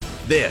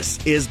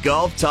This is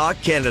Golf Talk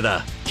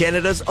Canada,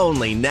 Canada's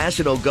only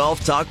national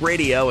golf talk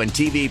radio and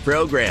TV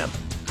program.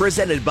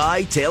 Presented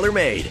by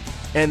TaylorMade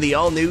and the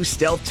all-new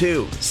Stealth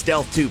 2,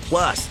 Stealth 2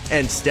 Plus,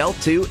 and Stealth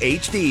 2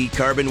 HD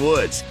carbon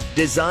woods.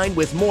 Designed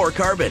with more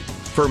carbon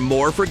for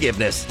more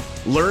forgiveness.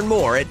 Learn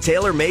more at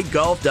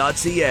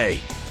TaylorMadeGolf.ca.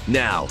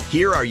 Now,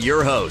 here are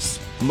your hosts,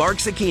 Mark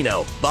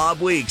Zecchino,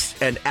 Bob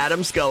Weeks, and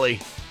Adam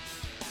Scully.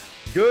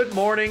 Good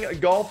morning,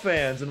 golf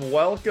fans, and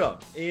welcome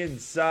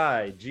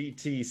inside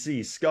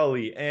GTC.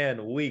 Scully and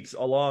Weeks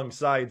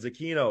alongside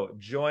Zecchino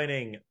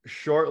joining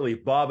shortly.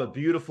 Bob, a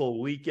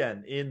beautiful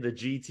weekend in the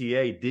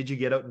GTA. Did you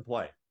get out and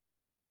play?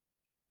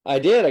 I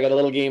did. I got a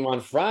little game on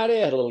Friday.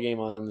 I had a little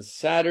game on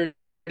Saturday.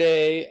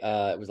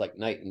 It was like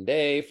night and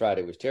day.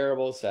 Friday was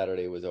terrible.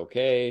 Saturday was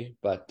okay.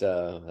 But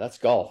that's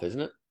golf, isn't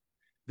it?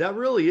 That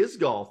really is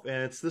golf.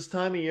 And it's this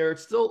time of year.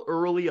 It's still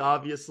early,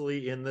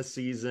 obviously, in the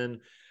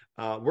season.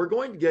 We're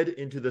going to get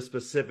into the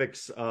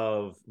specifics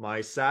of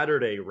my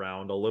Saturday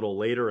round a little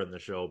later in the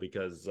show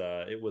because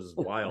it was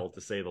wild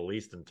to say the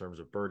least in terms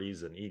of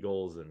birdies and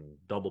eagles and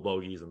double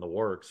bogeys and the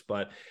works.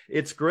 But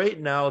it's great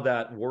now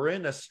that we're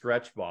in a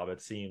stretch, Bob.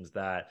 It seems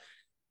that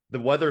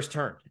the weather's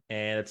turned,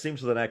 and it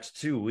seems for the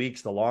next 2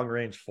 weeks, the long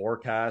range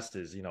forecast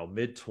is,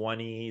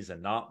 mid-20s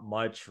and not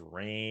much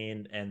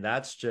rain. And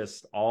that's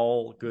just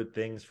all good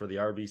things for the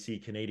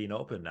RBC Canadian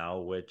Open now,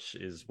 which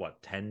is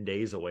 10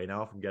 days away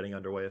now from getting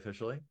underway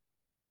officially.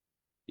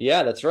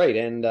 Yeah, that's right.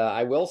 And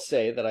I will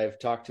say that I've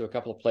talked to a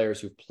couple of players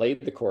who played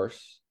the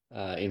course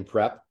in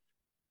prep,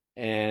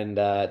 and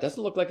it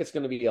doesn't look like it's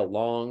going to be a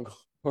long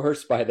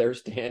course by their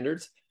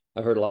standards.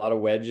 I've heard a lot of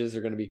wedges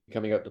are going to be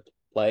coming out to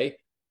play,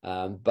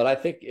 but I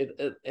think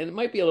it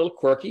might be a little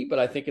quirky, but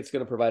I think it's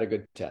going to provide a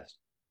good test.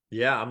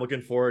 Yeah, I'm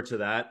looking forward to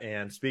that.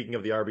 And speaking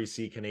of the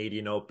RBC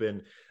Canadian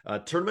Open,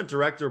 tournament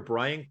director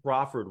Bryan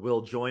Crawford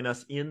will join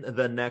us in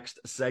the next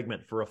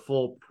segment for a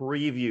full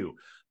preview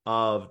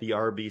of the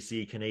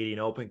RBC Canadian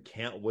Open.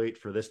 Can't wait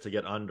for this to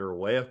get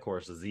underway. Of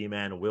course, the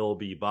Z-Man will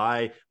be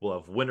by. We'll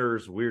have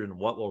winners, weird and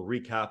what. We'll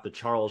recap the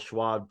Charles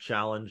Schwab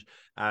Challenge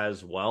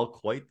as well.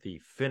 Quite the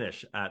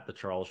finish at the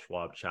Charles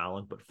Schwab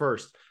Challenge. But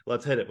first,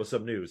 let's hit it with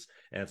some news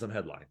and some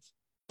headlines.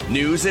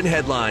 News and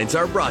headlines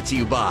are brought to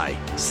you by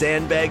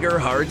Sandbagger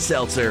Hard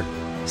Seltzer.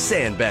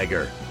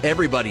 Sandbagger.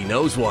 Everybody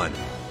knows one.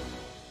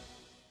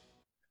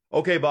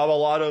 Okay, Bob, a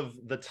lot of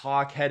the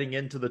talk heading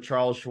into the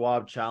Charles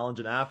Schwab Challenge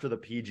and after the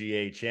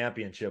PGA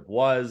Championship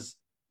was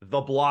the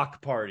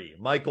Block Party.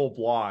 Michael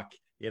Block,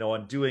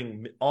 and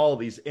doing all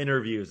these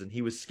interviews, and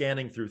he was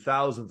scanning through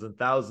thousands and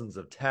thousands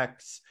of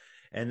texts.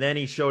 And then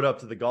he showed up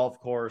to the golf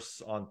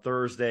course on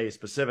Thursday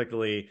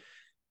specifically.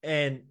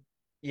 And,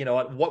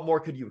 what more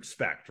could you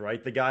expect,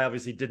 right? The guy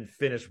obviously didn't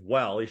finish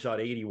well. He shot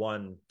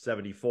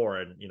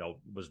 81-74 and,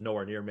 was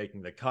nowhere near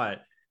making the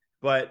cut.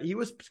 But he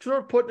was sort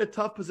of put in a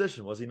tough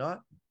position, was he not?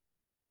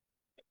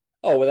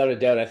 Oh, without a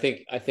doubt. I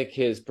think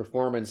his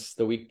performance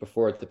the week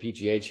before at the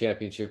PGA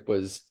Championship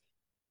was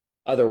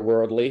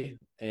otherworldly.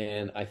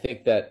 And I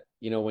think that,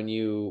 when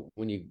you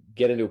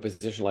get into a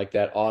position like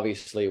that,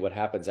 obviously what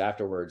happens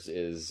afterwards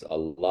is a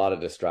lot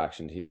of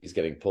distraction. He's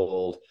getting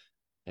pulled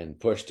and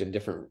pushed in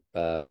different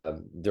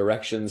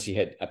directions. He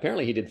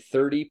did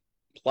 30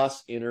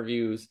 plus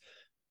interviews.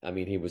 I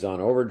mean, he was on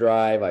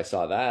overdrive. I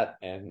saw that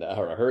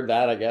or I heard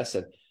that, I guess.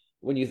 And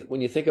when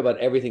you think about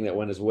everything that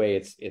went his way,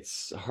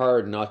 it's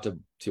hard not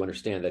to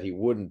understand that he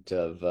wouldn't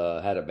have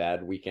had a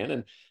bad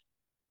weekend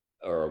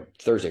or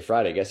Thursday,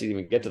 Friday. I guess he didn't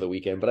even get to the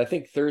weekend. But I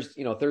think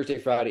Thursday,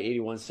 Friday,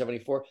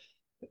 81-74.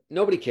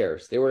 Nobody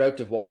cares. They were out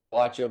to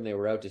watch him. They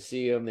were out to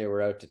see him. They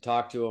were out to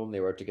talk to him. They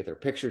were out to get their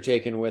picture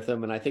taken with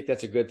him. And I think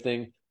that's a good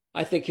thing.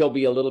 I think he'll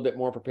be a little bit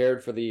more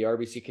prepared for the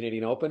RBC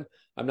Canadian Open.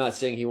 I'm not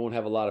saying he won't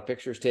have a lot of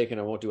pictures taken.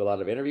 I won't do a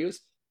lot of interviews.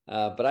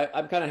 But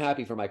I'm kind of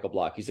happy for Michael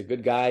Block. He's a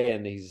good guy,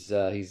 and he's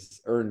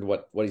earned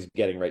what he's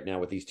getting right now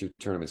with these two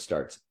tournament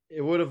starts.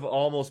 It would have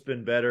almost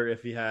been better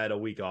if he had a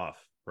week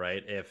off,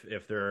 right? If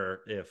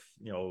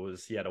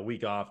he had a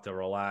week off to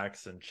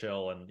relax and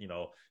chill and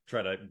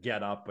try to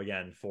get up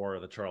again for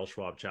the Charles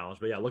Schwab Challenge.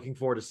 But yeah, looking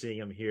forward to seeing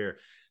him here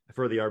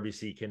for the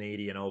RBC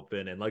Canadian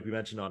Open. And like we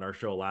mentioned on our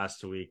show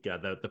last week,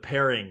 the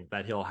pairing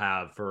that he'll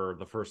have for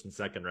the first and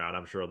second round,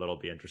 I'm sure that'll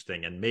be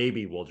interesting, and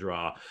maybe we'll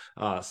draw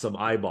some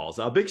eyeballs.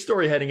 A big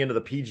story heading into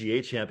the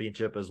PGA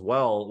Championship as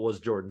well was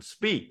Jordan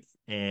Spieth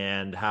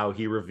and how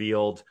he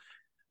revealed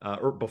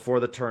before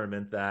the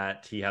tournament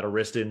that he had a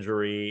wrist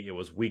injury. It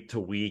was week to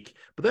week,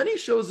 but then he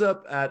shows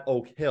up at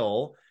Oak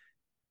Hill.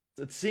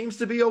 It seems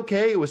to be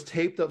okay. It was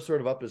taped up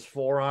sort of up his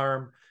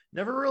forearm.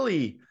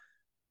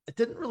 It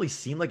didn't really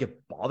seem like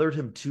it bothered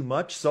him too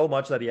much, so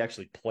much that he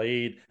actually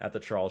played at the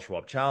Charles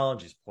Schwab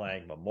Challenge. He's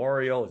playing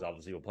Memorial. He's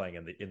obviously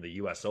playing in the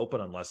U.S. Open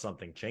unless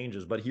something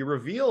changes. But he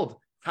revealed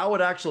how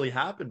it actually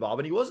happened, Bob.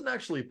 And he wasn't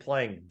actually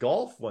playing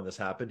golf when this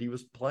happened. He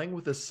was playing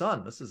with his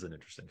son. This is an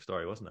interesting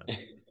story, wasn't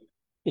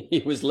it?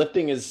 He was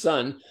lifting his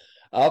son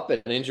up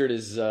and injured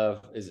his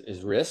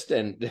wrist.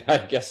 And I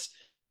guess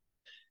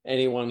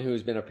anyone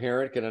who's been a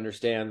parent can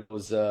understand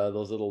those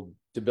little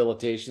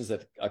debilitations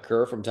that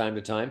occur from time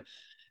to time.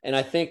 And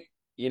I think,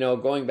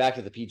 going back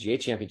to the PGA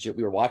Championship,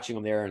 we were watching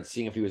him there and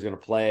seeing if he was going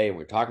to play. And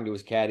we were talking to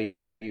his caddy,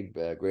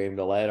 Graham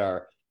Dillette,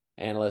 our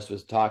analyst,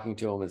 was talking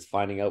to him and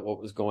finding out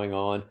what was going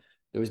on.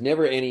 There was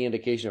never any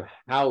indication of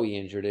how he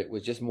injured it. It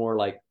was just more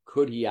like,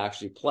 could he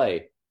actually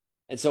play?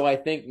 And so I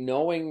think,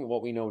 knowing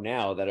what we know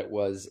now, that it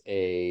was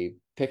a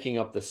picking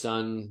up the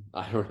sun,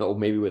 I don't know,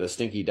 maybe with a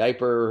stinky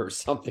diaper or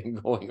something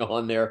going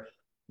on there,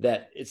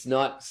 that it's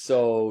not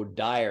so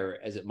dire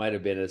as it might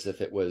have been, as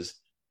if it was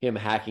him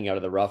hacking out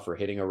of the rough or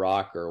hitting a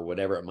rock or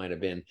whatever it might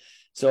have been.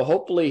 So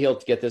hopefully he'll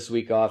get this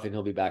week off and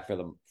he'll be back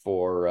he'll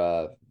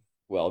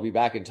be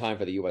back in time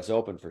for the US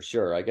Open for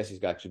sure. I guess he's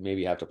got to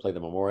maybe have to play the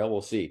Memorial.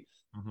 We'll see.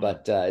 Mm-hmm.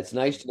 But it's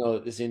nice to know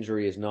that this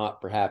injury is not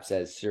perhaps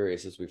as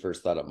serious as we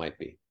first thought it might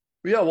be.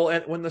 Yeah, well,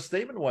 and when the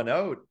statement went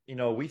out,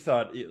 we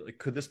thought,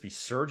 could this be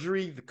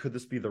surgery? Could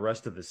this be the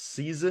rest of the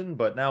season?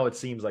 But now it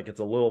seems like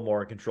it's a little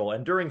more in control.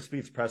 And during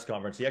Spieth's press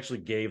conference, he actually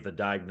gave the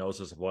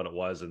diagnosis of what it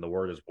was, and the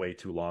word is way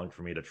too long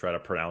for me to try to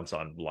pronounce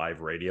on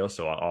live radio,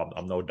 so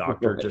I'm no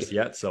doctor just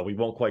yet, so we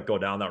won't quite go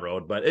down that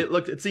road. But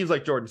it seems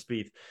like Jordan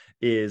Spieth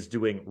is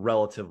doing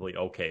relatively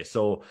okay,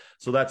 so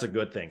that's a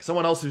good thing.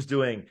 Someone else who's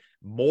doing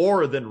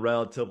more than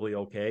relatively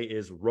okay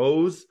is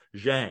Rose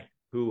Zhang,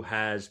 who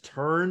has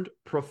turned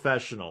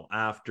professional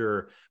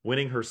after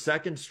winning her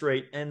second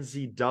straight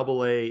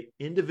NCAA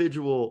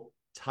individual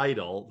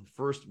title, the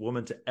first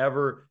woman to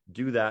ever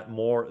do that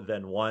more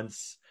than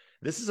once.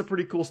 This is a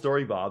pretty cool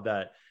story, Bob,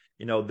 that,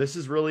 this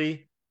is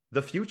really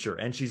the future.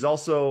 And she's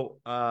also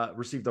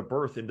received a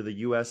berth into the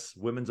U.S.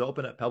 Women's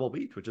Open at Pebble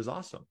Beach, which is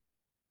awesome.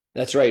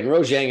 That's right. And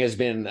Rose Zhang has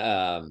been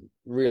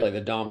really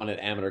the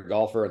dominant amateur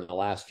golfer in the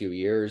last few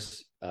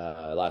years,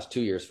 last 2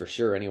 years for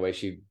sure. Anyway,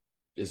 she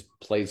is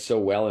played so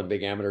well in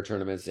big amateur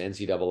tournaments,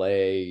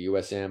 NCAA,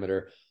 US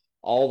Amateur,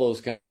 all those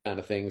kind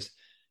of things.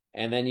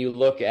 And then you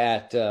look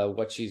at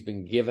what she's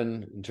been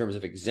given in terms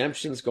of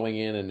exemptions going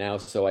in and now.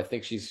 So I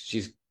think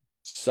she's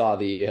saw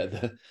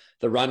the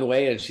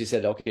runway and she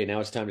said, okay, now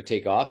it's time to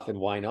take off. And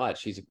why not?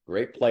 She's a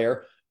great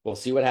player. We'll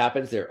see what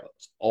happens. There's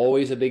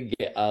always a big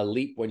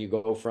leap when you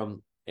go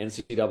from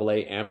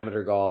NCAA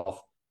amateur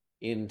golf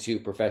into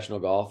professional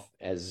golf,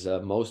 as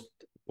not most,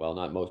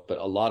 but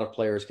a lot of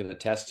players can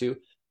attest to.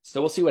 So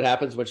we'll see what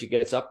happens when she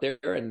gets up there,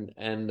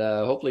 and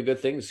hopefully good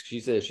things.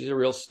 She's a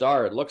real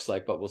star, it looks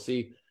like, but we'll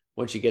see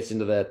when she gets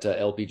into that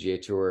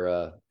LPGA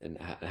Tour and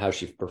how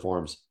she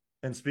performs.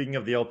 And speaking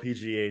of the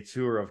LPGA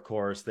Tour, of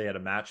course, they had a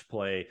match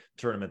play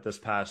tournament this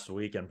past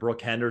week, and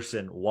Brooke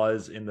Henderson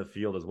was in the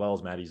field, as well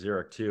as Maddie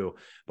Zurich too.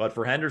 But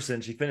for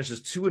Henderson, she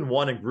finishes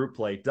 2-1 in group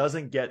play,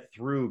 doesn't get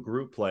through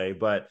group play,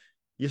 but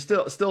you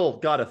still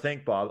got to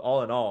think, Bob,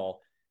 all in all,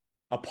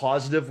 a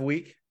positive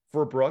week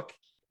for Brooke.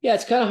 Yeah,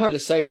 it's kind of hard to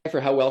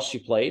decipher how well she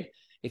played.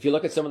 If you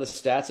look at some of the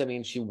stats, I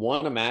mean, she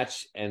won a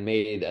match and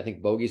made, I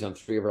think, bogeys on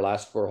 3 of her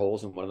last 4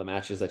 holes in one of the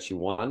matches that she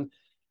won.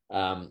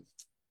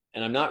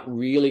 And I'm not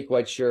really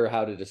quite sure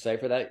how to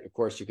decipher that. Of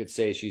course, you could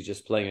say she's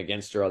just playing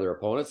against her other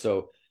opponent.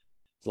 So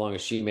as long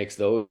as she makes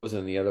those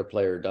and the other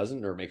player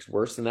doesn't, or makes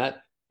worse than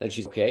that, then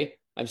she's okay.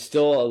 I'm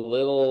still a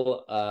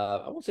little,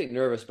 I won't say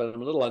nervous, but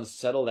I'm a little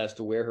unsettled as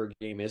to where her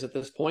game is at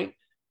this point.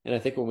 And I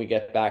think when we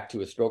get back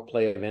to a stroke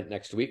play event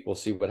next week, we'll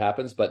see what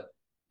happens. But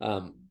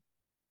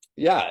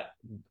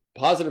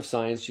positive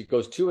signs. She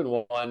goes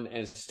 2-1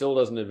 and still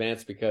doesn't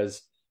advance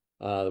because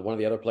one of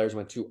the other players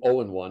went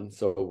 2-0-1,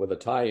 so with a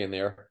tie in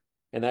there,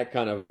 and that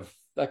kind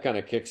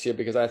of kicks you,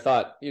 because I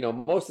thought,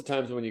 most of the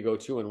times when you go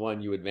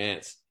 2-1, you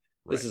advance.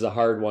 Right. This is a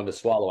hard one to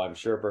swallow, I'm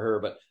sure, for her,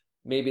 but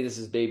maybe this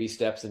is baby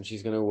steps, and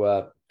she's going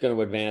to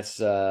advance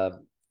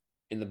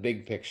in the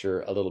big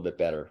picture a little bit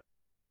better.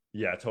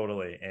 Yeah,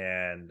 totally.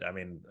 And I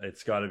mean,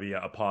 it's got to be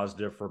a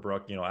positive for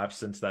Brooke.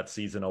 Since that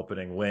season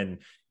opening win,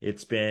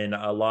 it's been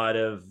a lot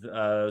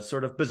of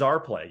sort of bizarre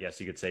play, I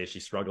guess you could say. She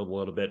struggled a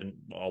little bit in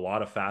a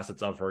lot of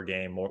facets of her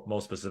game,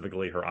 most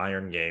specifically her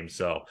iron game.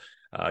 So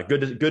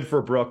good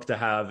for Brooke to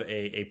have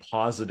a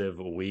positive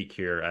week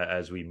here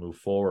as we move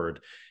forward.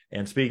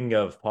 And speaking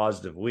of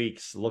positive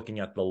weeks, looking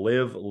at the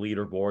LIV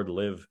leaderboard,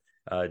 LIV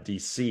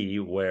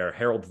DC, where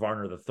Harold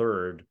Varner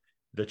III,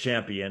 the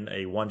champion,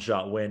 a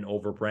one-shot win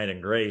over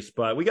Brandon Grace.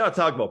 But we got to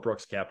talk about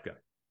Brooks Koepka,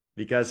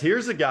 because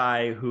here's a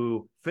guy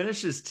who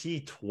finishes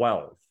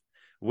T12,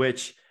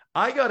 which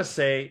I got to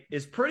say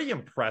is pretty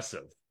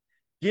impressive,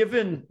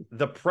 given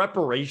the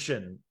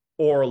preparation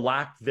or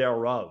lack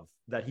thereof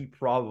that he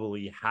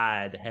probably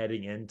had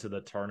heading into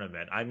the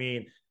tournament. I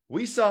mean,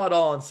 we saw it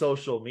all on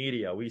social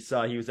media. We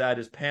saw he was at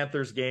his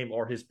Panthers game,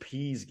 or his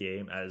Peas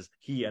game, as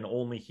he and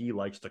only he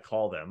likes to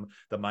call them,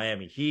 the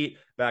Miami Heat.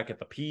 Back at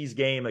the Peas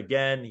game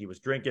again, he was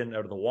drinking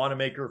out of the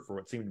Wanamaker for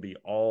what seemed to be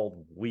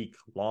all week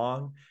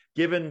long.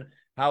 Given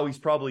how he's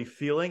probably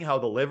feeling, how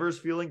the liver's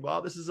feeling,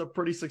 Bob, this is a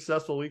pretty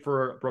successful week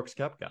for Brooks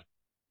Koepka.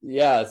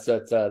 Yeah, so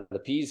it's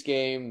the Peas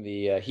game,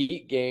 the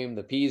Heat game,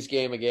 the Peas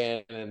game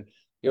again, and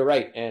you're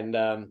right. And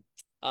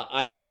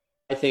I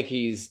think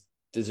he's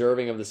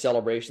deserving of the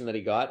celebration that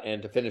he got,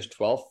 and to finish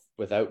 12th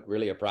without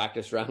really a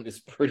practice round is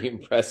pretty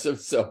impressive.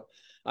 So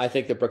I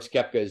think that Brooks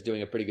Koepka is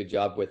doing a pretty good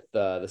job with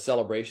the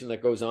celebration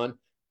that goes on.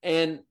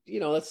 And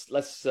let's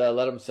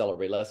let him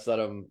celebrate. Let's let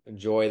him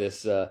enjoy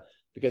this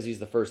because he's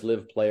the first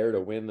live player to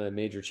win the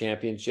major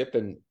championship,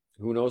 and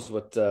who knows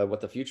what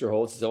the future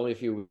holds. It's only a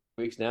few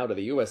weeks now to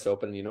the U.S.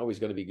 Open, and he's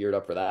going to be geared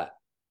up for that.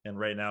 And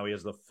right now he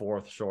has the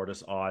fourth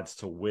shortest odds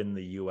to win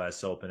the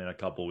U.S. Open in a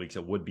couple of weeks.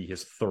 It would be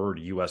his third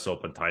U.S.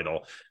 Open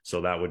title.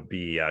 So that would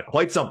be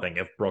quite something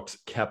if Brooks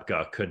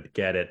Koepka could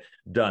get it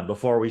done.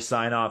 Before we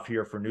sign off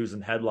here for news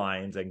and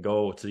headlines and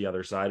go to the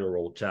other side where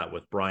we'll chat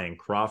with Bryan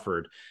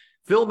Crawford,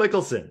 Phil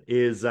Mickelson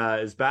is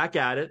back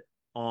at it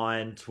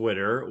on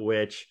Twitter,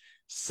 which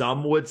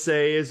some would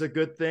say is a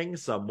good thing.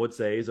 Some would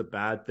say is a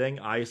bad thing.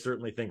 I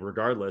certainly think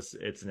regardless,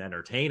 it's an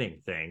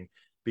entertaining thing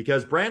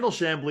because Brandel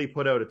Chambly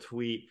put out a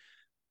tweet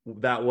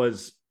that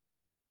was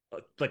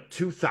like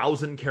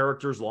 2,000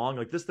 characters long.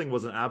 Like this thing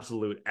was an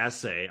absolute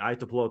essay. I had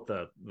to pull out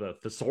the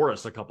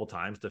thesaurus a couple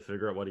times to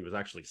figure out what he was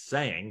actually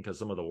saying because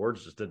some of the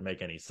words just didn't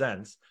make any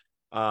sense.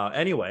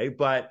 Anyway,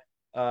 but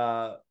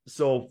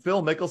so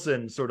Phil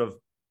Mickelson sort of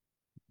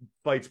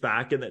fights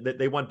back, and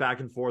they went back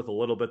and forth a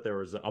little bit. There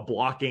was a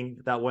blocking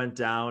that went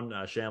down.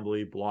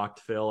 Chambly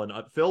blocked Phil, and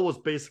Phil was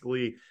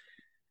basically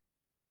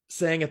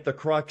saying at the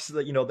crux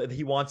that that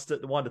he wanted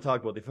to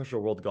talk about the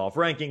official world golf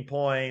ranking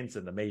points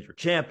and the major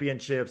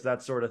championships,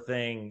 that sort of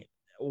thing.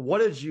 What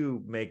did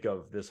you make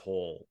of this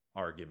whole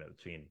argument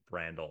between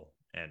Brandel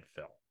and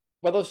Phil?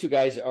 Well, those two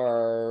guys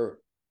are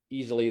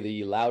easily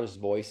the loudest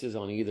voices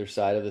on either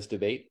side of this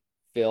debate.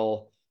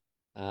 Phil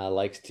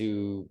likes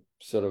to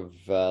sort of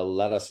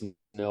let us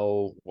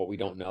know what we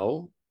don't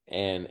know,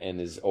 and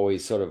is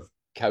always sort of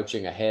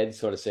couching ahead,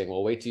 sort of saying,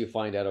 well, wait till you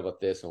find out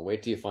about this and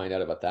wait till you find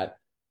out about that.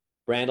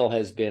 Brandel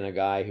has been a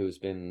guy who's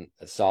been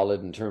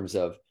solid in terms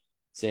of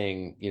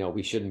saying,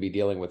 we shouldn't be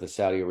dealing with the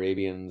Saudi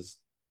Arabians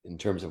in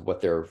terms of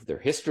what their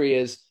history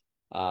is.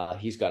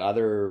 He's got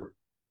other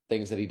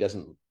things that he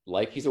doesn't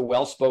like. He's a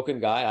well-spoken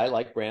guy. I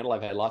like Brandel.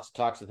 I've had lots of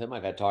talks with him.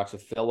 I've had talks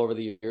with Phil over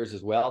the years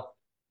as well.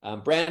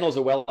 Brandel's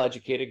a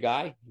well-educated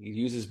guy. He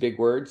uses big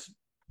words.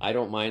 I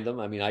don't mind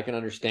them. I mean, I can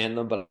understand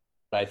them, but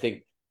I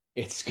think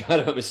it's kind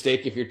of a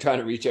mistake if you're trying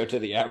to reach out to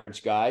the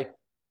average guy.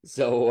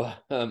 So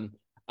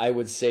I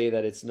would say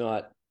that it's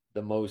not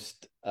the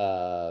most,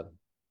 not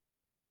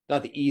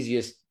the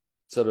easiest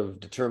sort of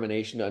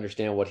determination to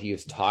understand what he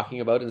is talking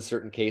about in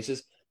certain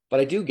cases, but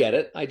I do get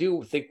it. I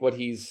do think what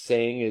he's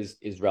saying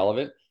is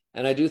relevant.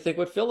 And I do think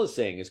what Phil is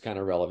saying is kind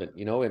of relevant.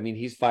 I mean,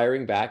 he's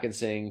firing back and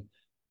saying,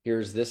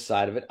 here's this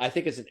side of it. I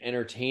think it's an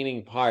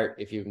entertaining part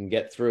if you can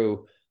get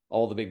through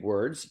all the big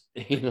words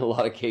in a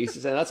lot of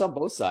cases, and that's on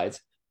both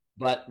sides.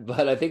 But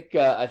I think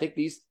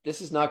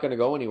this is not going to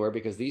go anywhere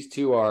because these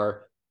two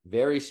are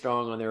very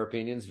strong on their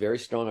opinions, very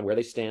strong on where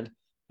they stand.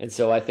 And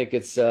so I think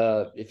it's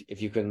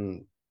if you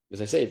can,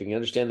 as I say, if you can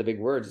understand the big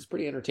words, it's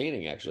pretty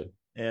entertaining actually.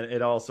 And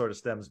it all sort of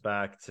stems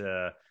back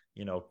to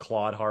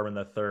Claude Harmon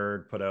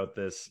III put out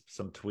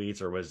some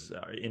tweets or was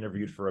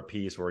interviewed for a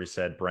piece where he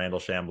said Brandel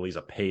Chambly's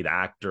a paid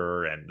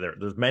actor, and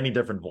there's many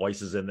different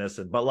voices in this.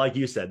 But like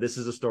you said, this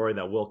is a story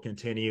that will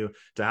continue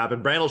to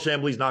happen. Brandel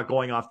Chambly's not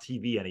going off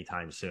TV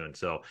anytime soon,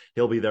 so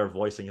he'll be there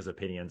voicing his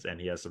opinions, and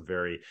he has some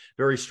very,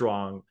 very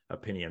strong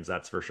opinions,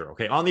 that's for sure.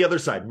 Okay, on the other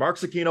side, Mark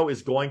Zecchino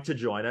is going to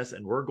join us,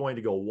 and we're going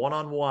to go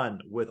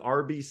one-on-one with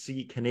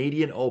RBC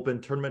Canadian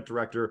Open Tournament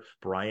Director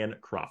Bryan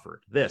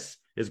Crawford. This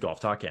is Golf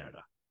Talk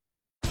Canada.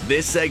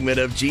 This segment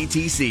of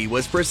GTC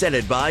was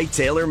presented by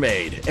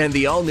TaylorMade and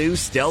the all-new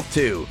Stealth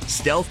 2,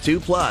 Stealth 2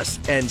 Plus,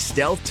 and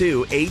Stealth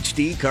 2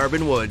 HD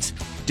Carbon Woods.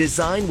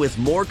 Designed with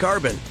more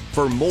carbon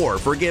for more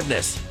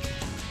forgiveness.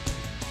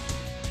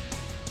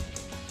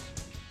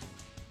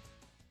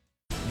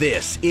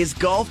 This is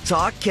Golf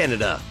Talk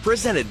Canada,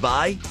 presented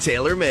by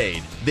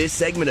TaylorMade. This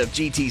segment of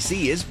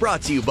GTC is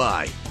brought to you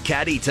by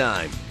Caddy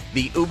Time,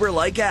 the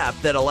Uber-like app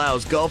that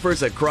allows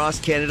golfers across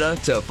Canada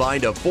to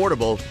find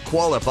affordable,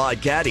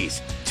 qualified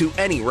caddies to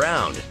any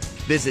round.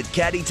 Visit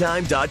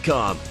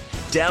caddytime.com.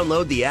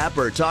 Download the app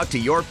or talk to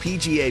your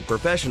PGA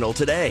professional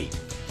today.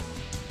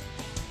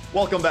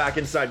 Welcome back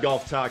inside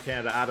Golf Talk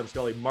Canada. Adam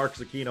Scully, Mark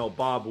Zecchino,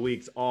 Bob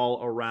Weeks,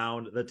 all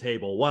around the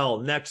table. Well,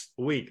 next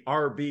week,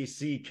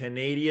 RBC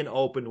Canadian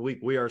Open Week.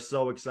 We are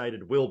so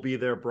excited. We'll be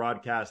there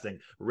broadcasting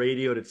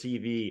radio to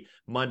TV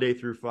Monday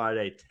through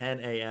Friday, 10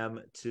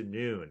 a.m. to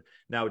noon.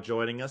 Now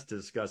joining us to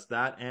discuss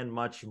that and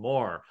much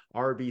more,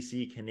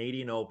 RBC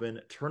Canadian Open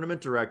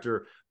Tournament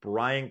Director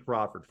Bryan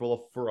Crawford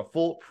for a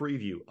full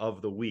preview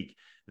of the week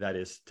that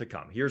is to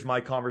come. Here's my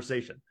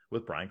conversation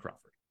with Bryan Crawford.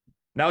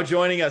 Now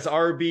joining us,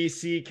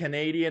 RBC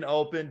Canadian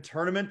Open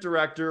Tournament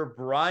Director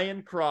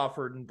Bryan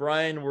Crawford. And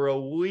Bryan, we're a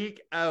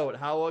week out.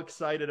 How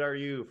excited are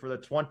you for the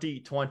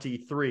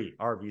 2023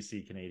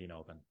 RBC Canadian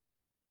Open?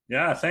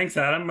 Yeah, thanks,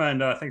 Adam, and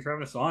thanks for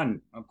having us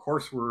on. Of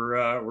course,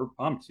 we're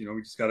pumped.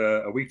 We just got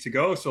a week to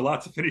go, so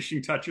lots of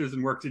finishing touches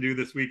and work to do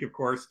this week. Of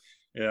course,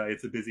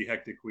 it's a busy,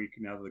 hectic week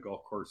now that the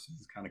golf course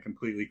is kind of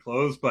completely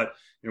closed. But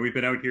we've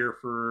been out here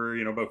for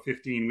about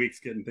 15 weeks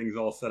getting things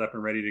all set up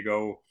and ready to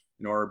go.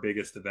 Our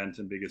biggest event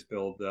and biggest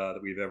build that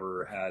we've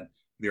ever had,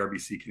 the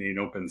RBC Canadian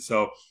Open.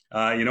 So,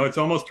 it's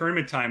almost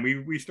tournament time.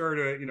 We start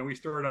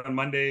on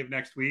Monday of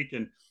next week,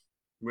 and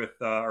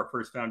with our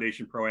first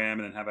Foundation Pro-Am,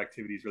 and then have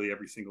activities really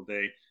every single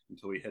day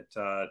until we hit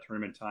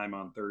tournament time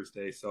on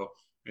Thursday. So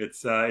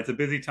it's a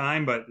busy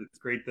time, but it's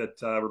great that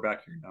we're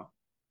back here now.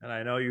 And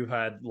I know you've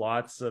had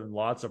lots and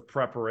lots of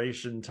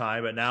preparation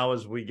time, but now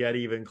as we get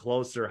even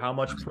closer, how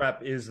much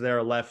prep is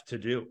there left to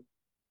do?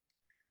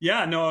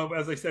 Yeah, no,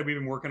 as I said, we've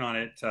been working on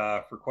it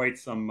for quite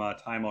some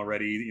time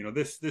already. You know,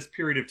 this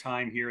period of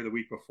time here, the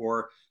week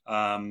before,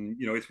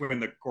 it's when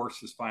the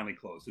course is finally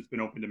closed. It's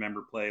been open to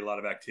member play, a lot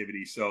of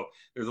activity. So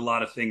there's a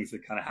lot of things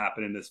that kind of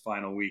happen in this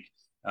final week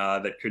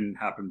that couldn't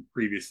happen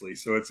previously.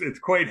 So it's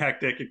quite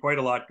hectic and quite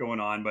a lot going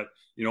on, but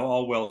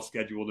all well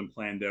scheduled and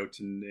planned out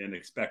and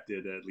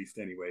expected, at least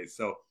anyways.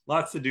 So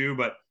lots to do,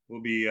 but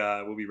we'll be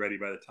ready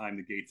by the time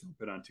the gates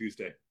open on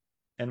Tuesday.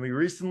 And we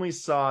recently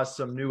saw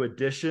some new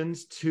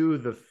additions to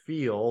the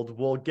field.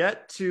 We'll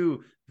get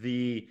to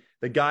the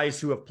guys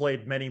who have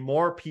played many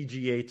more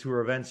PGA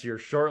Tour events here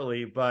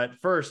shortly. But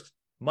first,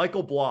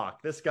 Michael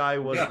Block. This guy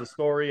was the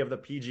story of the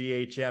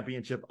PGA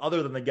Championship,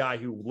 other than the guy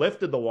who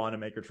lifted the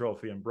Wanamaker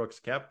Trophy and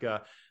Brooks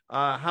Koepka.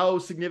 How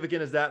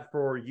significant is that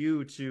for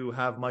you to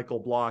have Michael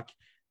Block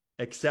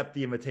accept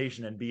the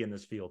invitation and be in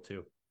this field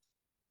too?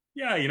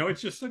 Yeah,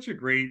 it's just such a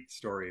great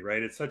story,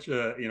 right? It's such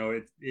a,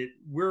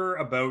 we're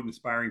about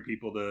inspiring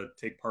people to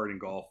take part in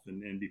golf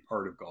and be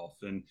part of golf.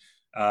 And,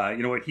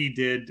 what he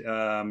did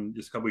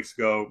just a couple weeks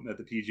ago at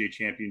the PGA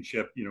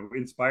Championship,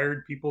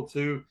 inspired people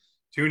to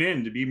tune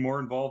in, to be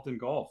more involved in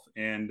golf.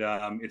 And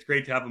it's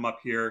great to have him up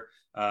here.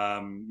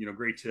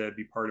 Great to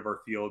be part of our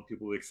field.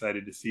 People are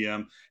excited to see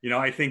him.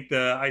 I think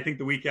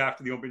the week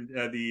after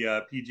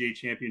the PGA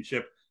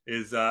Championship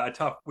is a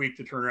tough week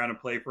to turn around and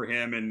play for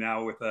him. And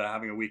now with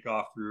having a week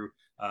off through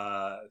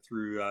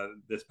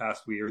this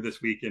past week or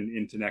this week and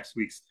into next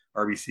week's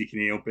RBC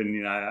Canadian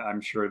Open, I'm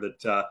sure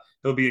that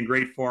he'll be in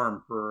great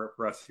form for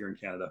us here in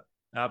Canada.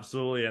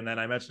 Absolutely. And then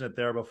I mentioned it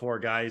there before,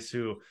 guys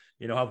who,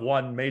 have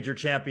won major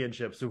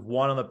championships, who've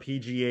won on the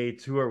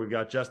PGA Tour. We've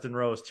got Justin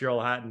Rose,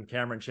 Tyrrell Hatton,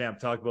 Cameron Champ.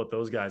 Talk about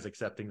those guys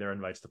accepting their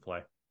invites to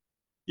play.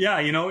 Yeah,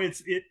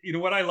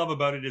 what I love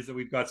about it is that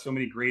we've got so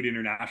many great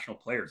international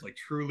players, like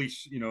truly,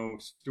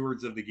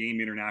 stewards of the game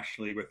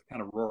internationally, with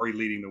kind of Rory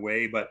leading the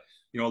way. But,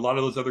 a lot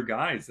of those other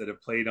guys that have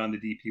played on the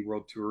DP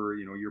World Tour,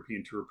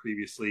 European Tour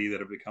previously, that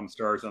have become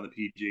stars on the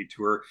PGA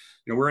Tour.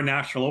 We're a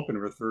national open.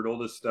 We're the third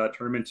oldest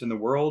tournament in the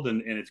world.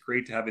 And it's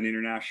great to have an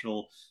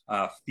international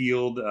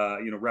field,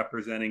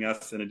 representing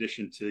us, in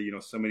addition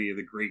to, so many of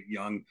the great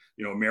young,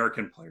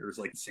 American players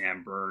like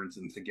Sam Burns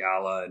and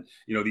Thagala and,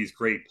 these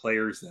great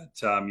players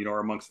that, are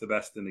amongst the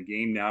best in the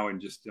game now,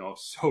 and just,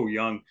 so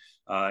young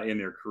in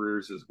their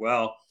careers as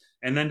well.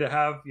 And then to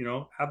have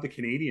the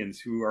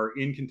Canadians who are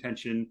in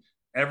contention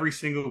every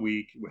single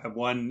week. We have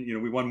won,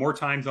 we won more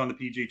times on the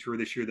PGA Tour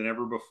this year than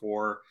ever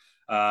before.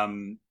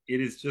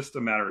 It is just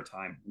a matter of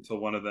time until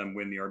one of them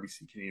win the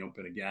RBC Canadian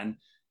Open again.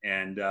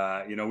 And,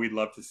 we'd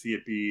love to see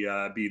it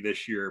be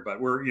this year, but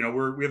we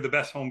have the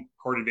best home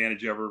court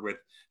advantage ever with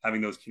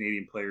having those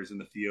Canadian players in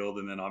the field.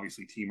 And then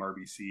obviously Team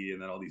RBC,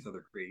 and then all these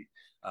other great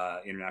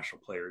international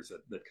players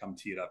that come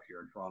tee it up here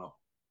in Toronto.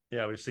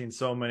 Yeah, we've seen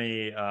so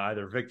many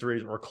either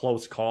victories or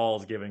close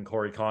calls given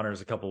Corey Connors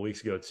a couple of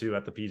weeks ago too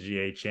at the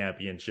PGA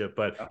Championship.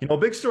 But a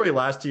big story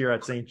last year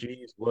at St.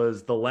 G's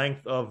was the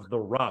length of the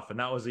rough, and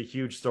that was a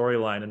huge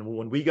storyline. And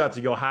when we got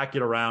to go hack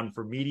it around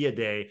for Media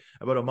Day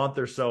about a month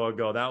or so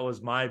ago, that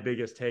was my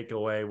biggest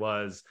takeaway,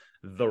 was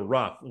the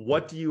rough.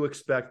 What do you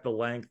expect the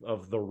length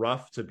of the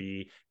rough to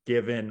be,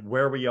 given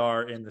where we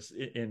are in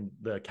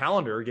the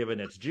calendar,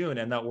 given it's June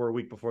and that we're a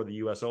week before the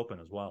US Open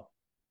as well?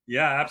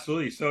 Yeah,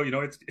 absolutely. So,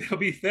 it'll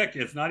be thick.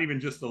 It's not even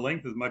just the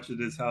length as much as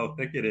it is how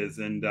thick it is.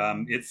 And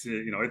it's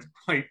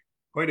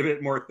quite a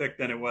bit more thick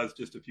than it was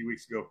just a few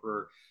weeks ago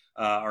for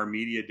our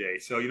Media Day.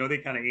 So, they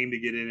kind of aim to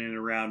get in and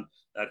around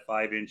that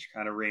 5-inch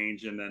kind of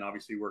range, and then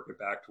obviously work it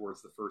back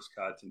towards the first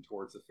cut and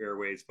towards the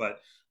fairways. But,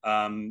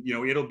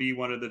 it'll be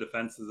one of the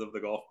defenses of the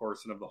golf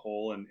course and of the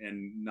hole, and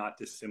not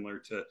dissimilar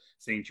to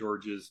St.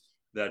 George's,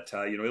 that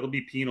it'll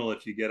be penal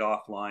if you get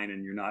offline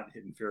and you're not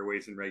hitting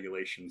fairways in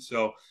regulation.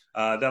 So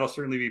that'll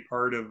certainly be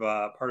part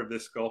of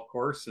this golf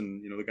course,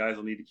 and the guys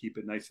will need to keep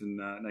it nice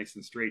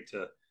and straight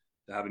to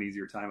have an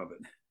easier time of it.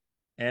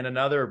 And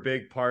another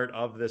big part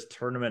of this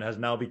tournament has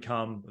now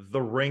become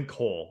the rink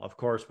hole. Of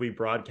course, we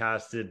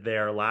broadcasted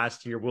there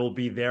last year. We'll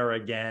be there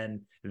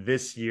again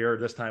this year,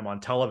 this time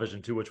on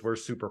television too, which we're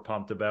super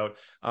pumped about.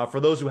 For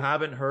those who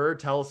haven't heard,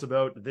 tell us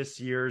about this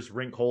year's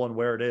rink hole and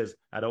where it is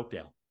at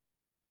Oakdale.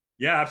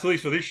 Yeah,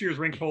 absolutely. So this year's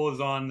rink hole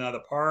is on the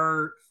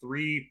par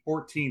 3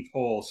 14th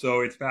hole. So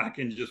it's back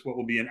in just what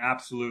will be an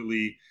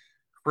absolutely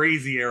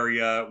crazy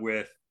area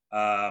with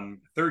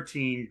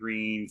 13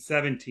 green,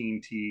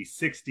 17 tee,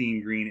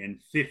 16 green, and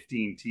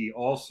 15 tee,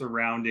 all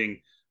surrounding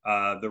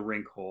the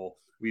rink hole.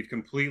 We've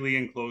completely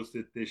enclosed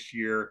it this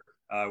year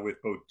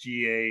with both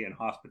GA and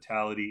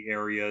hospitality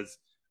areas.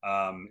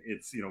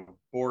 It's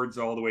boards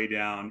all the way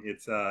down.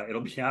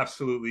 It'll be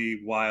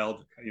absolutely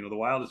wild, the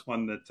wildest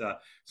one that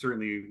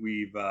certainly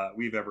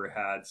we've ever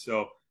had.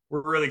 So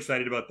we're really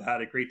excited about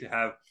that. Great to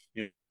have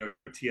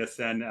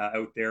TSN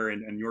out there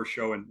and your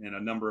show and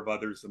a number of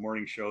others, the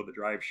morning show, the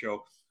drive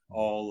show,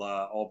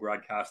 all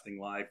broadcasting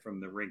live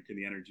from the rink and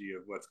the energy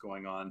of what's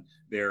going on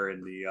there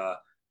in the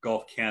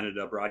Golf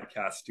Canada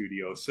broadcast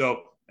studio.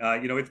 So,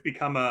 it's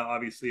become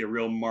obviously a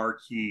real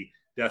marquee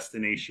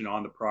destination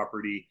on the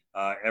property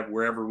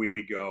wherever we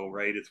go,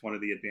 right? It's one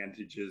of the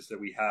advantages that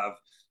we have,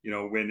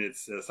 when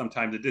it's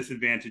sometimes a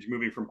disadvantage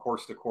moving from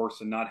course to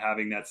course and not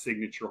having that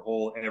signature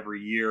hole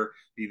every year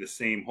be the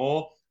same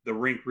hole. The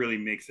rink really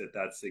makes it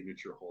that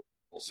signature hole.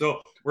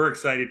 So we're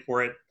excited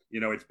for it.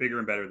 It's bigger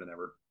and better than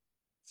ever.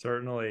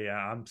 Certainly.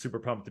 I'm super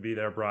pumped to be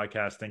there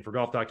broadcasting for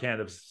Golf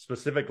Canada,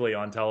 specifically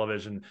on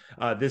television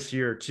this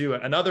year too.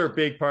 Another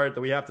big part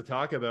that we have to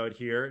talk about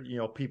here,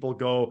 people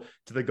go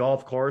to the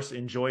golf course,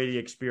 enjoy the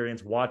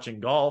experience watching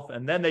golf,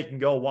 and then they can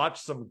go watch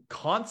some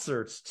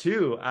concerts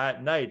too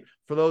at night.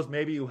 For those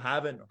maybe who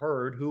haven't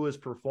heard, who is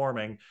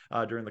performing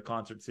during the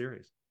concert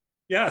series?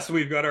 Yeah, so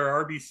we've got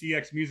our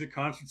RBCX Music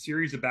Concert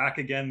Series back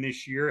again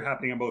this year,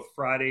 happening on both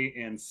Friday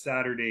and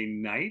Saturday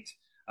night.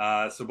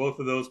 So both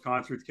of those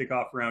concerts kick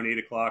off around 8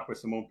 o'clock with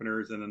some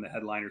openers and then the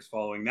headliners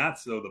following that.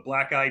 So the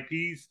Black Eyed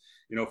Peas,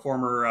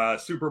 former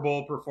Super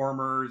Bowl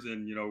performers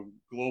and,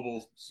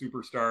 global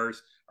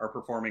superstars are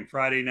performing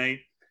Friday night.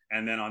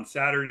 And then on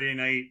Saturday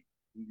night,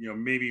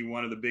 maybe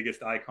one of the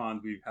biggest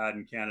icons we've had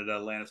in Canada,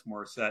 Alanis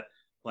Morissette,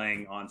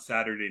 playing on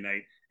Saturday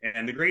night.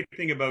 And the great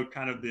thing about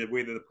kind of the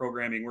way that the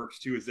programming works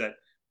too is that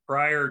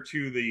prior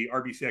to the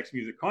RBCX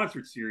Music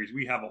Concert Series,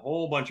 we have a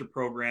whole bunch of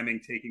programming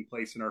taking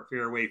place in our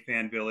Fairway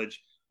Fan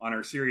Village on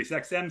our Sirius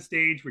XM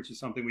stage, which is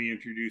something we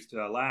introduced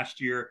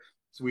last year.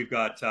 So we've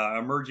got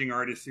emerging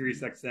artists, Sirius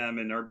XM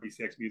and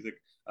RBCX Music,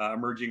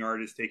 emerging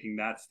artists taking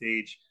that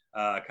stage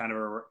kind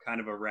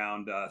of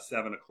around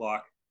 7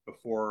 o'clock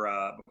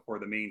before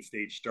the main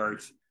stage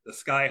starts. The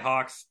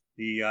Skyhawks,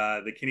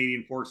 the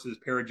Canadian Forces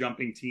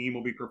parajumping team,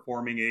 will be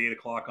performing at 8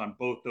 o'clock on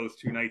both those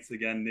two nights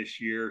again this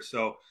year.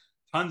 So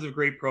tons of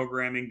great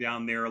programming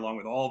down there, along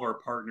with all of our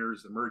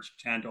partners, the merch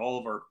tent, all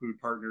of our food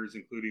partners,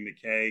 including the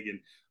Keg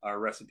and our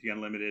Recipe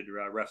Unlimited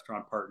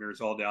restaurant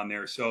partners, all down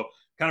there. So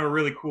kind of a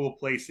really cool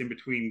place in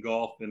between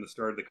golf and the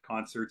start of the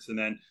concerts. And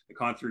then the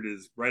concert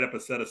is right up a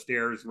set of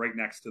stairs right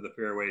next to the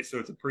fairway. So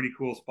it's a pretty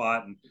cool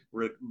spot, and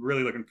we're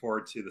really looking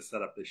forward to the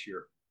setup this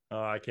year.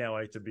 Oh, I can't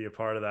wait to be a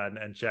part of that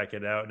and check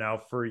it out. Now,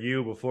 for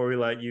you, before we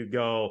let you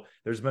go,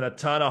 there's been a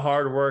ton of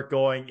hard work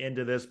going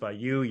into this by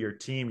you, your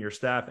team, your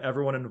staff,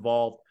 everyone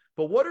involved.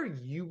 But what are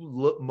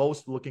you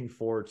most looking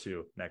forward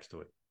to next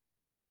week?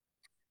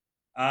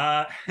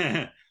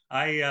 I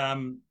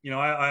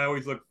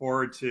always look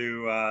forward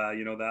to,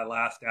 that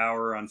last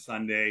hour on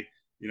Sunday,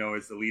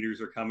 as the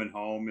leaders are coming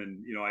home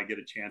and, I get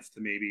a chance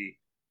to maybe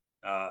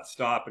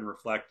stop and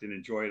reflect and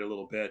enjoy it a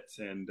little bit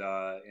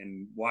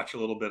and watch a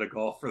little bit of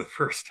golf for the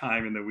first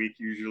time in the week.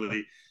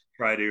 Usually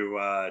try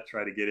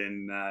to get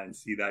in and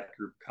see that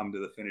group come to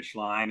the finish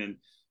line and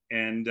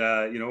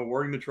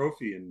awarding the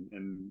trophy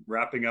and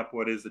wrapping up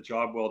what is a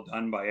job well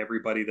done by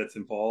everybody that's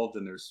involved.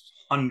 And there's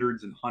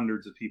hundreds and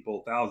hundreds of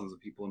people, thousands of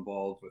people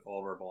involved with all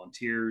of our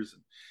volunteers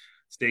and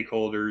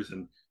stakeholders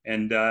and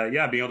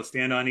being able to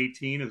stand on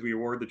 18 as we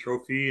award the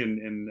trophy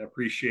and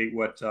appreciate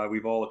what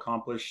we've all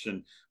accomplished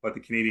and what the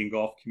Canadian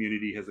golf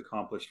community has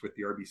accomplished with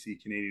the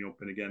RBC Canadian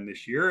Open again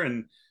this year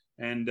and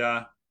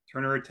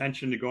turn our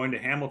attention to going to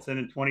Hamilton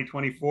in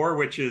 2024,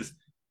 which is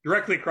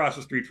directly across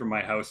the street from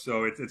my house.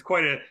 So it's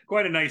quite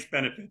a nice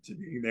benefit to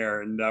being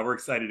there. And we're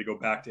excited to go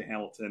back to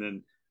Hamilton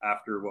and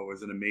after what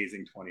was an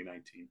amazing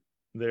 2019.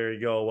 There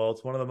you go. Well,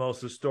 it's one of the most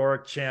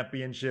historic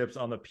championships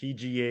on the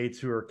PGA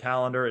Tour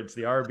calendar. It's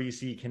the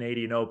RBC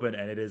Canadian Open,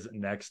 and it is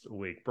next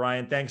week.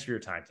 Bryan, thanks for your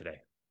time today.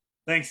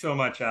 Thanks so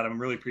much,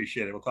 Adam. Really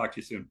appreciate it. We'll talk to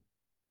you soon.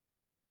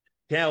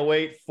 Can't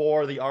wait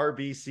for the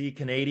RBC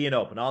Canadian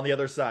Open. On the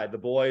other side, the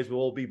boys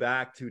will be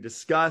back to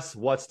discuss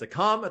what's to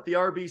come at the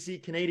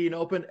RBC Canadian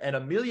Open and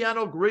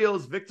Emiliano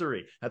Grillo's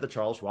victory at the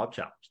Charles Schwab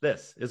Challenge.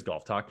 This is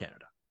Golf Talk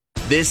Canada.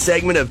 This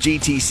segment of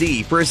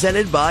GTC,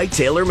 presented by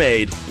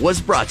TaylorMade,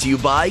 was brought to you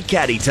by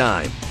Caddy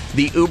Time,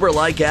 the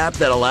Uber-like app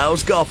that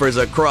allows golfers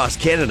across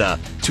Canada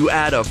to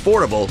add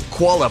affordable,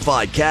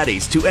 qualified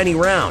caddies to any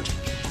round.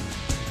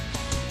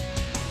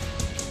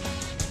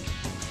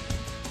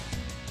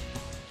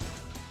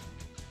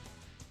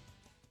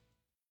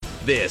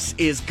 This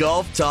is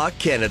Golf Talk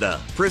Canada,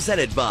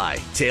 presented by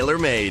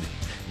TaylorMade.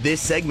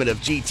 This segment of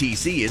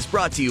GTC is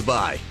brought to you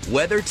by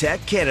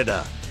WeatherTech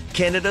Canada,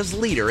 Canada's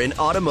leader in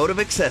automotive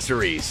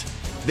accessories.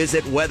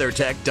 Visit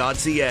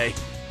weathertech.ca.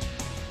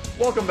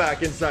 Welcome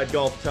back inside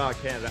Golf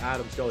Talk Canada.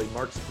 Adam Scully,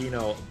 Mark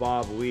Zecchino,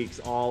 Bob Weeks,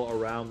 all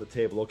around the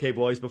table. Okay,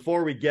 boys,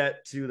 before we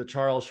get to the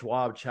Charles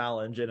Schwab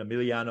Challenge and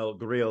Emiliano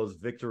Grillo's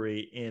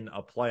victory in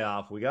a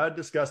playoff, we got to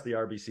discuss the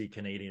RBC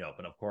Canadian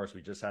Open. Of course,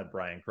 we just had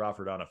Bryan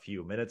Crawford on a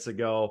few minutes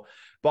ago.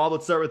 Bob,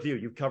 let's start with you.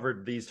 You've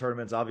covered these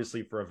tournaments,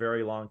 obviously, for a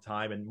very long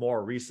time, and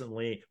more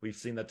recently, we've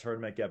seen the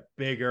tournament get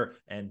bigger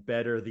and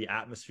better, the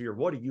atmosphere.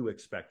 What are you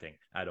expecting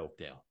at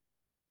Oakdale?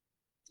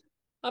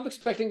 I'm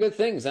expecting good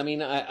things. I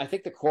mean, I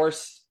think the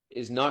course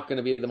is not going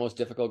to be the most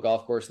difficult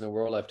golf course in the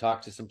world. I've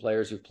talked to some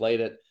players who've played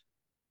it.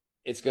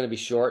 It's going to be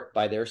short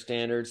by their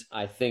standards.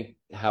 I think,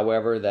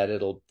 however, that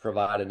it'll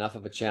provide enough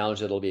of a challenge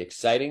that it'll be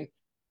exciting.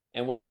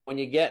 And when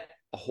you get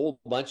a whole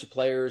bunch of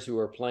players who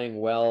are playing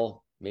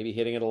well, maybe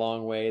hitting it a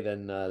long way,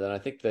 then I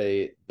think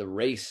the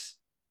race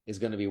is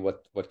going to be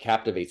what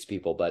captivates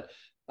people. But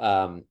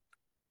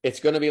it's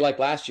going to be like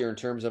last year in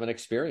terms of an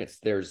experience.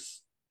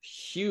 There's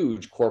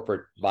huge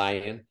corporate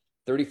buy-in,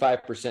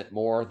 35%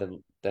 more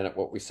than at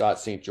what we saw at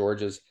St.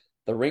 George's.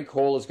 The rink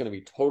hole is going to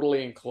be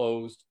totally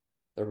enclosed.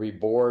 There'll be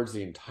boards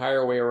the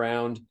entire way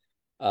around.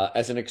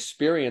 As an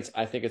experience,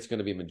 I think it's going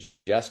to be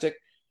majestic.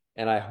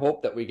 And I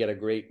hope that we get a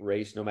great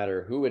race, no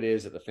matter who it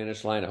is at the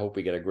finish line. I hope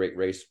we get a great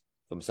race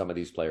from some of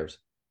these players.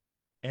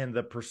 And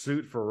the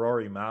pursuit for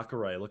Rory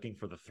McIlroy, looking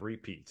for the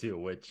three-peat too,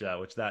 which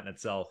that in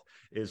itself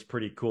is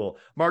pretty cool.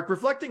 Mark,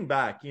 reflecting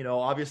back,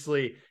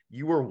 obviously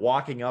you were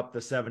walking up the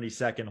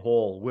 72nd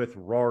hole with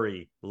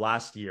Rory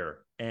last year.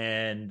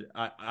 And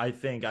I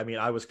think,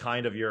 I was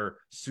kind of your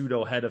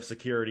pseudo head of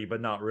security,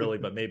 but not really,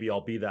 but maybe I'll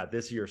be that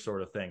this year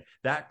sort of thing.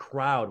 That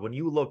crowd, when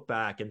you look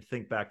back and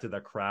think back to the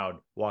crowd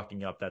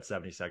walking up that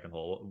 72nd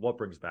hole, what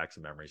brings back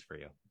some memories for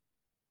you?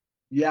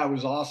 Yeah, it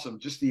was awesome.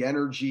 Just the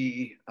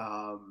energy,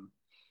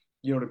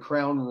 to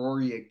crown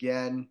Rory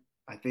again.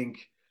 I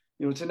think,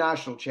 it's a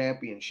national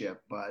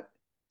championship, but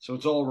so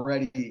it's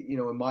already,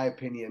 in my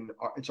opinion,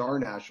 it's our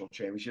national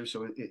championship.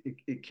 So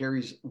it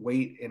carries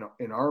weight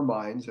in our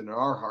minds and in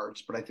our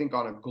hearts. But I think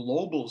on a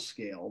global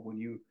scale, when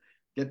you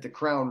get to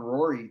crown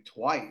Rory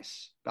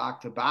twice back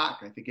to back,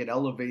 I think it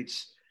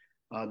elevates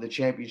the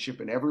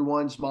championship in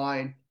everyone's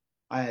mind.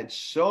 I had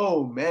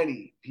so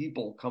many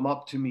people come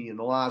up to me in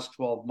the last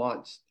 12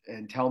 months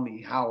and tell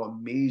me how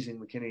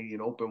amazing the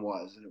Canadian Open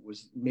was. And it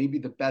was maybe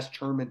the best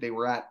tournament they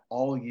were at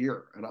all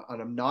year. And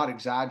I'm not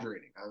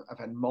exaggerating. I've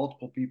had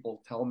multiple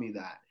people tell me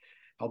that,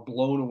 how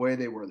blown away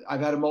they were. I've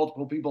had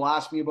multiple people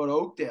ask me about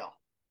Oakdale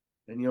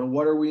and,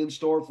 what are we in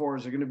store for?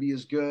 Is it going to be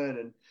as good?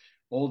 And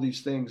all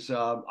these things.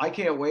 I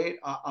can't wait.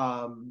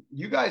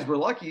 You guys were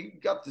lucky. You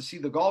got to see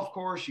the golf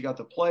course. You got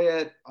to play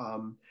it.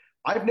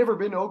 I've never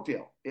been to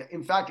Oakdale.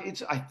 In fact,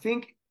 I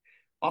think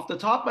off the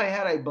top of my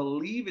head, I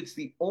believe it's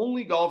the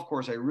only golf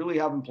course I really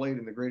haven't played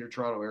in the Greater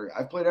Toronto area.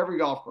 I've played every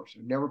golf course.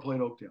 I've never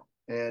played Oakdale.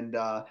 And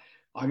I'm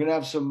going to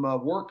have some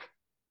work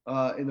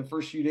in the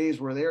first few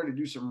days we're there to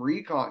do some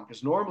recon.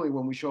 Because normally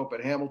when we show up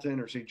at Hamilton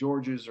or St.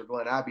 George's or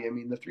Glen Abbey,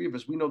 the three of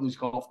us, we know these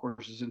golf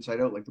courses inside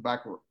out like the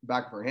back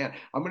of our hand.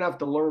 I'm going to have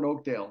to learn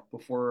Oakdale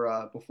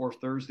before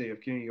Thursday of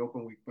Canadian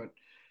Open week. But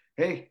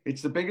hey,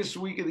 it's the biggest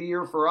week of the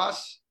year for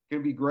us.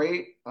 Going to be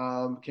great.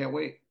 Can't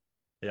wait.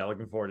 Yeah,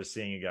 looking forward to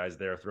seeing you guys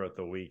there throughout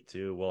the week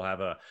too. We'll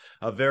have a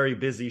very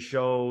busy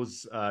show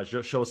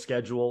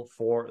schedule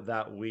for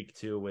that week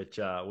too, which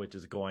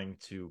is going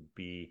to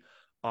be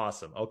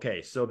awesome.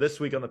 Okay, so this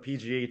week on the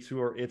PGA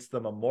Tour, it's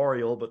the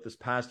Memorial, but this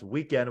past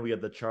weekend we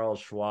had the Charles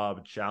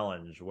Schwab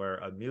Challenge, where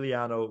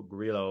Emiliano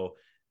Grillo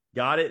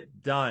got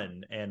it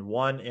done and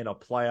won in a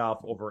playoff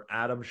over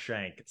Adam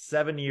Schenk.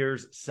 7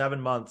 years, 7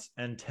 months,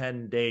 and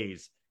 10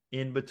 days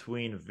in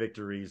between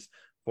victories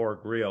for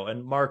Grillo.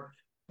 And Mark,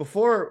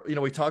 before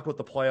we talk about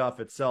the playoff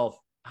itself,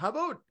 how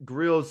about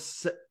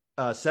Grillo's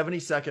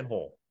 72nd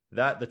hole?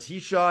 That the tee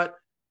shot,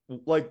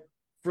 like,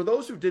 for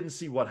those who didn't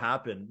see what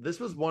happened, this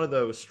was one of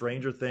those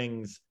stranger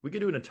things. We could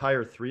do an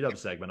entire 3-dub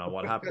segment on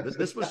what happened.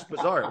 This was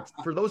bizarre.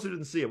 For those who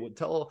didn't see it,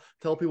 tell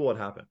people what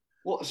happened.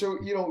 Well, so,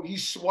 he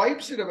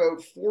swipes it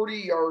about 40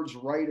 yards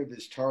right of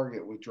his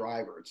target with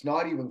driver. It's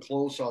not even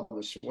close on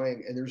the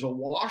swing. And there's a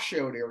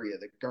washout area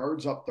that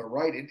guards up the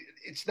right.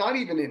 It's not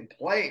even in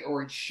play,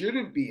 or it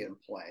shouldn't be in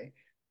play.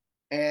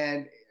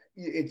 And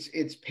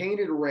it's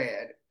painted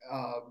red.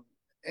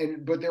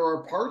 But there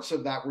are parts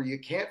of that where you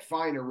can't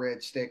find a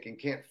red stick and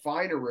can't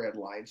find a red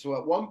line. So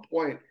at one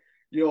point,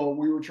 we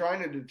were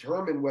trying to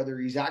determine whether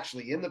he's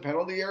actually in the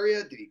penalty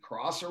area. Did he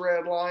cross a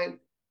red line?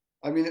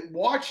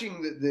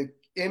 Watching the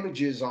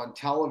images on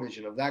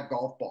television of that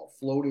golf ball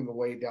floating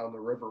away down the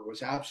river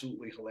was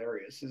absolutely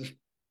hilarious. It's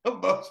the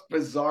most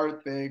bizarre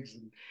things.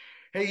 And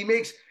hey,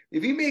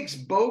 if he makes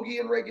bogey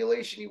in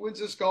regulation, he wins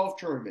this golf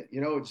tournament.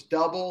 It's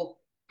double,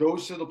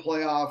 goes to the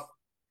playoff.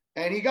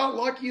 And he got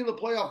lucky in the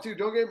playoff too.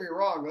 Don't get me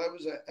wrong. That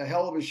was a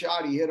hell of a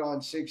shot he hit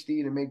on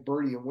 16 and make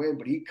birdie and win,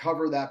 but he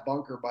covered that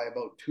bunker by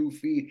about 2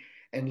 feet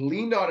and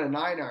leaned on a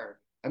 9-iron.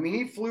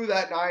 He flew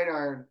that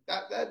 9-iron.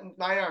 That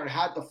 9-iron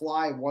had to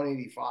fly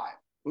 185.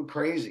 It was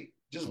crazy.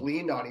 Just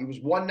leaned on it. He was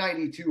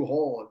 192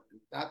 hole.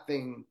 That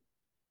thing,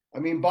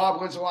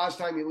 Bob, when's the last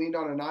time you leaned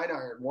on a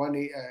 9-iron?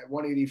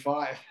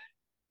 185.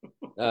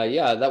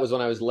 Yeah, that was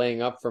when I was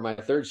laying up for my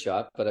third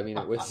shot, but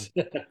it was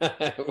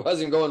it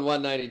wasn't going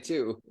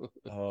 192.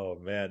 Oh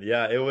man,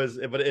 yeah, it was.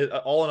 But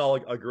all in all,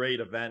 a great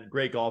event,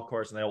 great golf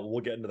course, and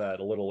we'll get into that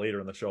a little later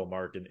in the show,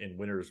 Mark, in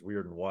Winners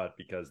Weird and What,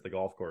 because the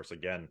golf course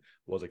again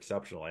was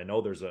exceptional. I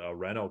know there's a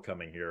reno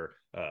coming here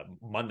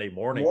Monday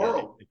morning.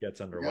 It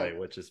gets underway,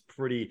 which is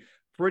pretty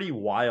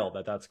wild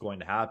that's going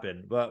to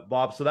happen. But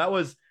Bob, so that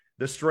was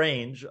the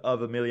strange of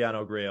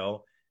Emiliano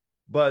Grillo.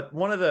 But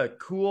one of the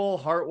cool,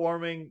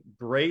 heartwarming,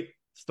 great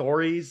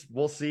stories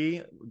we'll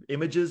see,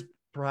 images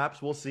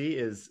perhaps we'll see,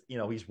 is, you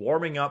know, he's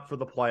warming up for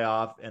the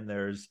playoff, and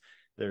there's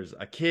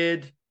a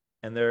kid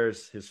and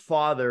there's his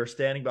father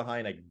standing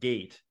behind a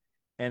gate,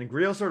 and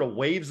Grillo sort of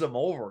waves him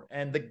over,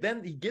 and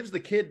then he gives the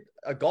kid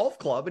a golf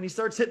club and he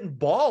starts hitting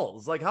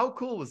balls. Like, how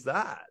cool was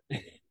that?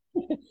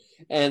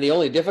 And the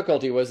only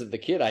difficulty was that the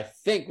kid, I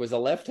think, was a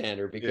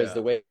left-hander, because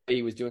the way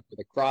he was doing with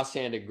a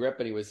cross-handed grip,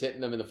 and he was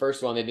hitting them in the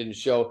first one, they didn't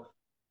show.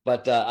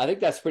 But I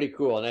think that's pretty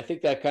cool. And I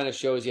think that kind of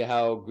shows you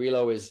how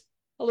Grillo is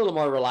a little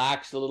more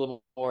relaxed, a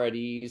little more at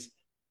ease.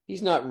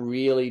 He's not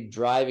really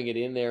driving it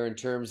in there in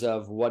terms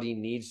of what he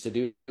needs to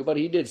do, but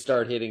he did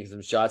start hitting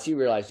some shots. He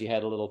realized he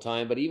had a little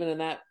time, but even in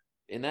that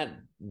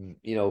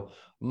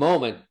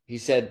moment, he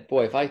said,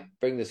 boy, if I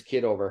bring this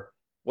kid over,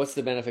 what's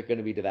the benefit going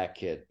to be to that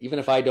kid? Even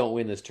if I don't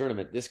win this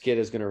tournament, this kid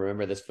is going to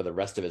remember this for the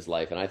rest of his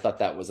life. And I thought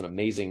that was an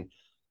amazing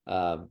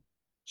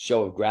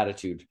show of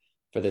gratitude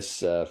for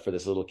this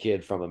little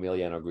kid from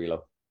Emiliano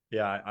Grillo.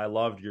 Yeah, I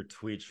loved your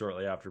tweet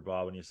shortly after,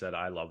 Bob, when you said,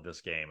 I love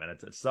this game. And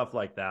it's stuff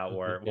like that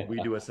where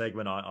we do a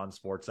segment on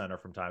SportsCenter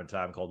from time to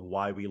time called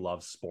Why We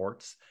Love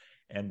Sports.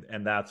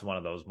 And that's one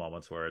of those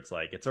moments where it's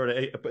like,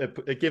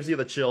 it gives you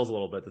the chills a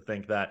little bit to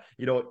think that,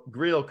 you know,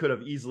 Grillo could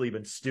have easily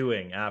been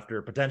stewing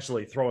after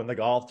potentially throwing the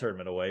golf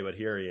tournament away, but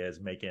here he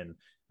is making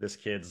this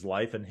kid's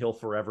life, and he'll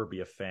forever be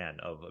a fan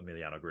of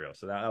Emiliano Grillo.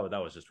 So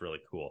that was just really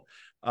cool.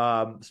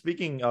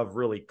 Speaking of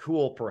really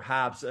cool,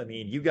 perhaps, I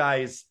mean, you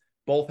guys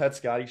both had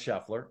Scotty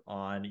Scheffler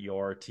on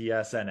your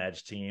TSN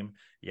Edge team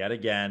yet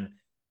again.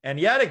 And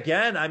yet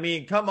again, I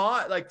mean, come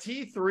on, like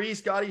T3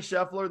 Scotty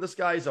Scheffler, this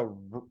guy's a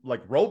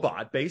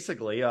robot,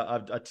 basically,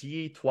 a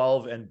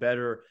T12 and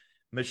better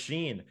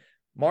machine.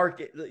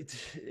 Mark,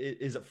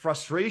 is it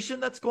frustration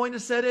that's going to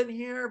set in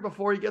here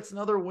before he gets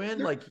another win?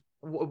 Like,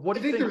 what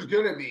do you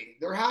think?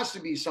 There has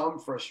to be some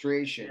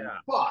frustration,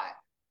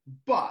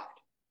 but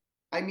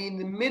I mean,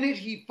 the minute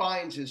he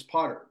finds his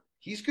putter,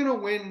 he's going to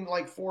win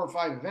like 4 or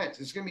 5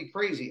 events. It's going to be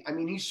crazy. I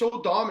mean, he's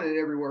so dominant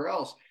everywhere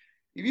else.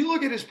 If you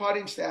look at his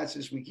putting stats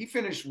this week, he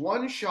finished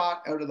 1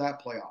 shot out of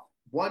that playoff.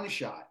 1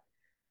 shot.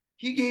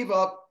 He gave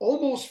up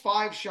almost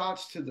 5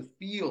 shots to the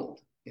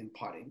field in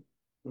putting.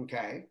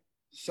 Okay.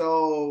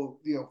 So,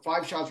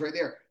 5 shots right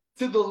there.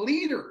 To the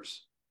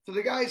leaders, to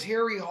the guys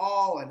Harry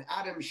Hall and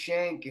Adam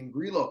Schenk and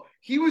Grillo,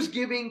 he was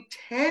giving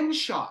 10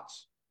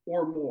 shots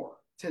or more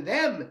to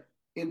them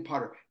in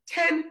putter.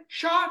 10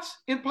 shots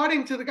in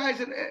putting to the guys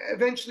that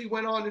eventually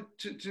went on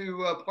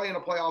to play in a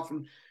playoff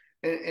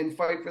and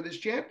fight for this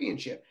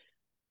championship.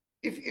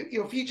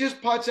 If he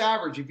just putts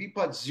average, if he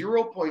putts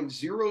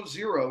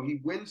 0.00, he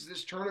wins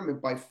this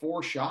tournament by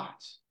 4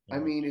 shots. I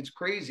mean, it's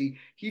crazy.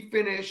 He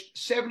finished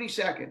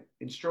 72nd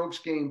in strokes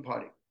gained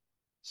putting.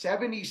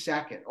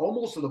 72nd,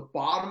 almost to the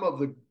bottom of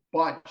the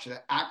bunch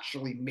that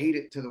actually made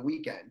it to the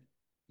weekend.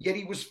 Yet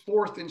he was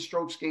 4th in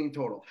strokes gained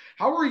total.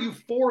 How are you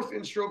 4th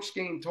in strokes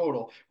gained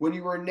total when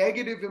you were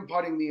negative in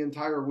putting the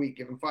entire week,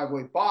 giving 5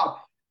 away? Bob,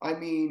 I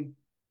mean,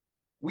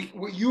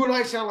 you and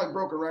I sound like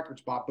broken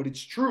records, Bob, but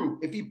it's true.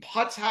 If he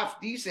putts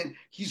half decent,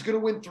 he's going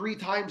to win 3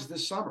 times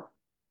this summer.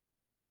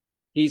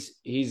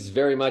 He's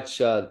very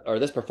much, or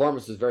this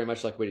performance is very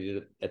much like what he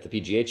did at the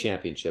PGA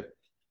Championship,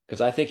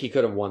 because I think he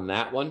could have won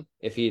that one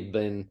if he had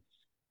been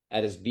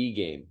at his B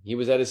game. He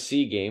was at his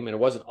C game, and it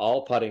wasn't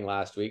all putting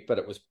last week,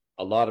 but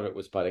a lot of it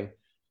was putting.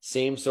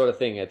 Same sort of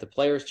thing at the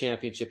Players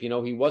Championship.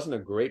 He wasn't a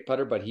great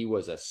putter, but he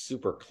was a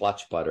super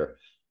clutch putter,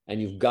 and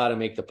you've got to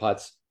make the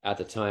putts at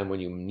the time when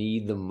you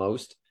need them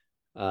most.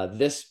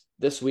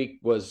 This week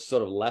was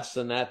sort of less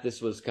than that.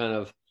 This was kind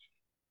of,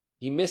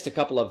 he missed a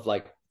couple of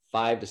like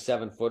 5 to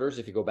 7 footers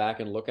if you go back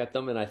and look at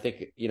them. And I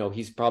think,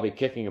 he's probably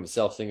kicking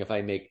himself saying, if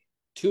I make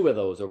 2 of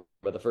those over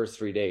the first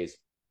 3 days,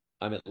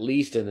 I'm at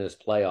least in this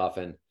playoff,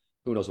 and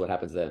who knows what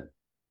happens then.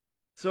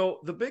 So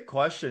the big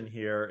question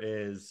here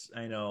is,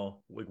 I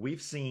know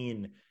we've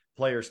seen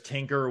players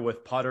tinker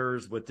with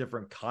putters, with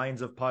different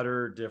kinds of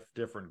putter,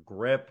 different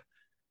grip.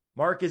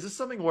 Mark, is this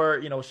something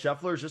where,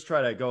 Scheffler's just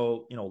try to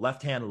go,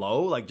 left hand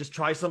low, like just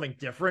try something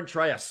different,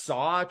 try a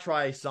saw,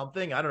 try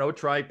something, I don't know,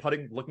 try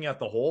putting, looking at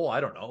the hole,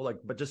 I don't know,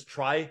 but just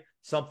try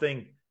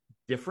something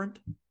different?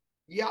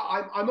 Yeah,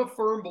 I'm a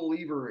firm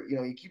believer.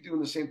 You keep doing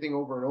the same thing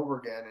over and over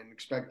again and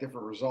expect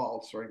different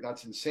results, right?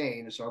 That's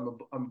insane. So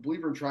I'm a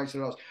believer in trying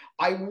something else.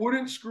 I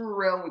wouldn't screw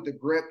around with the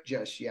grip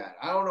just yet.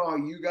 I don't know how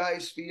you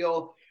guys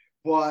feel,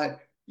 but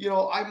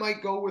I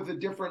might go with a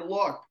different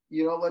look.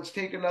 Let's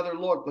take another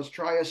look. Let's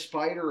try a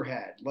spider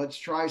head. Let's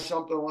try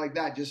something like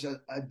that. Just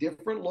a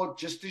different look,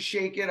 just to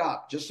shake it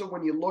up. Just so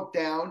when you look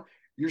down,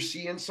 you're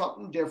seeing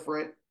something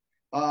different.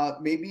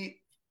 Maybe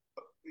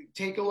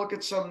take a look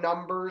at some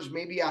numbers,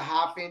 maybe a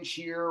 ½ inch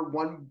here,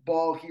 1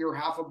 ball here,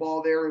 half a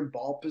ball there in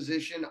ball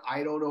position.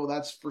 I don't know.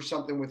 That's for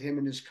something with him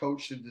and his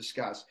coach to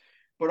discuss.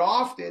 But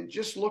often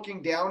just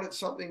looking down at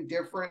something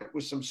different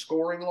with some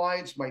scoring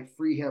lines might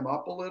free him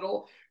up a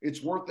little.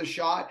 It's worth a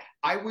shot.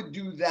 I would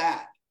do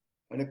that,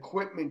 an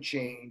equipment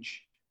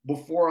change,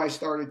 before I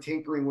started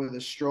tinkering with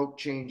a stroke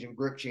change and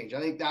grip change. I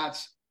think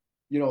that's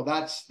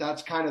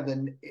that's kind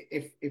of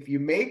if you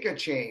make a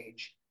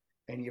change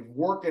and you've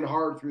working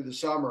hard through the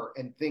summer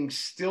and things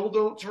still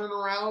don't turn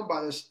around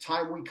by this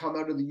time we come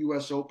out of the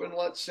US Open,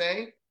 let's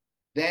say,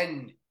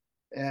 then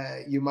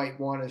you might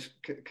want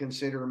to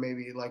consider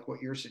maybe like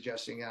what you're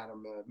suggesting,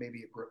 Adam,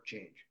 maybe a grip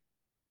change.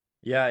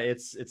 Yeah,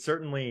 it's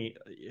certainly,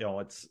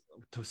 it's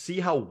to see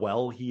how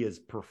well he is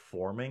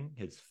performing,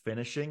 his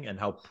finishing, and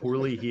how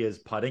poorly he is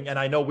putting. And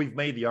I know we've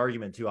made the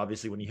argument too,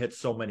 obviously, when you hit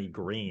so many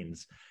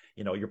greens,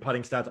 your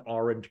putting stats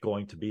aren't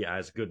going to be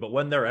as good. But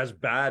when they're as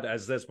bad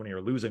as this, when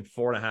you're losing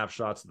 4.5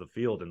 shots to the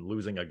field and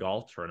losing a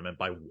golf tournament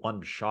by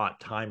one shot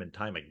time and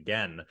time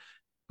again,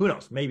 who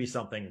knows? Maybe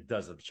something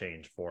doesn't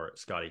change for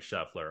Scottie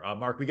Scheffler.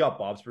 Mark, we got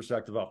Bob's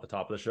perspective off the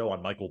top of the show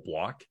on Michael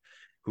Block,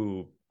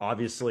 who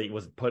obviously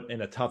was put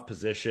in a tough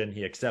position.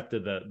 He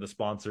accepted the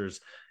sponsor's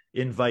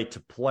invite to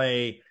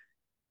play.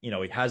 He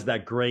has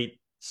that great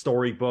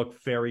storybook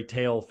fairy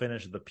tale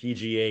finish of the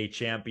PGA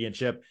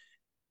Championship.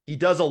 He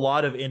does a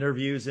lot of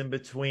interviews in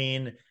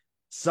between.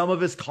 Some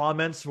of his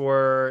comments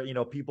were,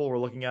 people were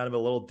looking at him a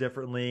little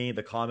differently.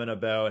 The comment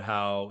about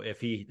how if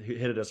he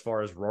hit it as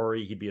far as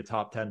Rory, he'd be a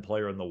top 10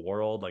 player in the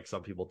world. Like,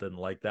 some people didn't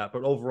like that.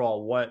 But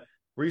overall,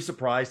 were you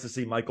surprised to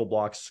see Michael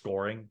Block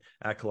scoring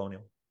at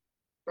Colonial?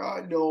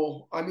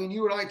 No. I mean,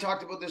 you and I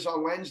talked about this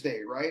on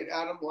Wednesday, right,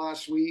 Adam,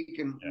 last week.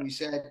 And we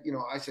said,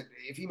 I said,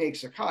 if he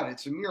makes a cut,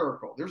 it's a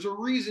miracle. There's a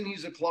reason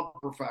he's a club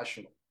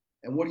professional.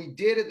 And what he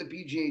did at the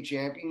PGA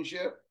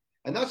Championship,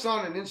 and that's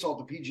not an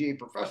insult to PGA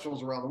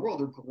professionals around the world.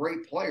 They're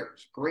great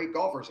players, great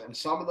golfers, and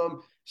some of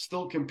them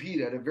still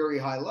compete at a very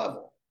high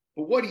level.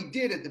 But what he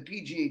did at the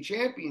PGA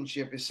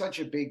Championship is such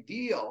a big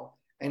deal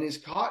and has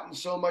caught in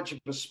so much of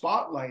a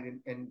spotlight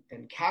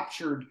and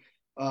captured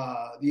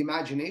the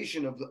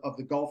imagination of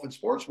the golf and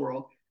sports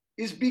world,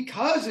 is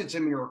because it's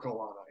a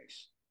miracle on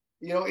ice.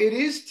 It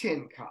is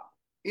Tin Cup.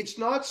 It's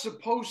not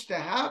supposed to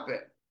happen.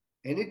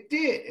 And it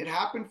did. It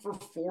happened for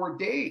 4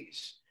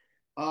 days.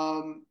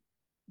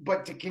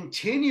 But to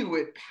continue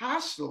it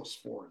past those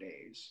 4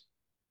 days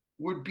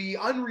would be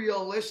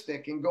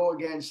unrealistic and go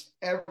against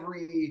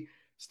every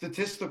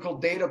statistical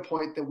data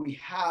point that we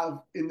have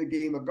in the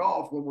game of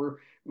golf when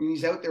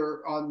he's out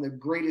there on the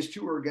greatest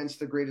tour against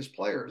the greatest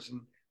players.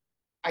 And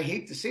I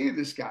hate to say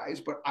this,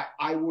 guys, but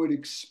I would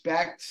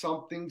expect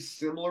something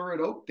similar at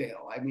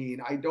Oakdale. I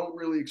mean, I don't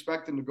really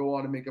expect him to go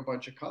on and make a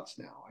bunch of cuts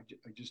now.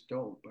 I just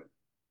don't. But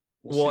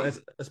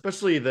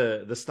especially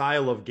the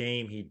style of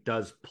game he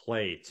does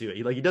play too.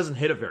 He doesn't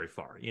hit it very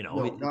far.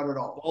 No, not at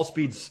all. Ball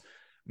speed's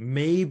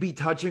maybe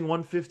touching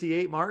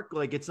 158 mark.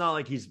 Like, it's not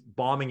like he's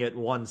bombing at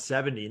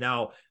 170.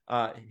 Now,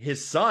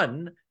 his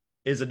son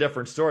is a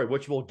different story,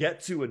 which we'll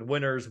get to in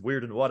Winners,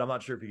 Weird and What. I'm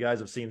not sure if you guys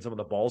have seen some of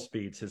the ball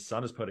speeds his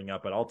son is putting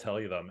up, but I'll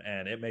tell you them,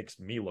 and it makes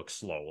me look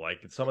slow. Like,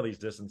 some of these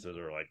distances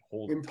are like,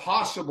 holy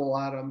impossible,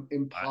 Adam.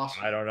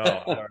 Impossible. I don't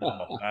know.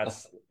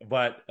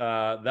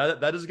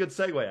 That is a good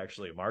segue,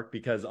 actually, Mark,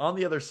 because on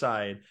the other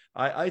side,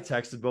 I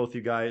texted both you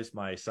guys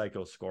my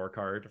psycho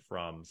scorecard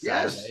from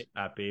Saturday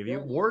at Bayview.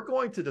 Yes. We're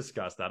going to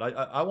discuss that.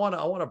 I want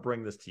to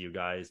bring this to you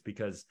guys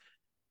because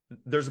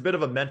there's a bit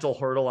of a mental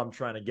hurdle I'm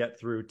trying to get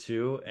through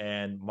too.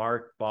 And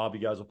Mark, Bob, you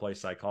guys will play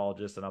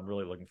psychologist, and I'm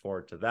really looking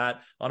forward to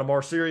that. On a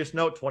more serious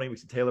note, 20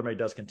 Weeks of TaylorMade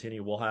does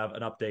continue. We'll have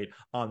an update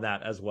on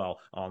that as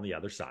well on the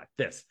other side.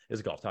 This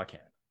is Golf Talk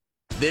Canada.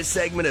 This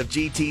segment of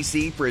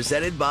GTC,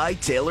 presented by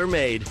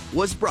TaylorMade,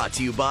 was brought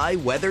to you by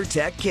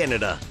WeatherTech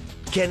Canada,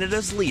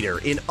 Canada's leader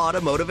in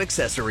automotive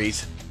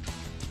accessories.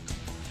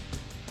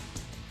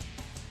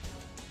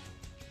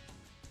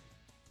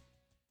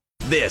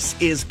 This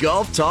is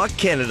Golf Talk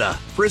Canada,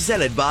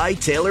 presented by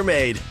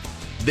TaylorMade.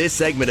 This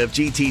segment of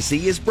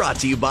GTC is brought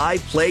to you by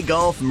Play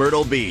Golf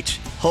Myrtle Beach,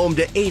 home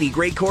to 80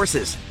 great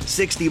courses,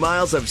 60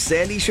 miles of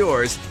sandy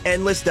shores,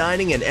 endless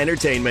dining and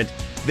entertainment.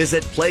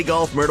 Visit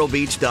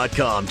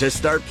playgolfmyrtlebeach.com to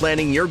start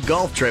planning your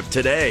golf trip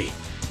today.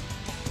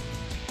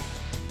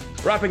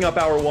 Wrapping up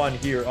hour one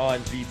here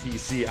on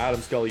GTC, Adam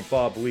Scully,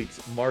 Bob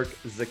Weeks, Mark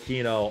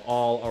Zecchino,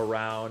 all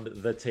around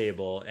the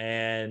table.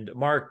 And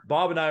Mark,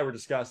 Bob and I were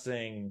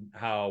discussing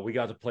how we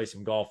got to play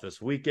some golf this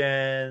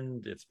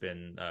weekend. It's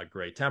been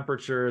great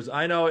temperatures.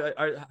 I know.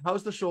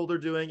 How's the shoulder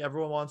doing?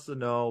 Everyone wants to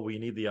know. We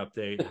need the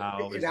update.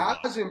 How it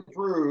has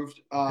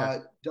improved. Okay.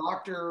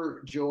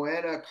 Dr.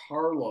 Joanna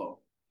Carlo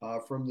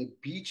from the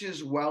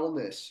Beaches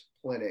Wellness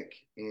Clinic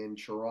in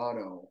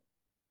Toronto.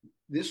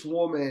 This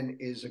woman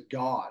is a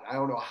god. I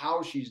don't know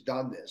how she's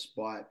done this,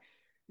 but,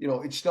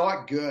 it's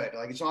not good.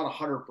 Like, it's not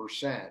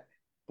 100%.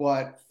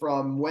 But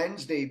from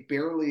Wednesday,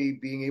 barely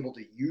being able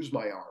to use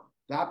my arm,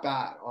 that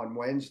bad on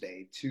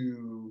Wednesday,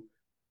 to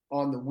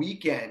on the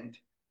weekend,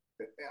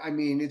 I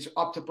mean, it's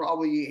up to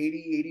probably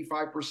 80,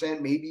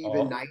 85%, maybe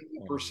even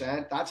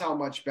 90%. That's how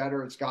much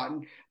better it's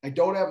gotten. I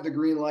don't have the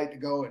green light to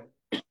go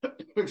and,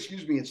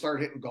 and start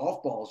hitting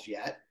golf balls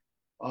yet.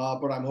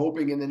 But I'm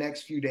hoping in the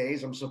next few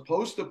days. I'm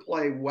supposed to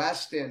play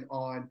Weston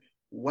on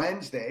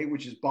Wednesday,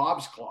 which is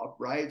Bob's club,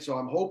 right? So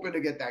I'm hoping to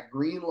get that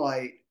green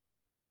light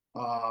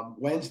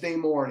Wednesday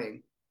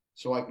morning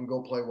so I can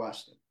go play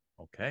Weston.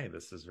 Okay,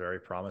 this is very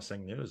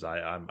promising news.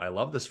 I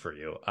love this for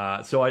you.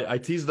 So I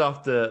teased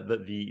off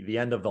the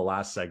end of the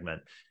last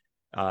segment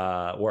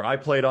where I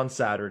played on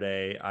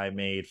Saturday. I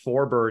made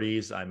 4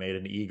 birdies, I made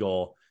an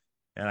eagle,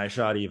 and I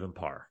shot even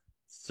par.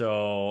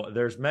 So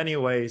there's many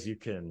ways you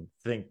can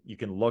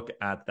look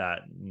at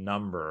that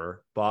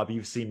number. Bob,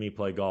 you've seen me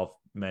play golf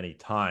many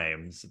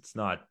times. It's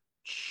not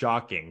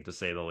shocking, to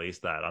say the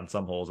least, that on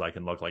some holes I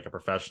can look like a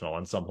professional.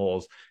 On some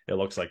holes it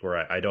looks like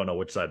where I don't know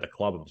which side of the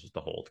club I'm supposed to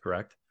hold,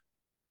 correct?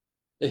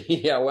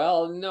 Yeah,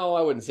 well, no,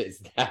 I wouldn't say it's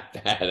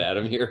that bad,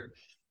 Adam.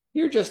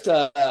 You're just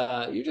a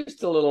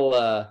little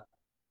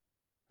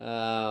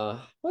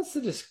what's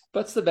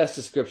the best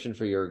description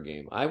for your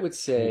game? I would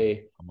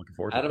say I'm looking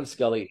forward Adam to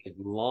Scully is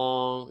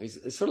long. He's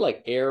sort of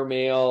like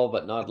airmail,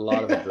 but not a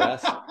lot of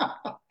address.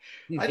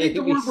 I think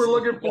the word we're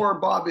looking for,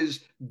 Bob, is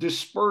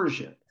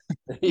dispersion.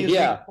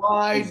 Yeah,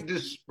 wide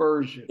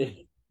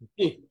dispersion.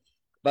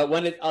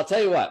 But I'll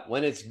tell you what,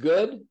 when it's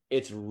good,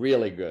 it's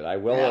really good. I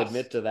will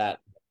admit to that.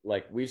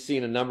 Like, we've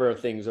seen a number of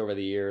things over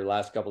the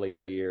last couple of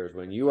years.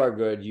 When you are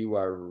good, you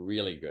are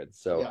really good.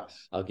 So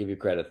I'll give you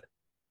credit.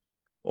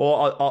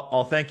 Well,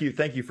 I'll thank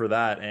you for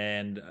that.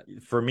 And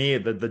for me,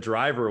 the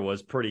driver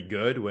was pretty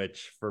good,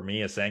 which for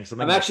me is saying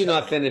something. I'm actually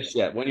not finished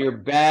yet. When you're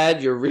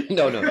bad, you're really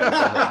no.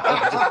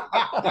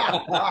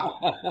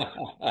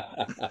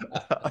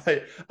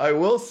 I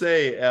will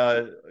say,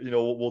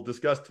 we'll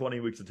discuss 20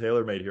 weeks of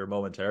TaylorMade here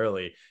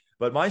momentarily.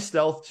 But my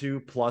Stealth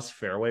 2 plus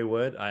fairway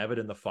wood, I have it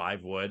in the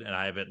 5 wood, and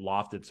I have it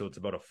lofted, so it's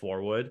about a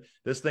 4 wood.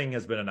 This thing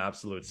has been an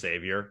absolute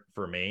savior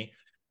for me.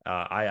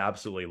 I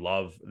absolutely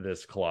love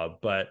this club.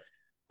 But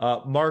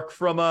Mark,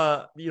 from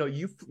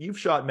you've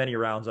shot many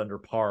rounds under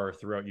par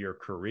throughout your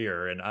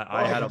career, and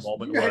I had a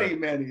moment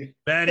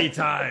many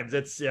times.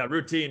 It's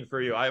routine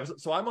for you.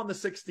 So I'm on the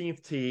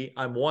 16th tee.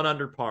 I'm 1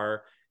 under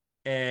par,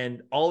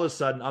 and all of a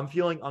sudden I'm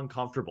feeling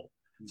uncomfortable.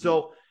 Mm-hmm.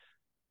 So,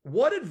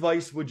 what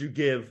advice would you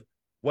give?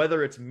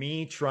 Whether it's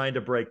me trying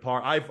to break par,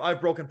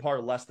 I've broken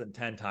par less than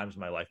 10 times in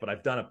my life, but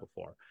I've done it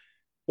before.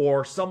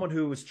 Or someone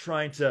who is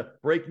trying to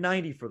break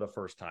 90 for the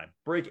first time,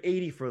 break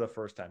 80 for the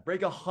first time,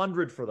 break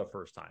 100 for the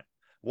first time.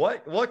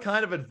 What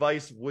kind of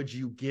advice would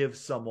you give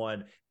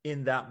someone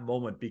in that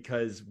moment?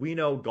 Because we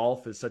know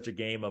golf is such a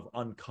game of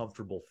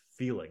uncomfortable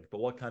feeling,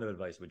 but what kind of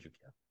advice would you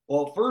give?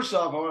 Well, first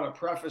off, I want to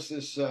preface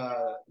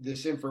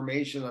this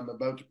information I'm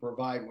about to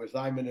provide with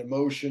I'm an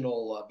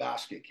emotional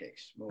basket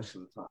case most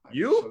of the time.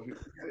 You? So,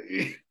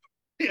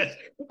 yes,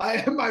 I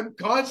am. I'm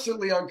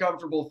constantly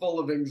uncomfortable, full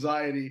of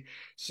anxiety.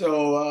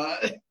 So,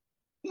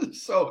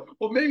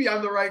 well, maybe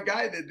I'm the right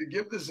guy then to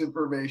give this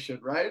information,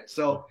 right?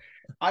 So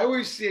I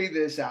always say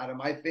this,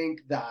 Adam. I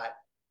think that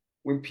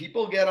when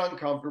people get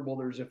uncomfortable,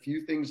 there's a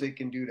few things they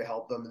can do to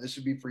help them. And this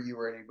would be for you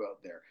or anybody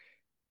out there.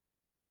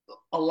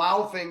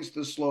 Allow things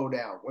to slow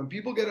down. When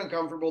people get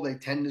uncomfortable, they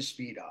tend to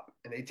speed up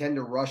and they tend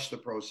to rush the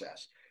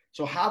process.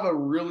 So have a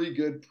really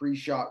good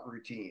pre-shot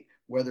routine,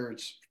 whether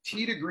it's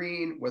tee to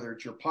green, whether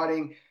it's your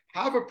putting,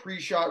 have a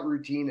pre-shot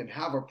routine and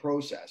have a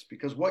process,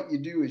 because what you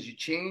do is you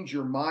change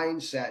your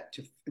mindset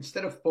to,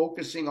 instead of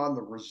focusing on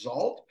the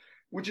result,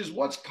 which is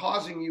what's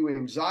causing you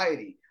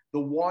anxiety, the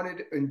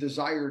wanted and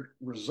desired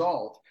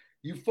result,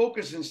 you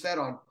focus instead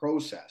on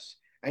process.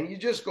 And you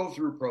just go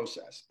through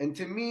process. And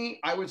to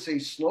me, I would say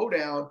slow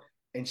down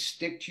and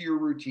stick to your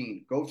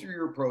routine. Go through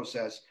your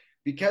process,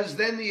 because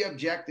then the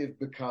objective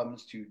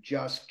becomes to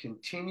just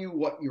continue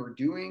what you're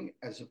doing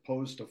as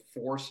opposed to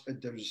force a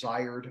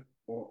desired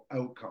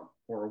outcome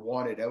or a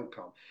wanted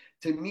outcome.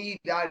 To me,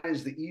 that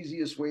is the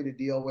easiest way to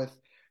deal with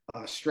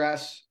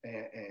stress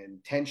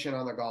and tension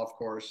on the golf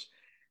course.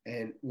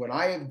 And when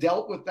I have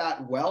dealt with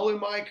that well in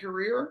my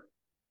career,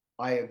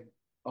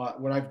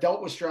 when I've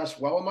dealt with stress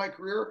well in my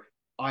career,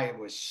 I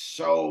was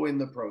so in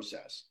the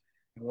process.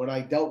 And when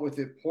I dealt with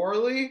it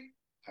poorly,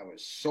 I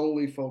was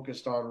solely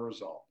focused on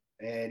result.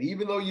 And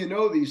even though you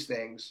know these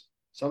things,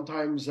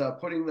 sometimes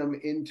putting them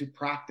into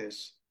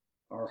practice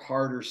are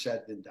harder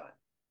said than done.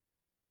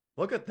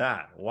 Look at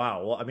that.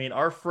 Wow. Well, I mean,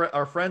 our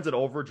friends at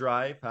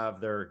Overdrive have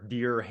their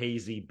Dear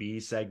Hazy Bee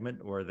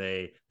segment where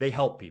they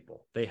help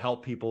people. They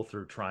help people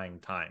through trying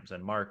times.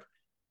 And Mark,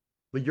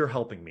 you're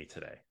helping me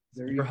today.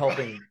 You're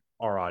helping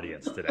our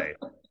audience today.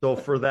 So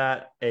for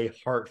that, a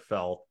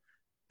heartfelt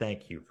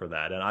thank you for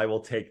that. And I will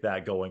take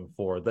that going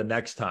forward. The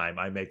next time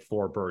I make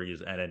 4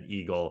 birdies and an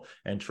eagle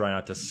and try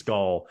not to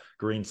skull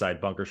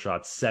greenside bunker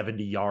shots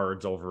 70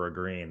 yards over a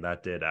green.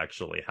 That did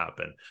actually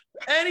happen.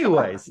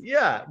 Anyways,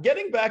 yeah,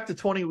 getting back to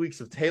 20 weeks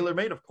of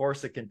TaylorMade. Of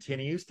course, it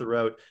continues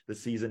throughout the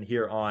season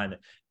here on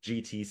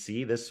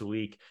GTC. This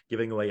week,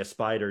 giving away a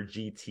Spider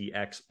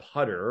GTX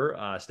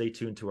putter. Stay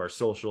tuned to our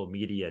social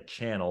media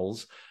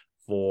channels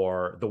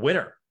for the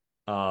winner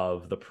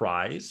of the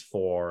prize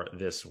for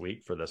this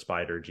week for the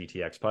Spider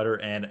GTX putter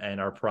and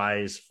our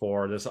prize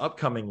for this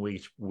upcoming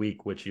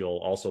week, which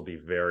you'll also be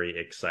very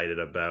excited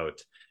about.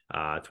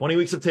 20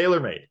 weeks of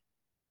TaylorMade.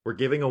 We're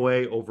giving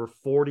away over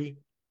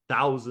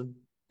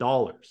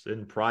 $40,000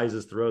 in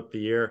prizes throughout the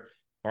year.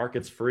 Mark,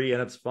 it's free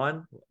and it's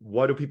fun.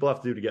 What do people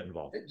have to do to get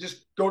involved?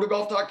 Just go to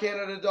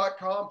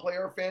golftalkcanada.com, play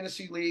our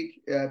fantasy league.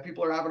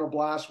 People are having a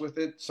blast with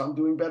it. Some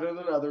doing better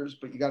than others,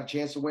 but you got a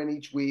chance to win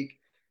each week.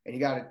 And you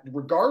got it,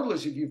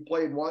 regardless if you've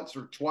played once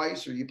or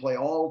twice, or you play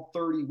all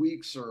 30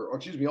 weeks or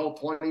excuse me, all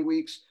 20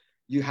 weeks,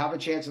 you have a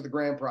chance at the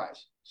grand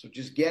prize. So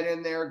just get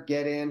in there,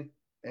 get in,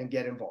 and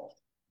get involved.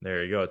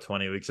 There you go.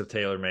 20 weeks of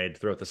TaylorMade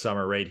throughout the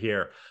summer right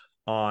here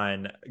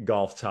on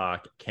Golf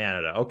Talk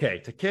Canada. Okay,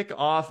 to kick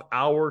off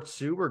hour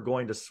 2, we're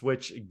going to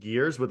switch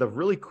gears with a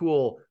really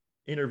cool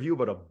interview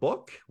about a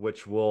book,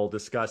 which we'll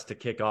discuss to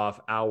kick off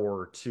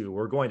hour 2.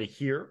 We're going to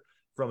hear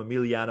from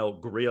Emiliano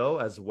Grillo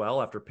as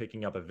well after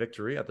picking up a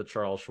victory at the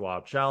Charles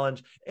Schwab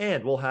Challenge.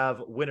 And we'll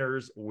have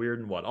winners, weird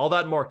and what. All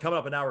that and more coming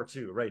up in hour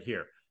 2 right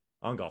here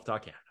on Golf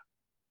Talk Canada.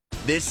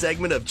 This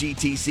segment of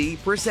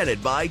GTC,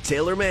 presented by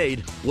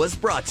TaylorMade, was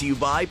brought to you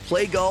by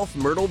Play Golf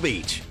Myrtle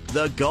Beach,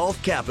 the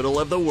golf capital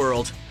of the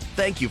world.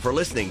 Thank you for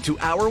listening to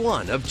Hour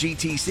 1 of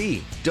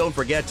GTC. Don't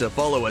forget to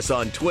follow us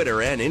on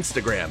Twitter and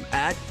Instagram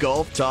at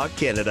Golf Talk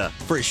Canada.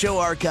 For show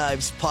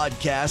archives,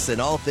 podcasts, and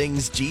all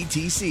things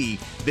GTC,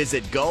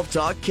 visit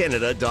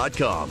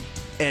golftalkcanada.com.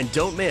 And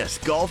don't miss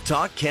Golf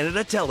Talk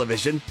Canada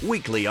Television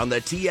weekly on the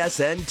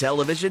TSN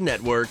Television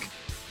Network.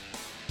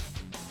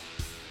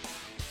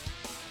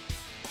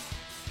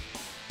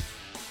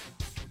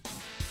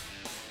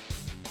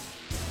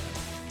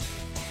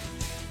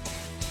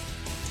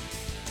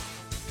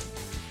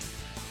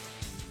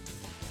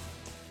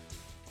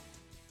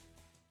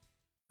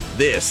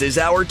 This is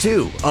Hour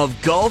 2 of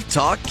Golf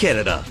Talk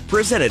Canada,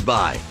 presented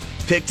by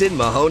Picton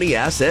Mahoney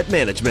Asset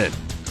Management.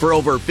 For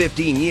over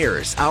 15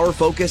 years, our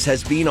focus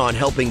has been on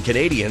helping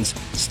Canadians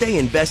stay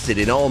invested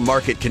in all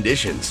market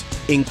conditions,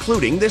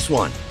 including this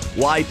one.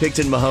 Why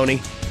Picton Mahoney?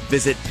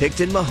 Visit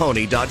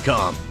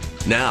PictonMahoney.com.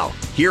 Now,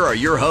 here are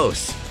your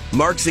hosts,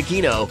 Mark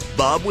Zecchino,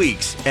 Bob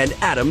Weeks, and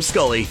Adam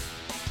Scully.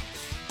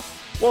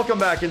 Welcome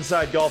back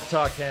inside Golf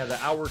Talk Canada,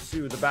 Hour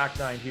 2, the back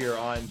nine here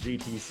on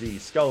GTC.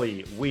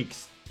 Scully,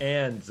 Weeks,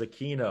 and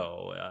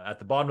Zecchino. At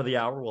the bottom of the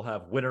hour, we'll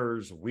have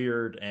winners,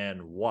 weird, and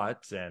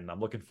what. And I'm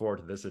looking forward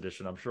to this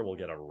edition. I'm sure we'll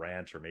get a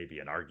rant or maybe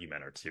an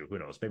argument or two. Who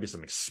knows? Maybe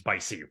something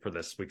spicy for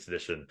this week's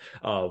edition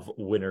of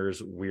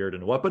winners, weird,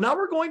 and what. But now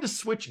we're going to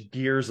switch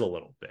gears a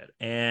little bit.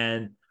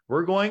 And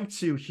we're going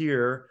to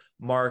hear,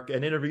 Mark,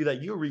 an interview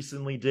that you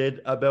recently did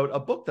about a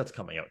book that's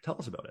coming out. Tell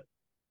us about it.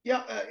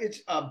 Yeah,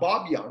 it's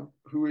Bob Young,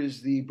 who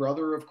is the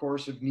brother, of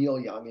course, of Neil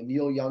Young, and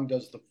Neil Young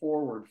does the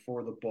foreword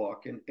for the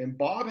book. And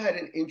Bob had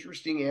an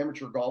interesting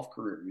amateur golf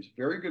career. He was a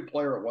very good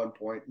player at one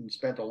point and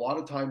spent a lot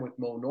of time with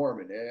Mo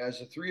Norman. And as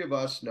the three of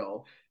us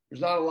know,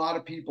 there's not a lot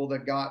of people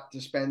that got to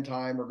spend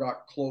time or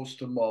got close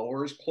to Mo,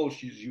 or as close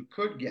as you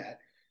could get.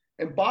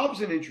 And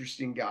Bob's an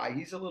interesting guy.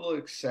 He's a little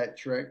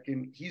eccentric,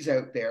 and he's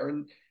out there.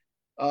 And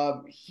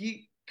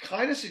he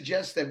kind of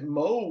suggests that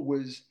Mo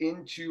was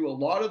into a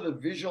lot of the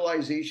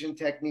visualization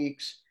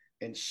techniques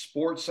and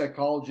sports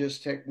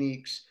psychologist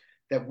techniques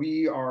that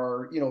we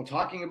are,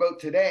 talking about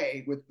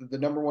today with the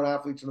number one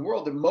athletes in the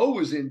world, that Mo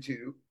was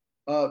into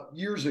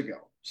years ago.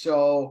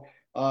 So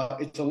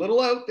it's a little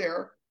out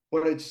there,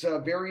 but it's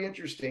very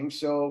interesting.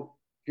 So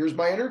here's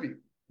my interview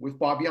with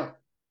Bob Young.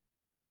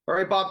 All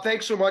right, Bob,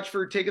 thanks so much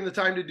for taking the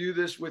time to do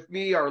this with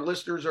me, our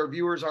listeners, our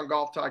viewers on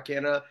Golf Talk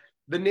Canada.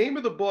 The name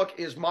of the book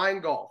is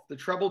Mind Golf, The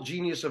Treble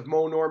Genius of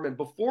Mo Norman.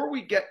 Before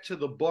we get to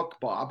the book,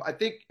 Bob, I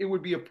think it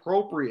would be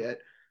appropriate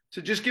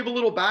to just give a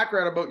little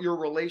background about your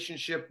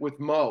relationship with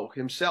Mo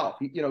himself.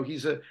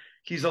 He's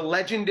a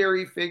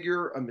legendary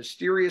figure, a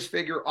mysterious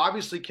figure.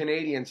 Obviously,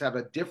 Canadians have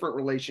a different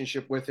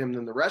relationship with him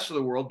than the rest of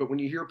the world. But when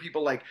you hear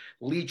people like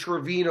Lee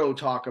Trevino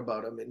talk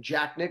about him and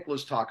Jack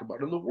Nicklaus talk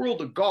about him, the world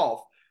of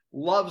golf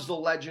loves the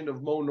legend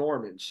of Mo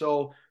Norman.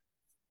 So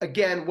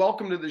again,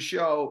 welcome to the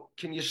show.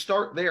 Can you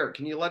start there?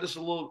 Can you let us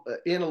a little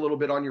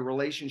bit on your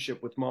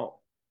relationship with Mo?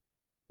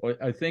 Well,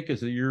 I think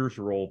as the years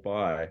roll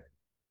by,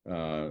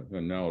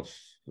 and now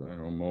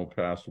Mo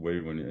passed away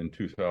in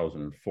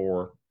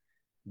 2004.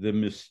 The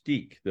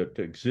mystique that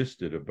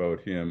existed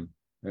about him,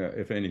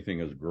 if anything,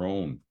 has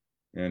grown,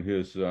 and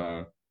his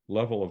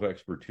level of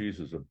expertise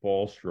as a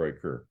ball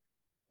striker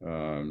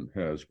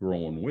has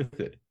grown with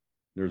it.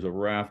 There's a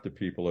raft of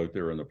people out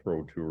there in the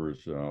pro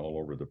tours all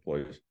over the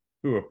place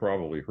who have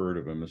probably heard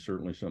of him, and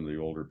certainly some of the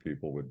older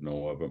people would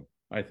know of him.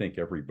 I think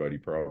everybody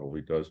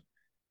probably does.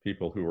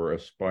 People who are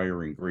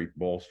aspiring great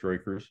ball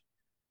strikers.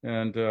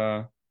 And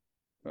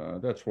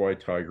that's why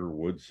Tiger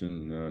Woods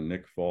and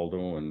Nick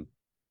Faldo and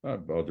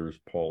others,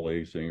 Paul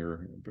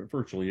Azinger,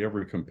 virtually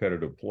every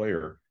competitive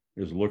player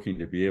is looking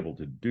to be able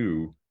to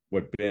do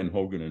what Ben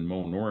Hogan and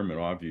Mo Norman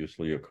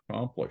obviously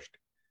accomplished.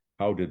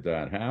 How did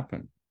that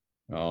happen?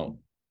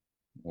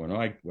 When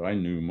I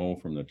knew Mo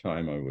from the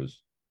time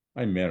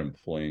I met him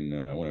playing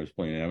when I was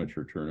playing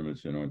amateur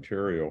tournaments in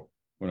Ontario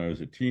when I was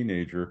a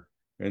teenager.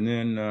 And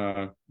then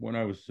when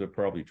I was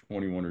probably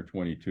 21 or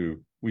 22,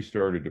 we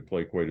started to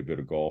play quite a bit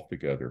of golf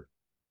together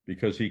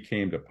because he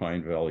came to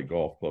Pine Valley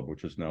Golf Club,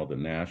 which is now the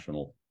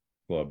national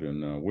club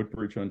in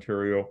Woodbridge,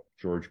 Ontario.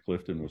 George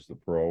Clifton was the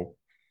pro.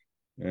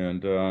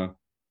 And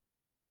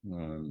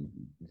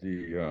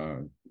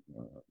the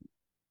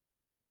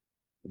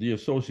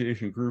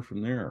association grew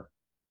from there.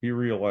 He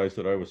realized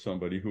that I was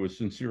somebody who was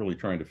sincerely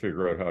trying to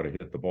figure out how to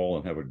hit the ball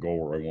and have it go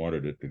where I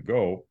wanted it to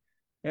go.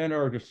 And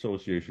our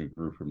association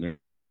grew from there.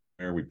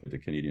 We put the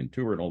Canadian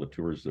Tour and all the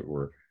tours that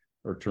were,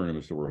 or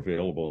tournaments that were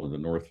available in the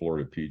North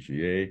Florida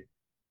PGA.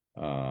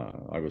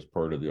 I was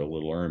part of the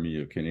little army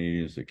of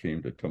Canadians that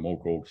came to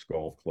Tomoka Oaks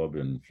Golf Club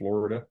in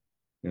Florida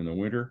in the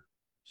winter.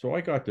 So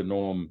I got to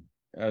know him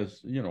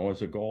as,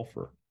 as a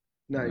golfer.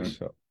 Nice.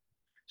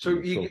 So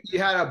you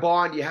had a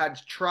bond, you had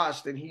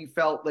trust, and he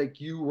felt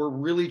like you were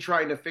really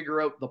trying to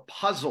figure out the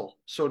puzzle,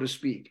 so to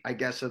speak, I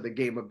guess, of the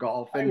game of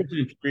golf. And I was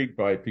intrigued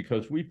by it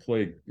because we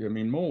played,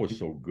 Mo was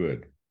so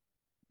good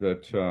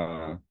that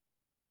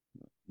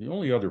the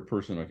only other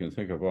person I can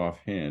think of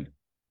offhand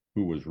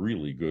who was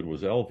really good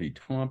was Alvy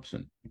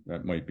Thompson.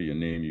 That might be a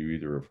name you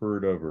either have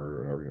heard of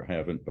or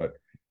haven't, but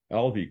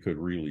Alvy could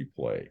really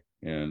play,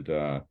 and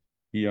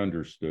he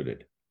understood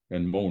it,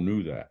 and Mo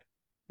knew that,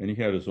 and he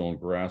had his own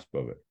grasp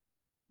of it.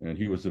 And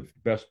he was the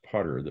best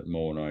putter that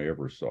Mo and I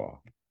ever saw.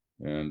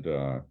 And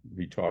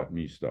he taught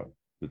me stuff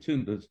that's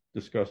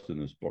discussed in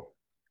this book.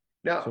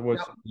 Now,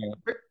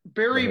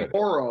 Barry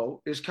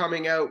Morrow is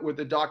coming out with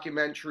a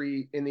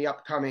documentary in the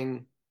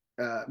upcoming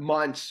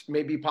months,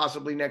 maybe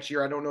possibly next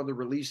year. I don't know the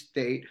release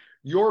date.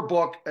 Your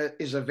book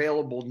is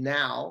available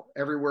now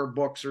everywhere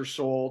books are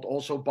sold.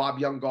 Also,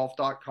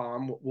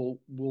 BobYoungGolf.com.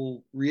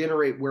 We'll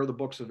reiterate where the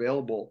book's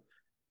available.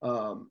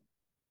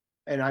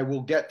 And I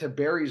will get to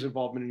Barry's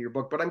involvement in your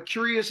book, but I'm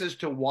curious as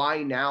to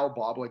why now,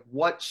 Bob. Like,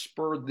 what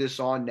spurred this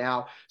on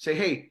now? Say,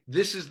 hey,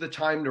 this is the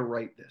time to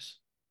write this.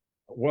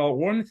 Well,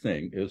 one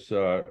thing is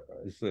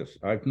this.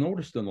 I've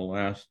noticed in the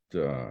last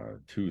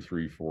 2,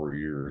 3, 4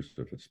 years,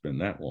 if it's been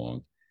that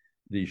long,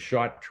 the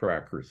shot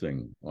tracker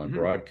thing on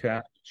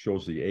broadcast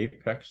shows the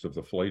apex of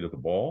the flight of the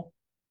ball.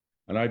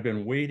 And I've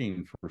been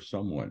waiting for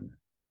someone,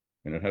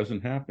 and it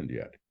hasn't happened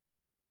yet,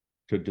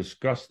 to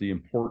discuss the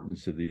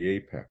importance of the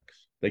apex.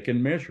 They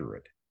can measure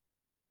it.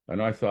 And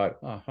I thought,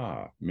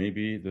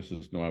 maybe this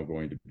is now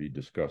going to be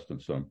discussed on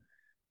some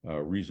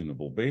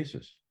reasonable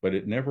basis. But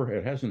it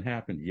hasn't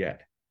happened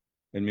yet.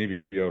 And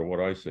maybe out of what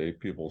I say,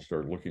 people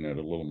start looking at it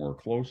a little more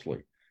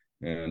closely.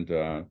 And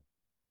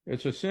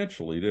it's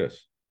essentially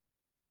this.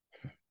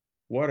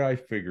 What I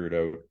figured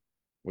out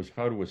was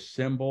how to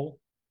assemble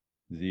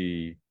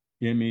the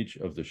image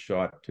of the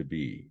shot to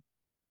be.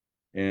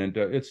 And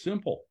it's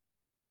simple.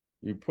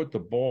 You put the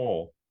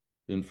ball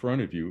in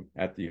front of you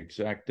at the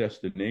exact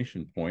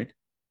destination point,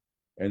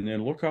 and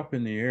then look up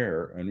in the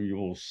air, and you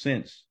will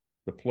sense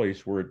the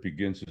place where it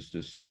begins its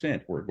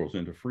descent, where it goes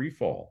into free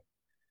fall.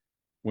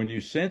 When you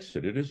sense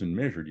it, it isn't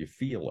measured, you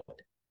feel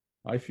it.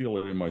 I feel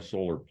it in my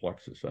solar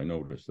plexus. I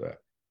notice that.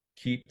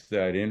 Keep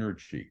that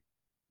energy.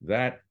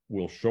 That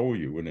will show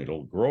you, and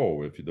it'll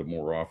grow. The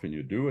more often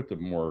you do it, the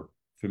more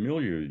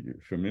familiar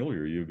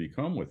you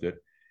become with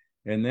it.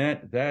 And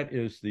that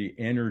is the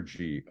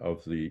energy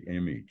of the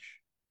image.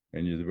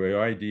 And the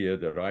idea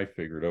that I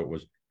figured out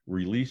was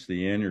release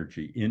the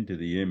energy into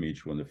the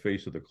image when the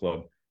face of the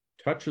club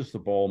touches the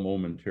ball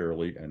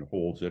momentarily and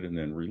holds it and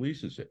then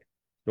releases it.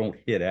 Don't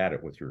hit at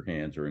it with your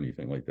hands or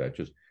anything like that.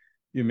 Just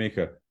you make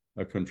a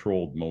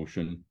controlled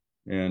motion.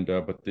 And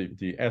but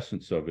the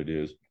essence of it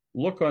is,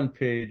 look on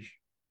page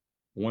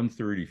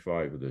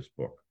 135 of this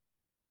book.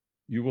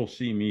 You will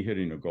see me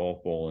hitting a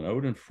golf ball, and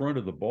out in front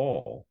of the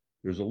ball,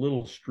 there's a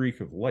little streak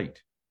of light.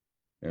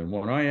 And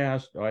when I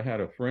had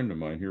a friend of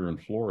mine here in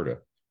Florida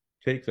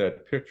take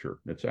that picture.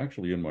 It's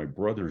actually in my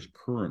brother's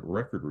current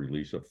record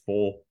release, a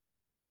full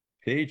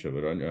page of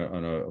it on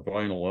a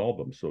vinyl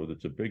album. So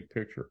it's a big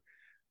picture.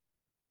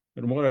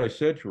 And what I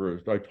said to her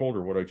is, I told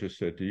her what I just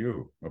said to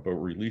you about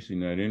releasing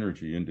that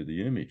energy into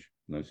the image.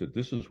 And I said,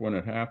 this is when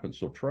it happens.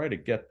 So try to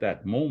get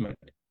that moment.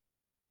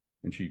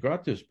 And she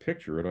got this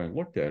picture, and I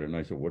looked at it, and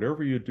I said,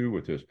 whatever you do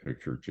with this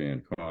picture,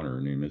 Jan Connor,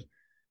 her name is,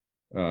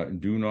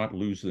 do not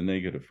lose the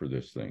negative for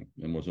this thing.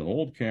 And it was an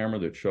old camera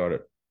that shot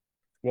at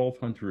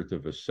 1/1200th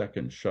of a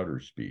second shutter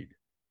speed.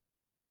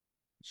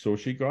 So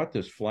she got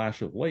this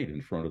flash of light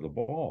in front of the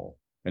ball.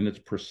 And it's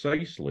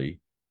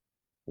precisely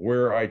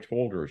where I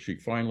told her she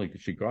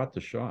got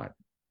the shot.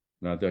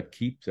 Now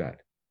keep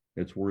that.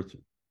 It's worth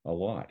a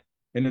lot.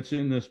 And it's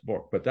in this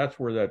book, but that's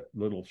where that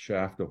little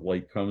shaft of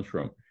light comes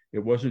from. It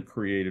wasn't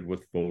created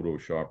with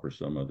Photoshop or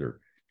some other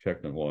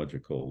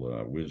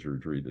technological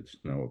wizardry that's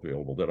now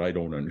available that I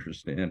don't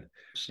understand.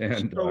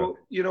 And so,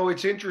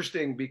 it's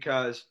interesting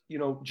because,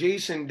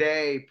 Jason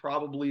Day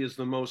probably is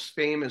the most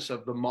famous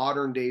of the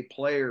modern day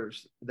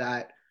players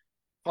that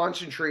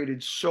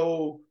concentrated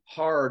so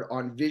hard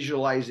on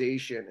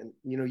visualization.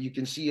 And, you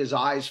can see his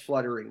eyes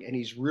fluttering, and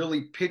he's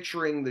really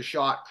picturing the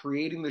shot,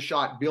 creating the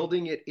shot,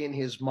 building it in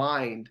his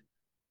mind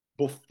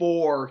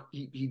before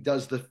he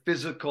does the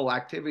physical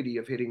activity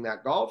of hitting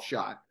that golf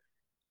shot.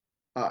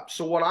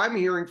 So what I'm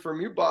hearing from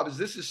you, Bob, is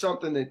this is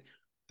something that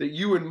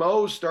you and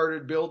Mo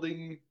started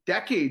building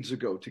decades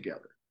ago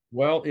together.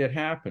 Well, it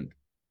happened.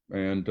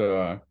 And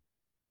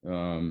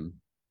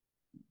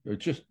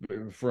just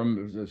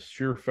from the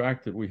sheer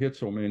fact that we hit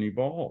so many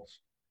balls.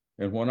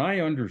 And when I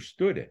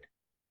understood it,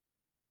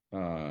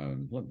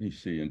 let me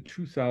see, in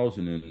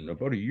 2000, and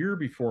about a year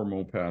before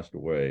Mo passed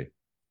away,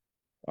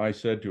 I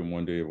said to him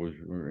one day, it was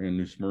in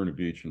New Smyrna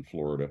Beach in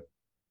Florida.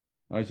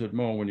 I said,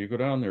 Mo, when you go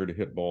down there to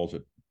hit balls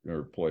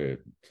or play at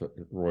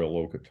Royal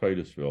Oak at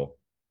Titusville,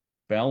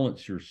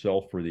 balance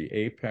yourself for the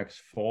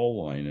apex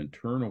fall line and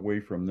turn away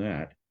from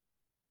that.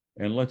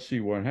 And let's see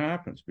what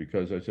happens.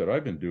 Because I said,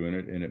 I've been doing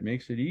it and it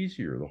makes it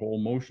easier. The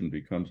whole motion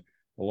becomes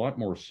a lot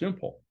more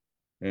simple.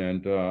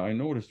 And I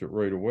noticed it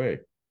right away.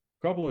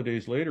 A couple of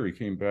days later, he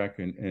came back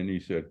and he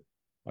said,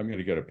 I'm going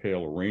to get a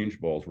pail of range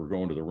balls. We're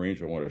going to the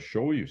range. I want to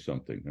show you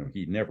something. Now,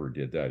 he never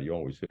did that. He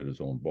always hit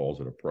his own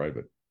balls at a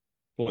private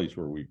place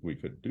where we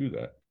could do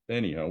that.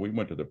 Anyhow, we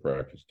went to the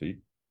practice tee.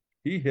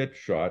 He hit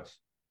shots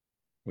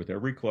with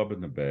every club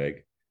in the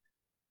bag,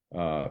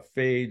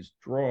 fades,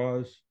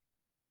 draws,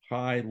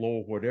 high,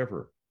 low,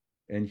 whatever.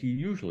 And he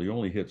usually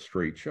only hit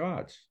straight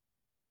shots.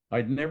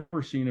 I'd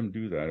never seen him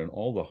do that in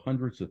all the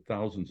hundreds of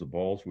thousands of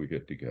balls we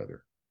hit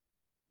together.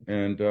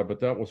 And but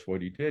that was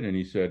what he did. And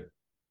he said,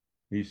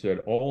 it's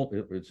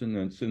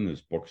in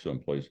this book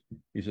someplace.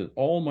 He said,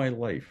 all my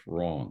life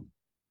wrong.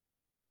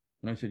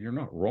 And I said, you're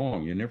not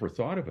wrong. You never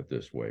thought of it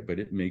this way, but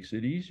it makes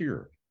it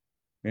easier.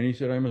 And he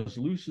said, I'm as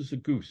loose as a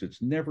goose.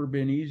 It's never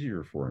been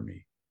easier for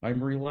me.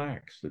 I'm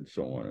relaxed, and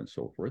so on and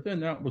so forth.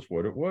 And that was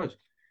what it was.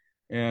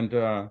 And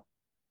the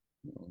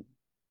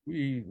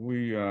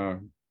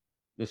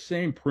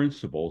same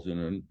principles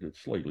in a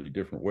slightly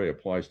different way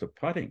applies to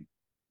putting,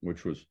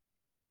 which was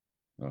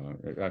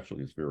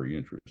actually it's very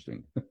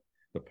interesting,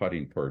 the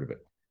putting part of it.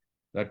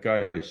 That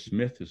guy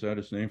Smith, is that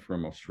his name,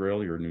 from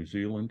Australia or New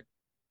Zealand?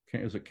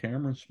 Is it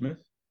Cameron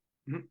Smith?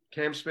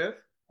 Cam Smith?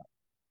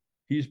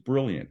 He's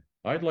brilliant.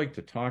 I'd like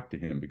to talk to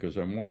him because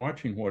I'm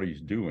watching what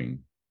he's doing.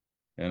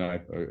 And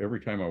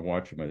every time I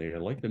watch him,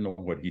 I'd like to know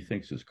what he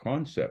thinks his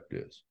concept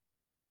is.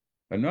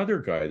 Another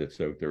guy that's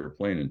out there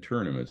playing in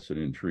tournaments that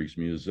intrigues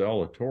me is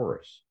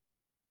Zalatoris.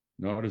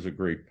 Not as a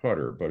great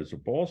putter, but as a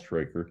ball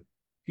striker,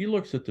 he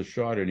looks at the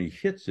shot and he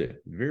hits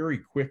it very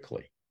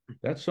quickly.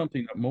 That's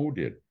something that Mo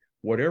did.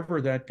 Whatever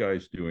that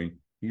guy's doing,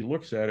 he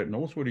looks at it,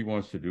 knows what he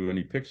wants to do, and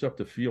he picks up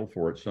the feel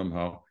for it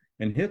somehow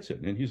and hits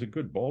it. And he's a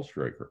good ball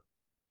striker.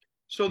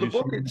 So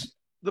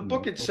the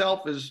book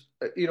itself is,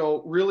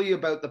 really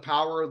about the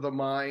power of the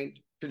mind,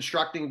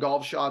 constructing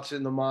golf shots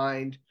in the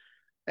mind,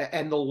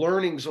 and the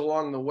learnings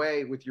along the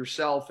way with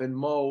yourself and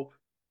Mo.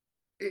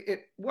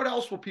 What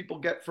else will people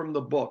get from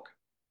the book?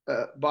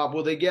 Bob,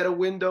 will they get a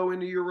window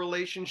into your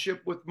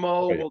relationship with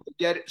Mo? Right. Will they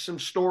get some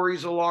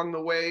stories along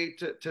the way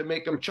to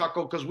make them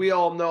chuckle? Because we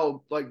all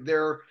know, like,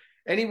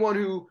 anyone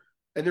who,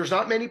 and there's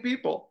not many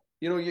people,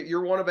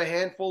 you're one of a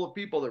handful of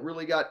people that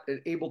really got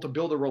able to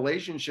build a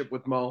relationship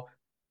with Mo.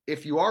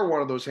 If you are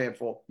one of those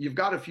handful, you've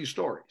got a few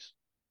stories.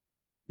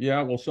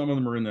 Yeah, well, some of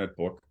them are in that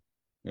book.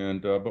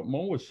 And but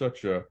Mo was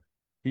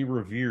he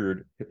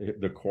revered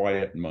the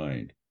quiet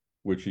mind,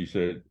 which he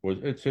said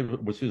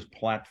was his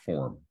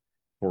platform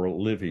for a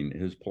living,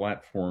 his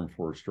platform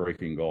for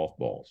striking golf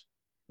balls.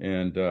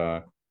 And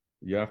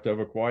you have to have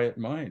a quiet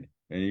mind.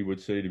 And he would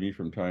say to me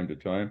from time to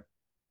time,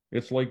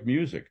 it's like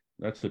music.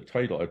 That's a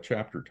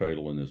chapter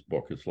title in this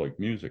book. It's like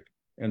music.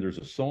 And there's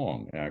a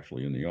song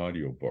actually in the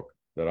audiobook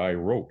that I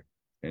wrote.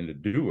 And to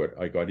do it,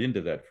 I got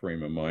into that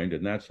frame of mind.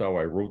 And that's how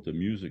I wrote the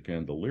music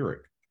and the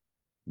lyric.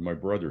 My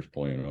brother's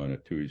playing on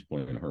it too. He's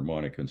playing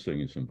harmonica and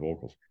singing some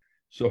vocals.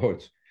 So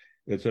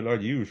it's an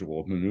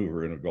unusual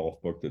maneuver in a golf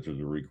book that there's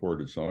a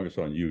recorded song. It's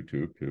on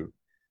YouTube too.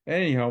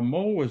 Anyhow,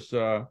 Mo was,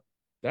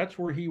 that's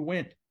where he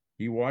went.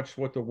 He watched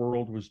what the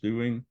world was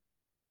doing,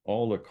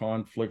 all the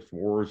conflicts,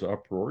 wars,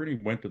 uproar, and he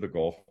went to the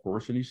golf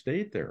course and he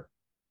stayed there.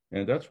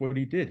 And that's what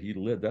he did. He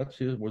lived,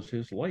 was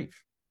his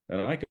life.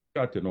 And I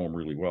got to know him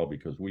really well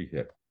because we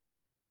hit,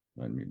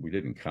 we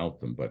didn't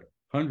count them, but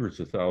hundreds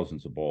of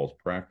thousands of balls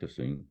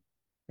practicing.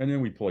 And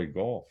then we played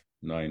golf,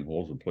 9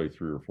 holes, and played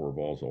 3 or 4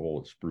 balls a hole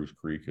at Spruce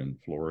Creek in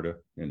Florida,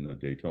 in the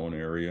Daytona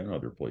area, and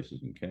other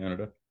places in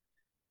Canada.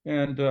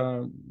 And,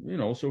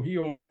 so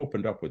he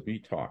opened up with me,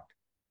 talked.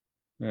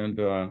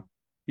 And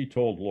he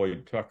told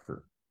Lloyd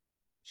Tucker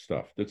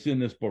stuff that's in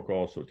this book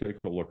also. Take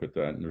a look at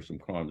that. And there's a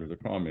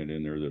comment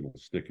in there that'll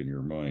stick in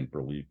your mind,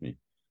 believe me,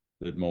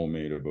 that Mo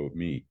made about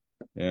me.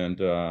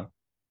 And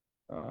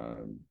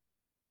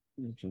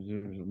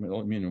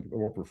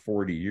over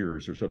 40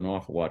 years, there's an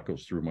awful lot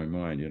goes through my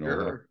mind.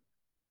 Sure.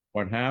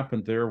 What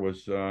happened there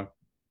was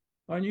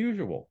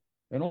unusual.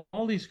 And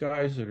all these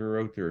guys that are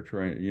out there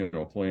trying,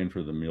 playing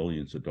for the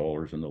millions of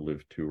dollars in the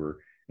Live Tour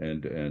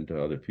and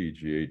the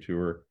PGA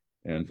Tour,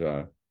 and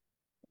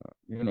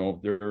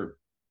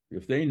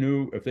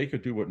if they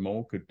could do what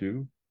Mo could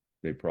do,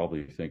 they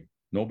probably think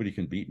nobody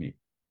can beat me.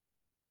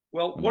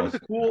 Well, one of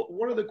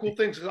the cool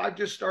things is I've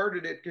just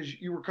started it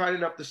because you were kind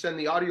enough to send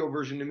the audio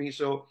version to me.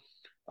 So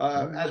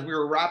as we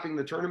were wrapping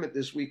the tournament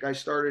this week, I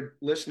started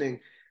listening.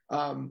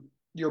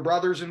 Your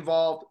brother's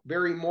involved.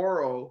 Barry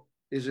Morrow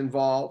is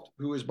involved,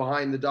 who is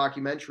behind the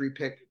documentary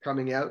pick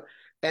coming out.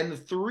 And the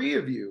three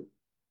of you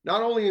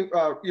not only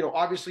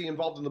obviously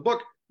involved in the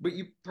book, but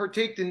you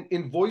partake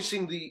in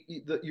voicing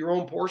your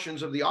own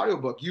portions of the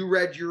audiobook. You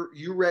read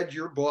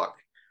your book.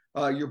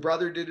 Your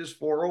brother did his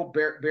foro.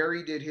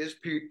 Barry did his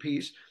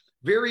piece.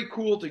 Very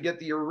cool to get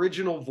the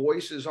original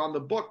voices on the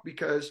book,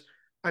 because,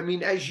 I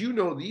mean, as you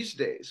know, these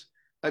days,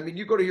 I mean,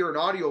 you go to hear an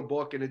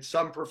audiobook and it's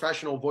some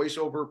professional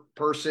voiceover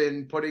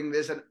person putting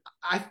this, and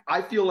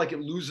I feel like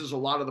it loses a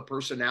lot of the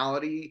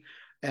personality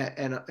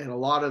and a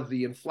lot of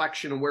the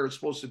inflection and where it's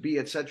supposed to be,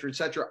 et cetera, et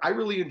cetera. I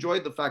really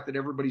enjoyed the fact that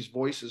everybody's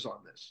voice is on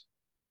this.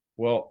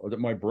 Well,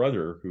 my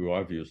brother, who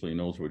obviously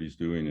knows what he's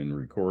doing in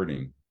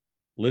recording,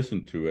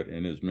 listened to it,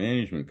 and his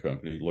management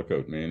company,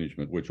 Lookout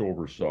Management, which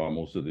oversaw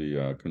most of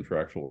the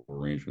contractual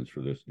arrangements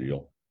for this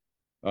deal,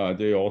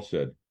 they all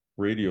said,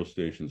 radio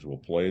stations will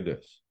play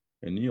this.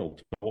 And Neil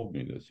told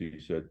me this. He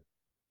said,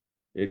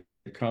 it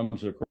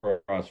comes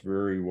across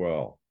very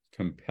well,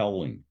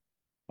 compelling.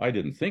 I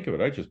didn't think of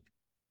it. I just,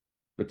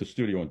 at the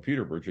studio in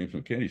Peterborough, James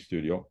McKenny's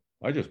studio,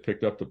 I just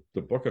picked up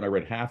the book and I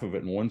read half of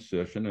it in one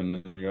session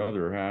and the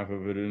other half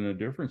of it in a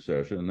different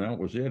session. And that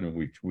was it. And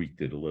we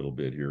tweaked it a little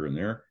bit here and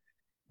there.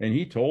 And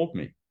he told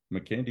me,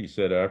 McKenty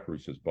said after,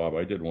 he says, Bob,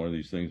 I did one of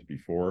these things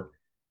before,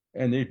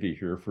 and they'd be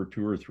here for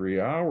 2 or 3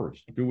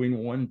 hours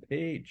doing one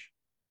page.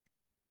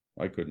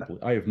 I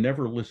have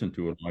never listened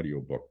to an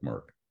audiobook,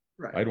 Mark.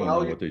 Right. I don't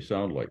know what they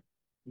sound like.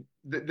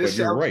 This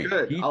sounds right.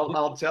 Good.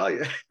 I'll tell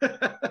you.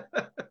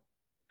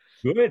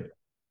 Good.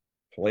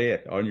 Play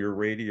it on your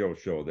radio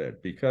show then,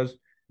 because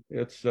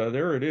it's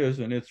there it is,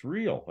 and it's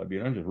real. I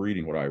mean, I'm just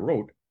reading what I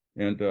wrote.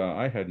 And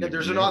I had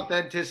there's an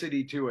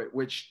authenticity to it,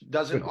 which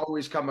doesn't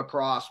always come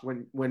across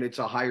when it's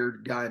a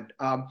hired gun.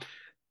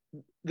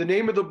 The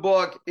name of the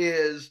book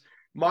is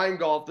Mind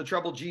Golf, The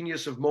Treble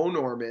Genius of Mo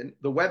Norman.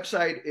 The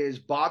website is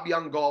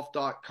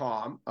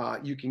bobyounggolf.com.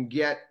 You can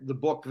get the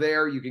book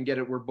there. You can get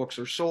it where books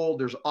are sold.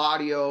 There's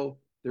audio.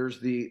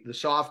 There's the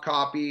soft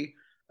copy.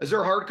 Is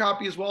there a hard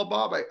copy as well,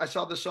 Bob? I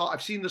saw the soft.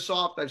 I've seen the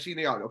soft. I've seen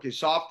the audio. Okay,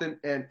 soft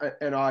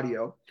and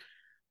audio.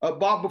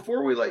 Bob,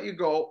 before we let you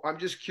go, I'm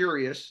just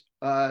curious.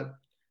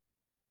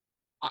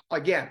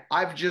 Again,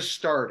 I've just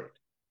started,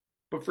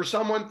 but for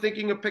someone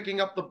thinking of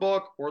picking up the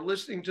book or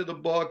listening to the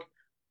book,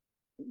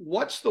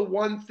 what's the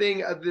one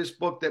thing of this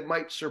book that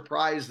might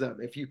surprise them,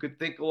 if you could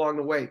think along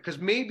the way? Because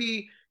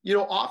maybe,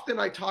 often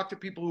I talk to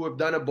people who have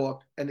done a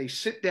book and they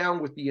sit down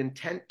with the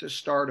intent to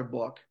start a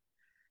book,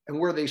 and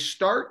where they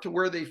start to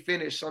where they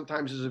finish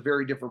sometimes is a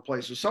very different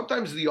place. So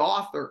sometimes the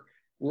author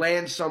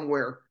lands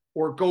somewhere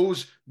or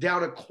goes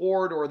down a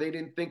corridor they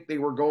didn't think they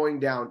were going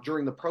down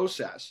during the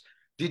process.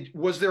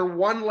 Was there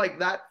one like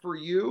that for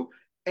you?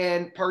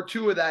 And part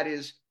two of that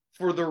is,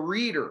 for the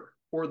reader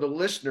or the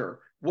listener,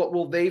 what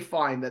will they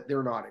find that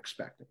they're not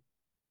expecting?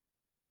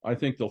 I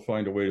think they'll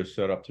find a way to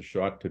set up the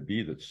shot to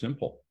be that's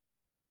simple.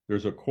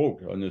 There's a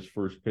quote on this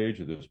first page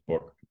of this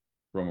book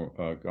from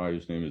a guy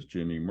whose name is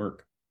Jimmy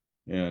Merck.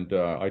 And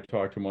I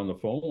talked to him on the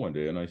phone one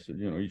day, and I said,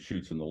 he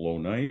shoots in the low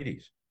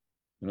 90s.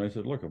 And I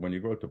said, look, when you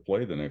go out to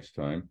play the next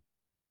time,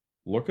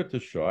 look at the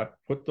shot,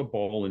 put the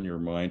ball in your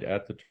mind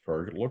at the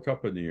target, look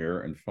up in the air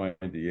and find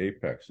the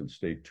apex and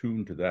stay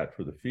tuned to that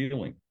for the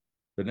feeling.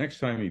 The next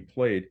time he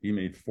played, he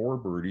made 4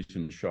 birdies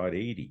and shot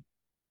 80.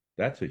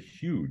 That's a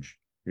huge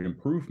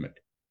improvement.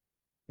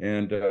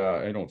 And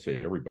I don't say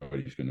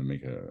everybody's going to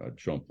make a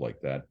jump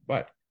like that,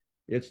 but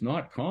it's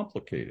not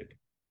complicated.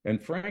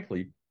 And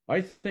frankly,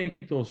 I think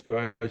those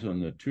guys on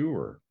the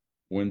tour,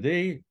 when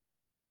they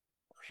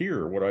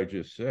hear what I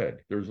just said,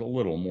 there's a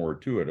little more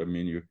to it. I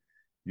mean,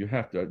 you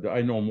have to,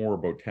 I know more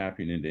about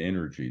tapping into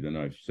energy than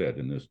I've said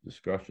in this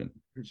discussion.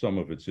 Some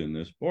of it's in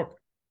this book.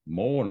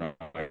 Mo and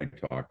I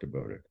talked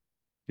about it.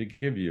 To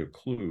give you a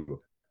clue,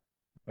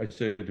 I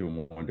said to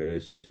him one day, I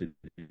said,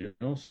 you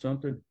know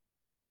something?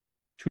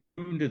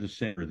 Tune to the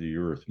center of the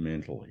earth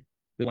mentally.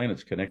 The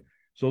planets connect.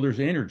 So there's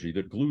energy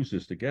that glues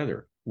this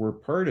together. We're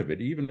part of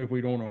it, even if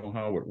we don't know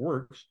how it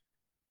works.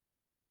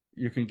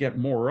 You can get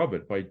more of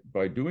it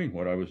by doing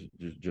what I was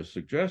just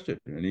suggested.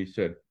 And he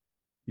said,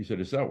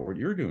 is that what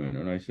you're doing?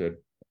 And I said,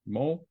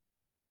 Mo,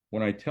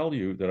 when I tell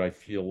you that I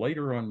feel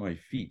lighter on my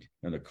feet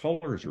and the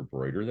colors are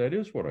brighter, that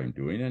is what I'm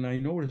doing. And I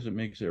notice it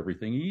makes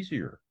everything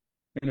easier.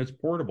 And it's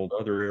portable to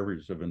other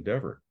areas of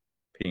endeavor,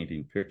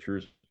 painting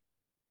pictures,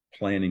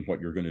 planning what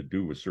you're going to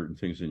do with certain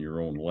things in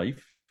your own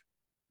life.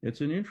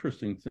 It's an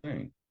interesting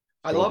thing.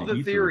 I love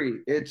the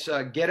theory. It's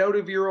get out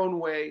of your own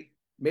way,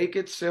 make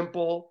it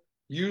simple,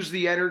 use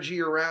the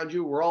energy around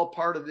you. We're all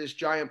part of this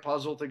giant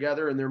puzzle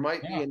together, and there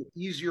might be an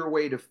easier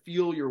way to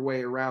feel your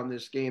way around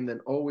this game than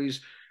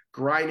always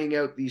grinding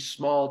out these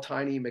small,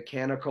 tiny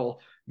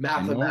mechanical,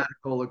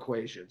 mathematical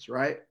equations,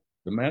 right?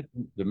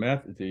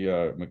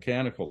 The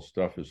mechanical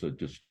stuff is a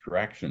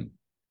distraction.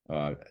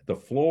 The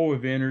flow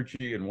of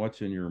energy and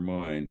what's in your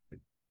mind,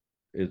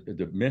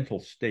 the mental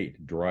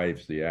state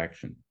drives the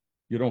action.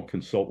 You don't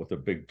consult with a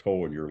big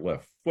toe in your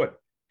left foot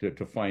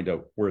to find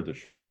out where the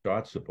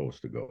shot's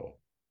supposed to go.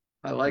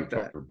 I like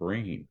that. Your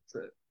brain.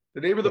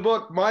 The name of the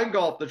book, Mind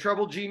Golf, The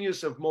Treble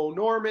Genius of Mo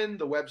Norman.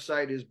 The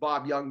website is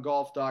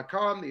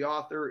bobyounggolf.com. The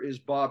author is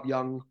Bob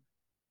Young.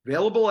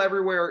 Available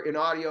everywhere in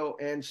audio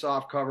and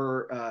soft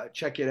cover.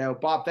 Check it out.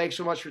 Bob, thanks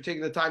so much for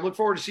taking the time. Look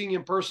forward to seeing you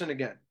in person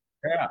again.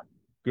 Yeah.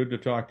 Good to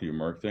talk to you,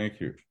 Mark.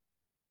 Thank you.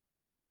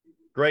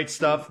 Great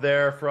stuff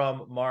there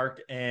from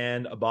Mark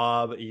and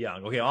Bob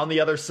Young. Okay, on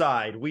the other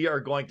side, we are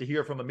going to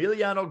hear from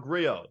Emiliano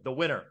Grillo, the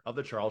winner of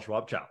the Charles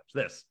Schwab Challenge.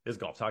 This is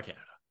Golf Talk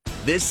Canada.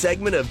 This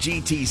segment of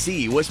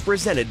GTC was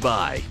presented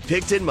by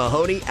Picton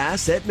Mahoney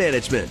Asset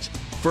Management.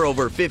 For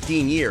over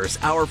 15 years,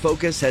 our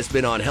focus has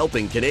been on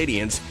helping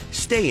Canadians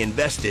stay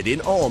invested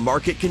in all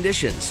market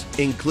conditions,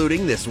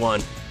 including this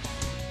one.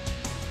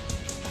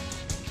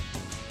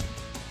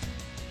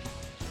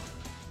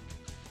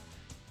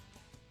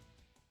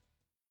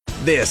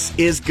 This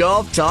is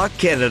Golf Talk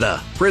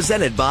Canada,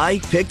 presented by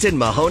Picton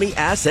Mahoney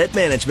Asset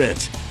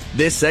Management.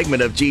 This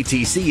segment of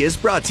GTC is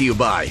brought to you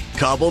by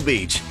Cobble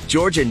Beach,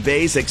 Georgian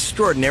Bay's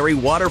extraordinary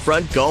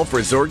waterfront golf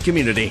resort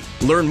community.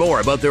 Learn more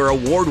about their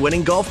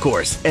award-winning golf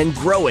course and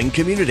growing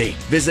community.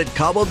 Visit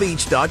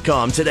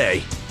cobblebeach.com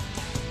today.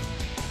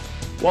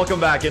 Welcome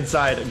back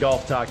inside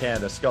Golf Talk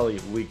Canada. Scully,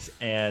 Weeks,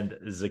 and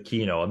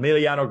Zecchino.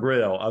 Emiliano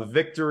Grillo, a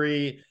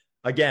victory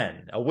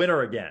again, a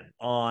winner again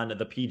on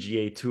the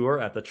PGA Tour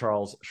at the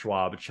Charles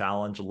Schwab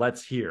Challenge.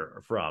 Let's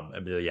hear from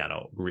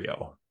Emiliano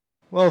Grillo.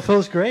 Well, it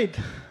feels great.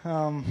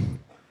 The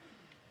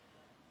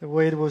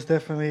wait was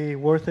definitely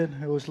worth it.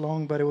 It was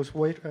long, but it was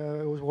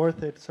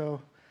worth it. So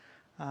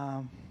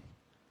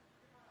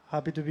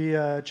happy to be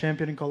a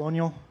champion in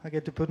Colonial. I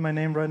get to put my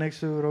name right next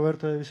to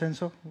Roberto De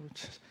Vicenzo,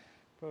 which is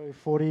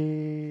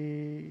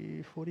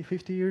probably 40,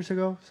 50 years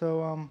ago.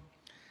 So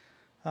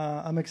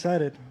I'm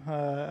excited.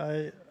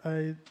 I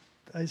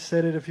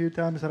said it a few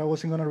times that I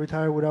wasn't going to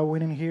retire without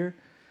winning here.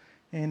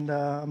 And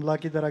I'm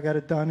lucky that I got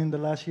it done in the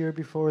last year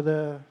before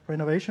the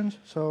renovations.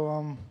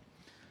 So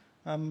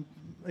I'm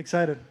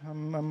excited.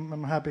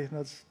 I'm happy.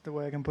 That's the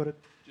way I can put it.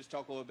 Just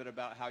talk a little bit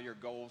about how your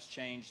goals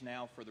change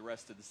now for the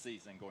rest of the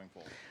season going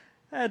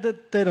forward.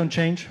 They don't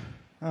change.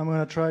 I'm going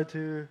to try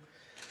to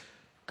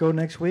go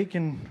next week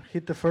and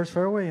hit the first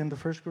fairway and the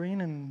first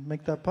green and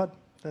make that putt.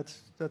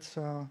 That's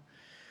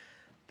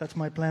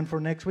my plan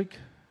for next week.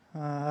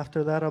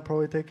 After that, I'll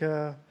probably take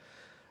a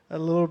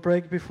little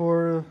break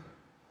before.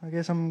 I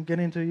guess I'm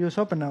getting to US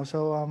Open now,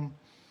 so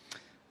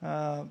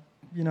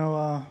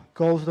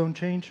goals don't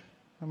change.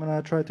 I'm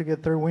gonna try to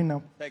get third win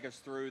now. Take us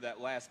through that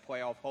last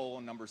playoff hole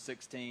on number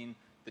 16,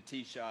 the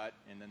tee shot,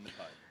 and then the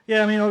putt.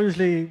 Yeah, I mean,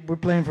 obviously we're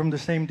playing from the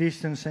same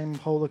distance, same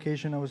hole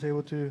location. I was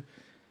able to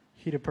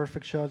hit a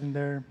perfect shot in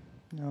there.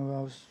 I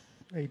was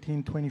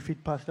 18, 20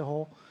 feet past the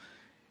hole,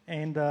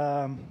 and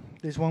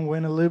this one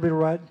went a little bit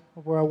right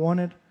of where I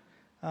wanted.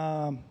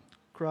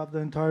 Grabbed the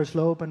entire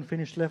slope and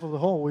finished left of the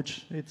hole,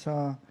 which it's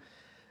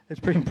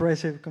pretty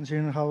impressive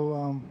considering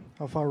how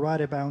far right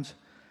it bounced.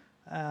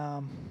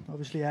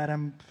 Obviously,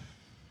 Adam,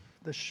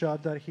 the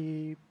shot that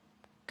he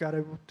got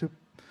able to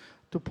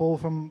pull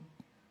from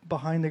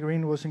behind the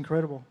green was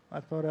incredible. I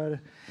thought I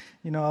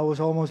was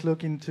almost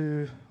looking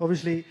to.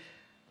 Obviously,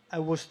 I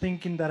was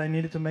thinking that I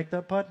needed to make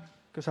that putt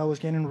because I was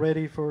getting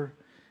ready for.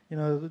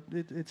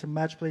 It's a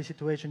match play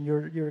situation.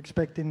 You're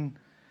expecting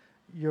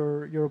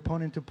your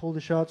opponent to pull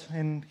the shots,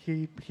 and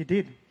he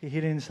did. He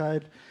hit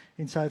it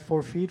inside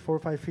 4 or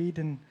 5 feet,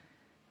 and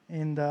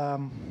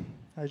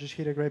I just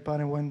hit a great putt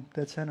and went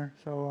dead center.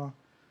 So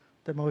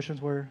the emotions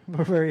were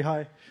very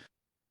high.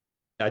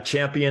 A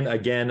champion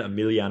again,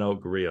 Emiliano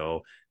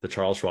Grillo, the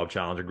Charles Schwab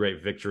Challenge, a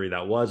great victory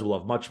that was. We'll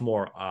have much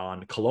more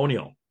on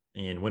Colonial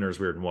in Winners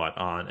Weird and What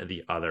on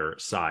the other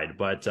side.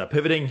 But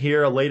pivoting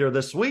here later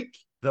this week,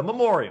 the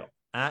Memorial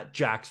at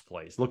Jack's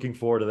Place. Looking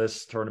forward to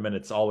this tournament.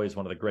 It's always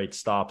one of the great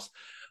stops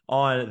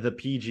on the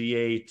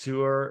PGA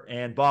Tour.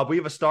 And Bob, we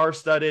have a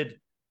star-studded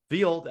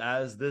field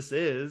as this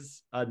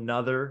is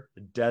another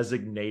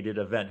designated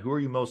event. Who are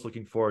you most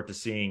looking forward to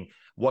seeing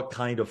what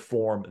kind of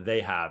form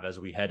they have as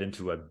we head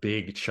into a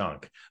big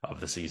chunk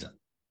of the season?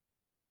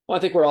 Well, I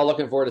think we're all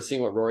looking forward to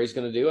seeing what Rory's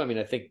going to do. I mean,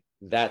 I think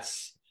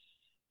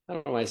I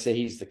don't know why I say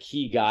he's the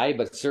key guy,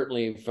 but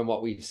certainly from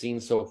what we've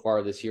seen so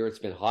far this year, it's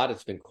been hot,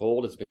 it's been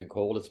cold, it's been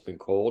cold, it's been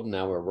cold. And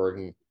now we're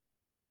working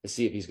to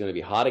see if he's going to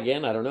be hot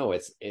again. I don't know.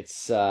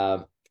 That's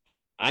the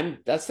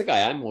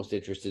guy I'm most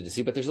interested to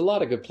see, but there's a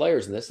lot of good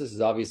players in this. This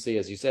is obviously,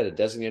 as you said, a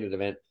designated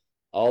event.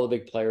 All the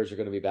big players are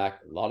going to be back.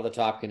 A lot of the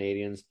top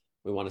Canadians.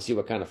 We want to see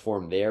what kind of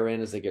form they're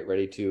in as they get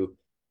ready to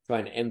try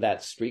and end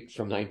that streak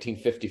from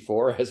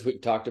 1954, as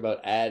we've talked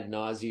about ad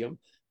nauseum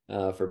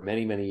for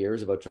many, many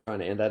years about trying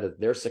to end that.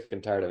 They're sick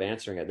and tired of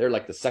answering it. They're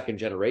like the second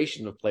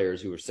generation of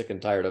players who are sick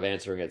and tired of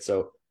answering it.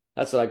 So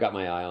that's what I got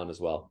my eye on as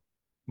well.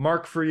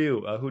 Mark, for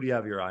you, who do you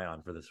have your eye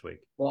on for this week?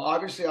 Well,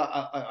 obviously,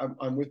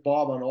 I'm with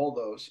Bob on all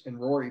those, and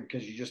Rory,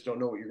 because you just don't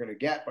know what you're going to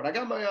get. But I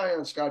got my eye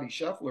on Scotty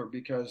Scheffler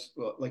because,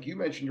 well, like you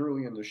mentioned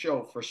earlier in the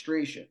show,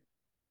 frustration.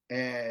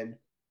 And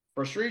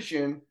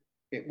frustration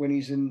when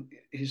he's in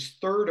his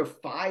third of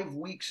 5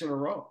 weeks in a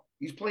row.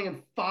 He's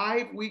playing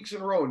 5 weeks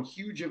in a row in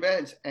huge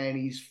events, and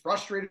he's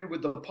frustrated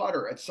with the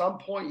putter. At some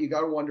point, you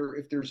got to wonder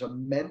if there's a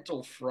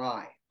mental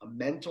fry, a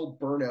mental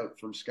burnout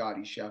from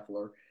Scotty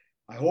Scheffler.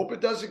 I hope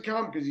it doesn't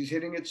come because he's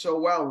hitting it so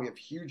well. We have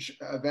huge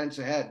events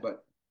ahead,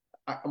 but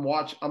I'm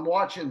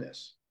watching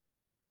this.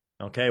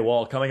 Okay,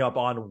 well, coming up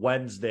on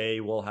Wednesday,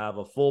 we'll have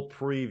a full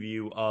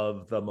preview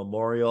of the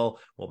Memorial.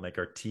 We'll make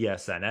our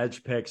TSN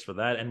Edge picks for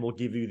that, and we'll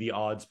give you the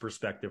odds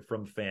perspective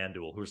from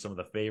FanDuel. Who are some of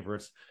the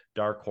favorites,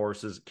 dark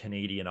horses,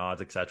 Canadian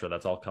odds, etc.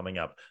 That's all coming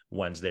up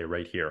Wednesday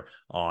right here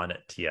on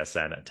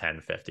TSN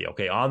 1050.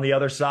 Okay, on the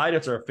other side,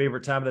 it's our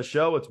favorite time of the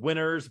show. It's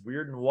Winners,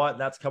 Weird and What, and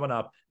that's coming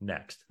up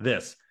next.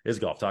 This is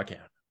Golf Talk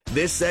Canada.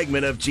 This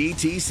segment of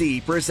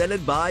GTC,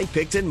 presented by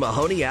Picton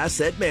Mahoney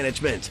Asset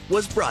Management,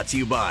 was brought to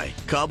you by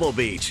Cobble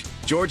Beach,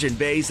 Georgian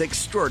Bay's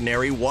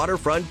extraordinary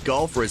waterfront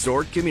golf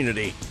resort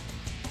community.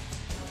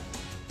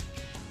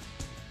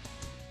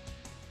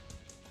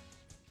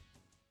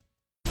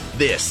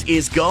 This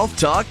is Golf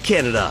Talk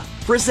Canada,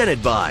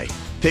 presented by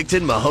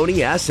Picton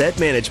Mahoney Asset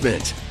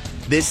Management.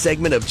 This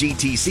segment of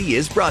GTC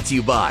is brought to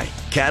you by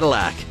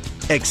Cadillac.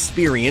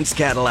 Experience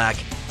Cadillac.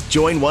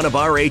 Join one of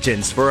our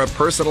agents for a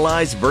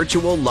personalized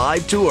virtual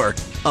live tour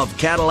of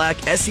Cadillac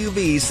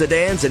SUVs,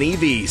 sedans, and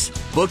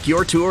EVs. Book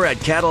your tour at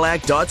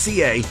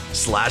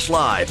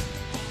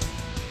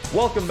cadillac.ca/live.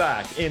 Welcome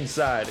back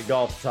inside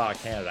Golf Talk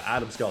Canada.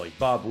 Adam Scully,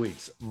 Bob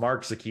Weeks,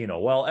 Mark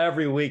Zecchino. Well,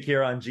 every week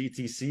here on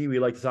GTC, we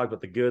like to talk about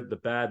the good, the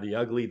bad, the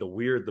ugly, the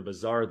weird, the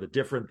bizarre, the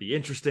different, the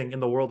interesting in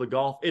the world of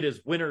golf. It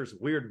is Winners,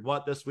 Weird, and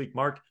What this week.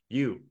 Mark,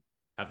 you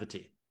have the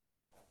tee.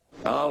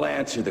 I'll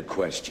answer the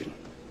question.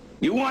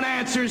 You want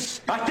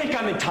answers? I think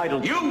I'm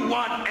entitled. You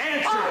want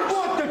answers? I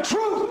want the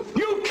truth!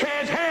 You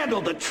can't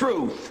handle the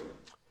truth!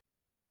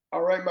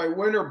 All right, my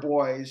winner,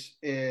 boys,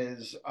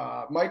 is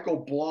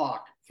Michael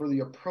Block for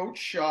the approach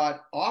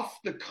shot off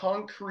the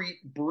concrete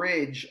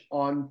bridge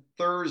on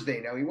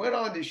Thursday. Now, he went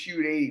on to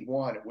shoot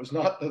 81. It was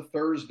not the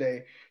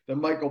Thursday that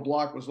Michael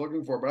Block was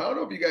looking for, but I don't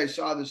know if you guys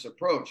saw this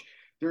approach.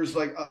 There's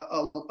like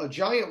a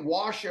giant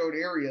washout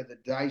area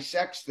that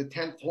dissects the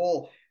 10th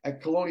hole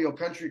at Colonial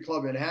Country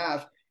Club in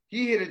half.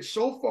 He hit it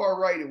so far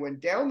right, it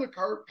went down the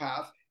cart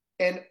path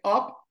and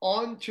up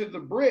onto the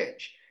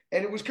bridge.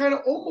 And it was kind of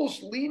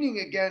almost leaning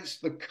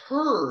against the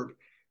curb,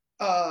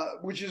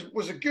 which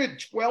was a good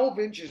 12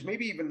 inches,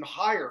 maybe even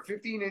higher,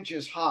 15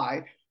 inches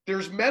high.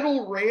 There's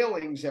metal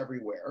railings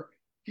everywhere.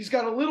 He's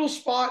got a little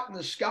spot in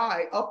the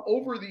sky up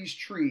over these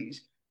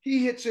trees.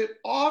 He hits it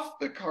off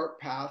the cart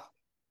path,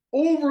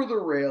 over the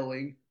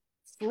railing,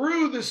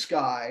 through the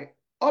sky,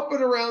 up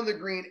and around the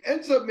green,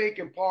 ends up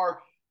making par.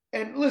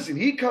 And listen,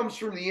 he comes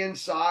from the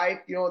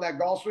inside, you know, in that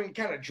golf swing, he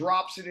kind of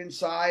drops it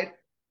inside.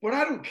 But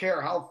I don't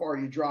care how far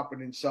you drop it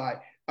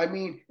inside. I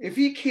mean, if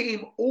he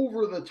came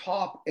over the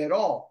top at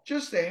all,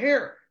 just a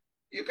hair,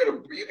 you're gonna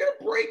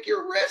break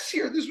your wrist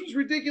here. This was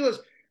ridiculous.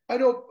 I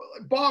know,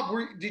 Bob,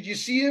 did you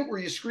see it? Were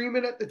you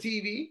screaming at the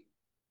TV?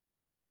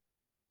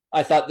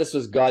 I thought this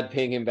was God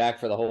paying him back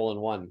for the hole in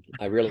one.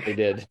 I really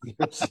did.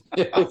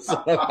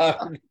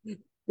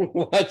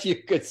 What you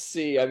could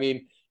see. I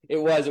mean, it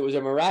was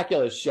a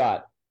miraculous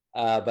shot.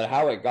 But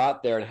how it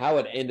got there and how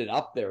it ended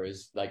up there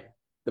is like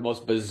the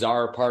most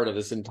bizarre part of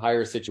this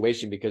entire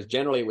situation, because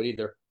generally it would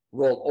either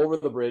roll over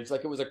the bridge,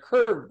 like it was a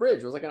curved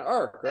bridge. It was like an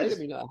arc, right? I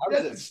mean, how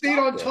does it stayed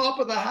on top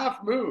of the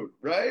half moon,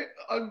 right?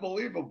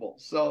 Unbelievable.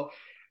 So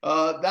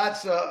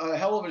that's a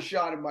hell of a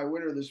shot in my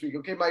winner this week.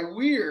 Okay, my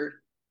weird.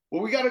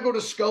 Well, we got to go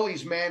to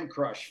Scully's man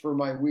crush for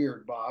my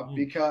weird, Bob,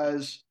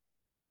 because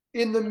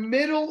in the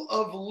middle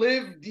of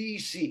Live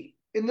DC,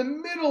 in the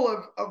middle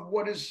of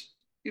what is,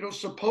 you know,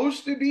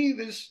 supposed to be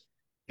this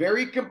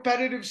very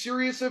competitive,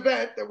 serious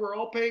event that we're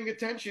all paying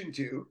attention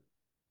to,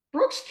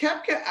 Brooks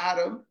Koepka,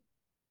 Adam,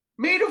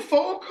 made a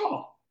phone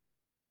call.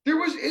 There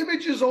was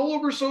images all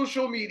over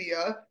social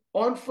media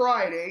on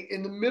Friday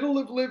in the middle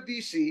of Live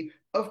DC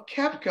of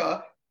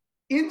Koepka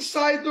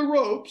inside the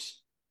ropes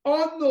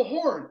on the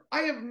horn.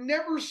 I have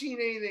never seen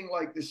anything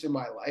like this in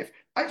my life.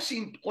 I've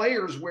seen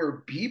players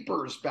wear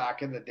beepers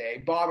back in the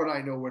day. Bob and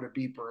I know what a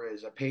beeper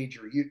is, a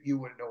pager. You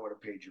wouldn't know what a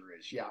pager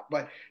is, yeah.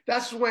 But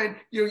that's when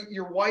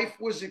your wife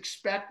was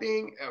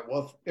expecting,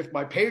 well, if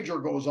my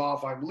pager goes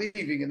off, I'm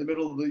leaving in the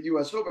middle of the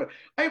U.S. Open.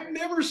 I've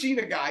never seen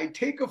a guy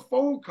take a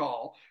phone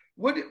call.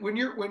 When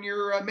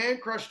your man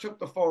crush took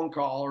the phone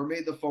call or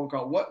made the phone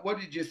call, what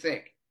did you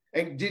think?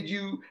 And did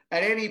you,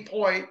 at any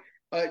point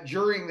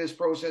during this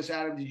process,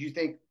 Adam, did you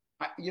think,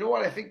 you know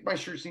what, I think my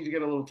shirts need to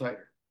get a little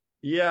tighter?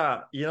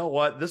 Yeah, you know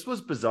what? This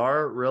was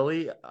bizarre,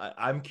 really.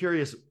 I'm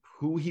curious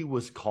who he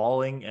was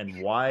calling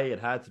and why it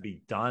had to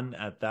be done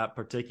at that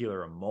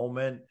particular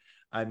moment.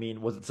 I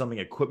mean, was it something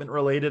equipment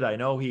related? I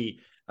know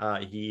he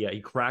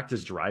cracked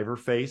his driver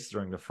face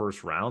during the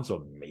first round,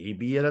 so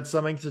maybe it had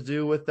something to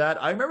do with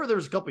that. I remember there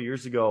was a couple of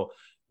years ago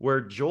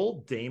where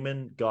Joel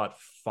Damon got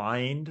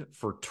fined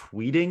for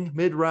tweeting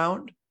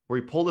mid-round,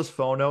 where he pulled his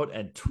phone out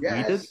and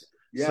tweeted. Yes.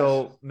 Yes.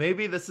 So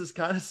maybe this is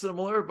kind of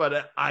similar,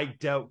 but I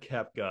doubt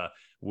Koepka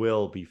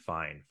will be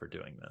fined for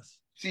doing this.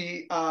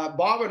 See,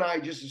 Bob and I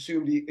just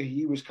assumed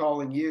he was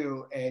calling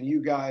you, and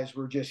you guys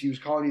were he was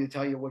calling you to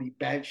tell you what he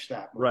benched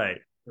that morning. Right.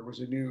 There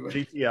was a new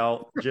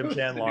GTL, gym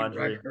tan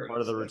laundry, record.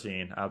 part of the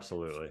routine.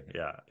 Absolutely.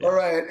 Yeah. All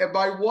right. And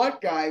by what,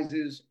 guys,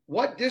 is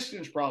what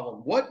distance problem?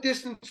 What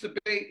distance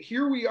debate?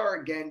 Here we are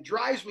again.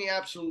 Drives me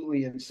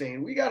absolutely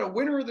insane. We got a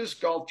winner of this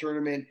golf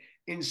tournament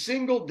in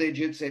single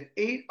digits at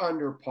 8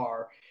 under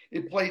par.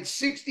 It played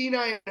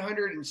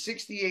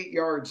 6,968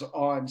 yards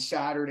on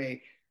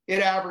Saturday.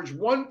 It averaged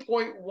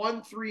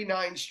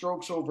 1.139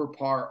 strokes over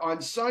par.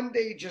 On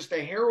Sunday, just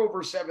a hair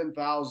over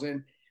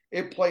 7,000.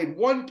 It played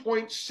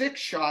 1.6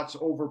 shots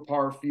over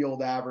par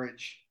field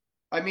average.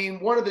 I mean,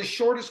 one of the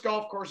shortest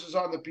golf courses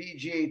on the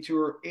PGA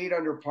Tour, 8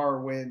 under par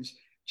wins.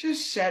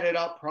 Just set it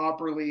up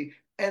properly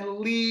and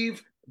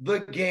leave the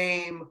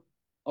game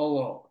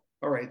alone.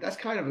 All right, that's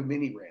kind of a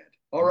mini rant.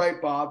 All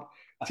right, Bob,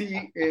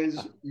 T is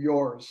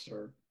yours,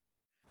 sir.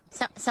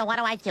 So what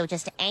do I do?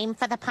 Just aim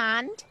for the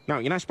pond? No,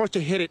 you're not supposed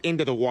to hit it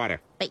into the water.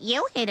 But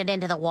you hit it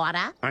into the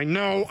water. I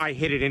know I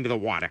hit it into the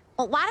water.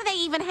 Well, why do they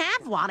even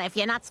have water if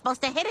you're not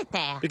supposed to hit it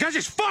there? Because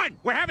it's fun!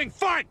 We're having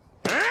fun!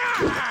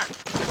 Ah!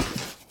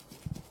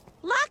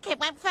 Look, it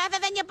went further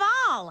than your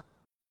ball.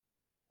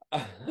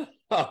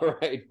 All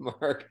right,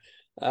 Mark.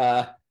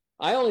 I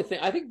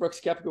think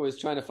Brooks Koepka was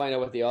trying to find out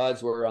what the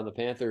odds were on the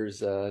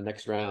Panthers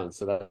next round.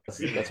 So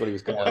that's what he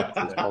was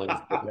calling.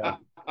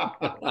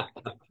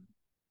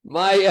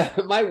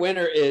 My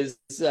winner is,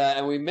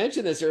 and we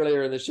mentioned this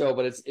earlier in the show,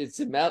 but it's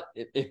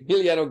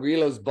Emiliano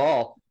Grillo's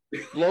ball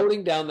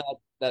floating down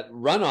that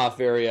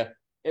runoff area.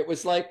 It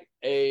was like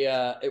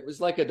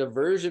a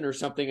diversion or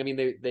something. I mean,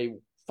 they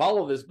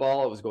followed this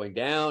ball. It was going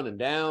down and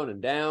down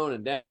and down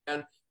and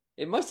down.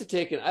 It must have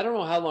taken, I don't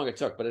know how long it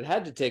took, but it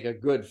had to take a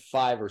good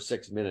 5 or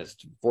 6 minutes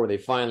before they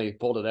finally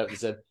pulled it out and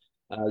said,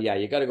 yeah,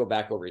 you got to go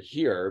back over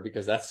here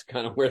because that's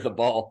kind of where the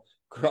ball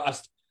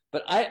crossed.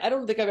 But I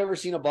don't think I've ever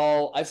seen a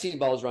ball. I've seen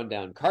balls run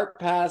down cart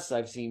paths.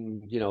 I've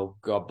seen,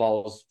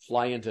 balls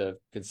fly into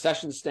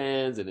concession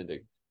stands and into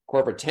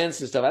corporate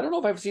tents and stuff. I don't know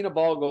if I've seen a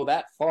ball go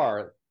that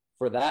far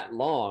for that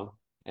long.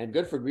 And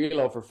good for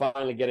Grillo for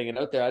finally getting it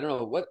out there. I don't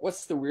know.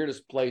 What's the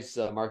weirdest place,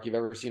 Mark, you've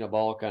ever seen a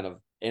ball kind of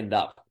end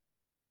up?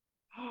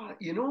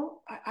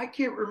 I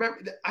can't remember.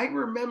 I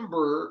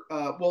remember,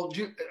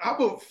 how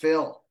about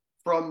Phil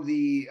from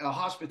the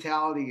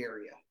hospitality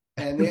area?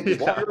 And then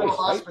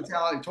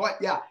hospitality twice.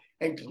 Yeah.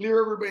 And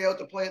clear everybody out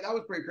to play it. That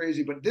was pretty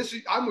crazy. But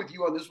I'm with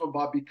you on this one,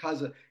 Bob,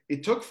 because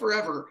it took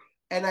forever.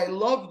 And I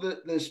love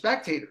the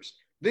spectators.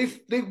 They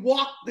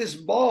walked this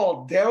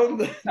ball down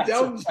the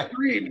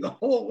stream the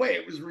whole way.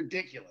 It was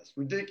ridiculous.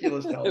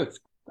 It was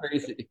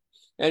crazy.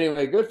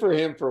 Anyway, good for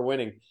him for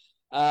winning.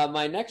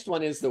 My next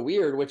one is the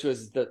weird, which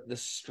was the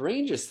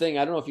strangest thing.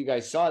 I don't know if you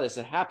guys saw this.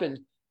 It happened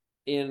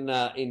in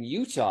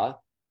Utah.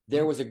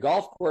 There was a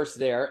golf course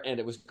there, and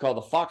it was called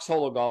the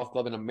Foxhole Golf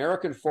Club in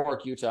American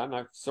Fork, Utah. I'm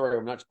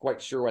not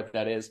quite sure what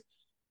that is.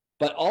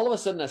 But all of a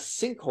sudden, a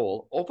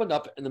sinkhole opened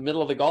up in the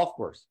middle of the golf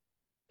course.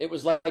 It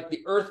was like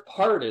the earth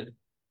parted,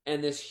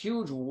 and this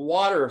huge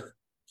water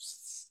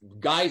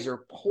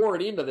geyser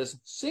poured into this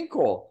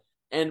sinkhole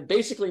and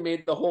basically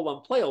made the hole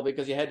unplayable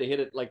because you had to hit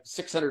it like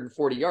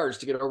 640 yards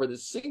to get over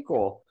this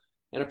sinkhole.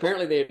 And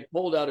apparently they had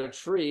pulled out a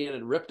tree and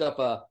had ripped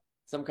up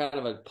some kind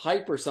of a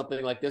pipe or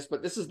something like this.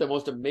 But this is the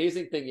most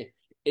amazing thing.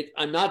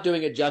 I'm not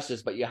doing it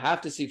justice, but you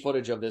have to see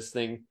footage of this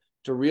thing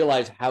to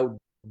realize how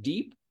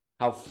deep,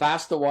 how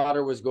fast the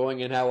water was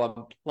going, and how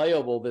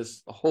unplayable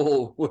this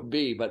hole would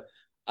be. But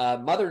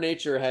Mother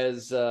Nature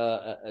has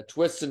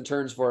twists and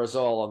turns for us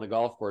all on the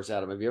golf course,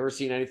 Adam. Have you ever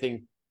seen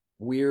anything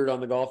weird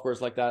on the golf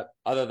course like that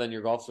other than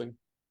your golf swing?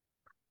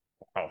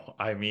 Oh,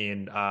 I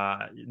mean,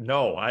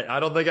 no, I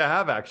don't think I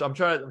have actually. I'm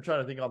trying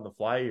to think on the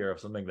fly here of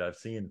something that I've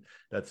seen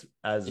that's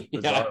as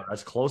bizarre,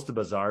 as close to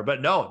bizarre,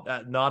 but no,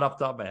 not off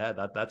the top of my head.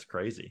 That's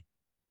crazy.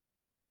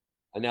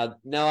 Now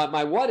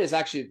my what is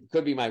actually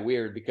could be my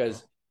weird,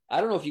 because I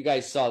don't know if you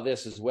guys saw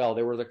this as well.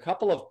 There were a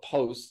couple of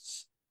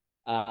posts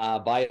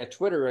by a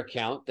Twitter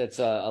account that's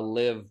a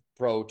Live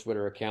Pro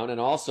Twitter account, and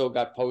also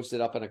got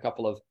posted up in a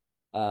couple of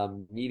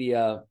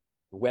media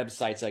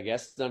websites, I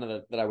guess, none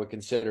of that I would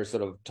consider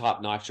sort of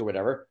top notch or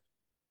whatever.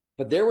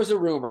 But there was a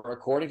rumor,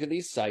 according to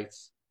these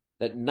sites,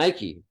 that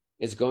Nike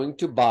is going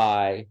to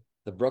buy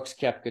the Brooks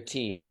Koepka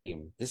team.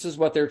 This is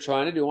what they're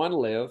trying to do on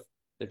Live.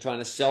 They're trying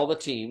to sell the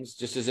teams,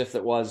 just as if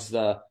it was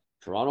the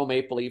Toronto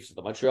Maple Leafs,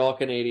 the Montreal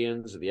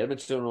Canadiens, or the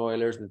Edmonton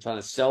Oilers, and they're trying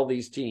to sell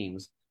these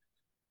teams.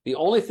 The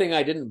only thing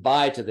I didn't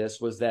buy to this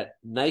was that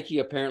Nike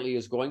apparently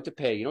is going to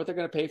pay. You know what they're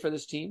going to pay for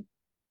this team?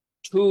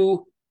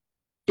 $2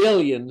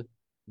 billion.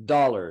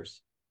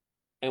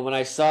 And when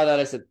I saw that,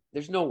 I said,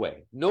 there's no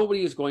way.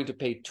 Nobody is going to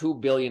pay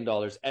 $2 billion.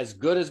 As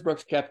good as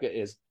Brooks Koepka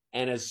is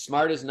and as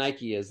smart as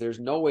Nike is, there's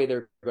no way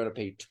they're going to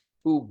pay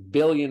 $2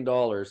 billion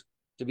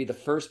to be the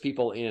first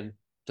people in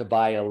to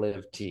buy a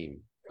Live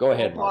team. Go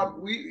ahead,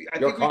 Bob.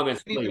 Your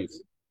comments,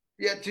 please.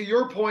 To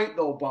your point,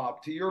 though, Bob,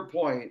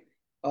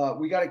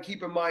 we got to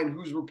keep in mind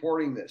who's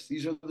reporting this.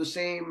 These are the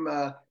same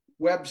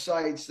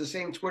websites, the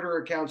same Twitter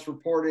accounts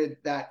reported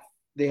that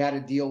they had a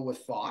deal with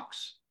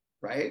Fox.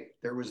 Right?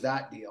 There was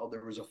that deal.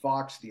 There was a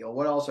Fox deal.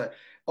 What else?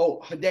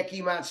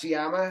 Hideki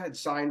Matsuyama had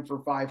signed for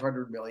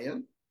 $500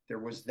 million there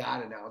was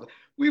that announcement.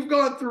 We've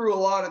gone through a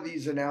lot of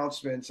these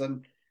announcements,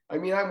 and I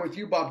mean, I'm with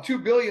you, Bob.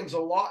 $2 billion's a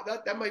lot.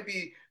 That might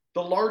be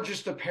the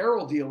largest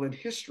apparel deal in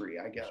history,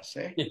 I guess.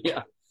 Eh?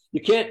 Yeah,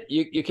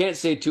 you can't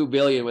say 2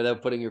 billion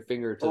without putting your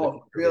finger to the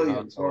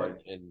billion,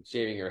 and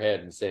shaving your head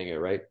and saying it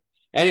right.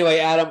 Anyway,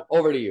 Adam,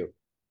 over to you.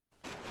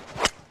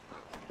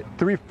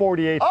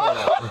 348.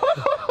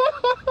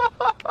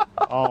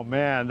 Oh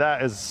man,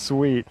 that is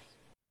sweet.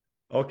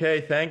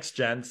 Okay, thanks,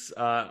 gents.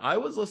 I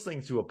was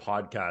listening to a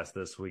podcast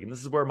this week, and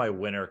this is where my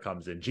winner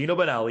comes in. Gino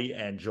Bonelli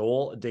and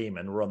Joel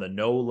Damon were on the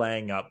No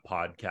Laying Up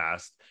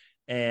podcast,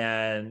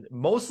 and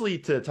mostly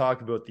to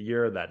talk about the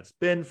year that it's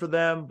been for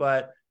them.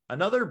 But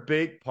another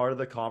big part of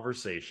the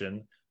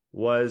conversation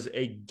was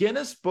a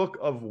Guinness Book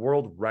of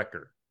World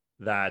Record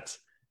that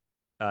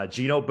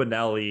Gino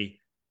Bonelli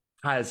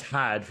has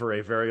had for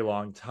a very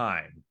long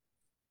time.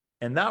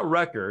 And that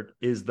record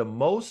is the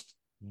most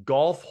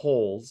golf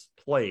holes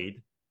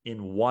played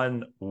in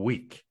 1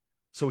 week.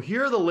 So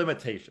here are the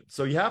limitations.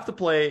 So you have to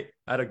play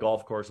at a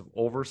golf course of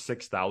over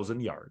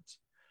 6,000 yards.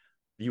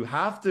 You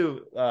have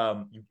to,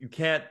 you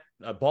can't,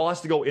 a ball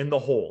has to go in the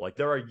hole. Like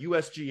there are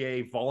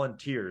USGA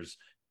volunteers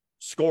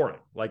scoring.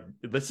 Like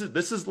this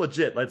is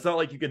legit. It's not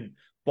like you can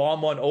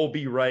bomb one OB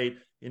right,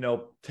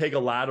 take a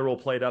lateral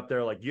plate up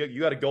there. Like you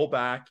got to go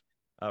back,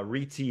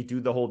 re-tee,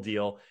 do the whole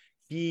deal.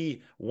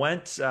 He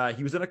went,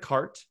 he was in a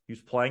cart. He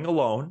was playing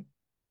alone.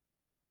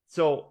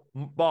 So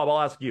Bob,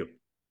 I'll ask you,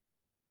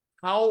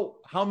 how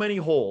many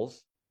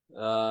holes?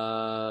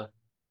 Wow.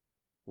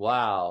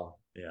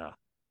 Yeah.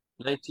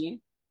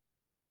 19?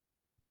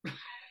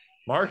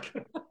 Mark?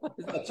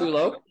 Is that too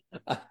low?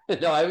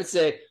 No, I would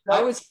say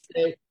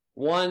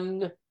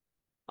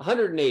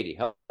 180.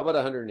 How about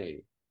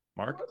 180?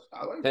 Mark?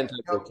 10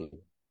 to 13.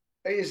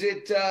 Is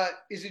it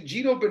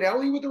Gino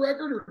Bonelli with the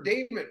record or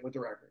Damon with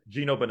the record?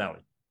 Gino Bonelli.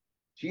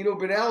 Gino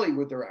Bonelli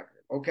with the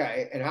record.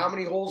 Okay. And how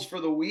many holes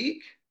for the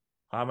week?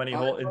 How many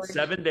holes? In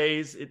 7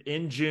 days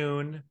in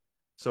June.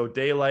 So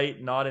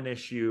daylight, not an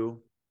issue.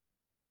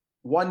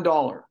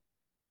 $1.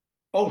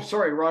 Oh,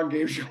 sorry, wrong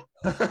game show.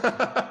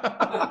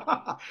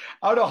 Out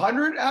of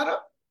 100, Adam?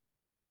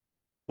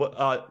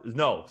 Well,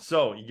 no.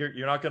 So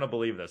you're not going to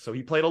believe this. So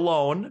he played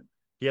alone.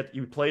 He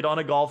played on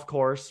a golf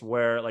course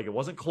where it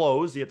wasn't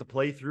closed. He had to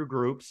play through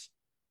groups.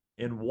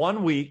 In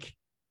 1 week,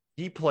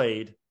 he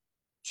played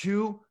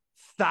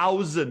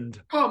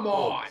 2,000. Come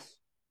on.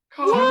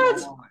 Come on.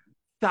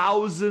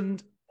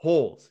 1,000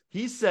 holes.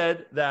 He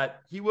said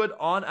that he would,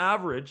 on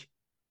average,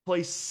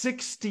 play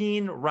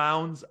 16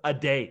 rounds a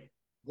day.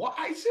 What?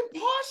 It's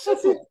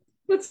impossible.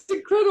 That's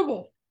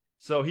incredible.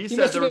 So he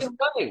said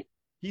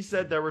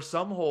there were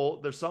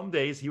some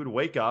days he would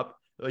wake up.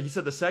 He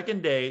said the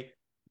second day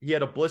he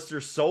had a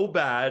blister so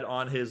bad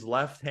on his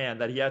left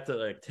hand that he had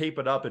to tape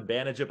it up and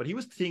bandage it. But he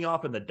was teeing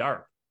off in the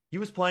dark. He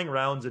was playing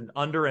rounds in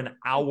under an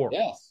hour.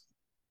 Yes.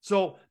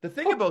 So the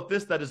thing about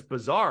this that is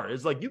bizarre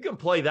is you can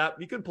play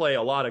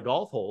a lot of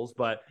golf holes,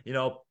 but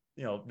that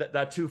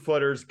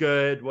 2-footer's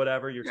good,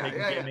 whatever. You're taking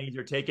gimmies,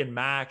 you're taking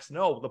max.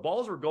 No, the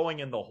balls were going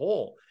in the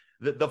hole.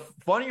 The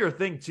funnier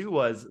thing too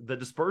was the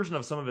dispersion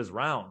of some of his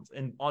rounds.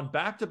 And on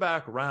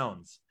back-to-back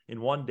rounds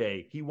in one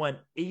day, he went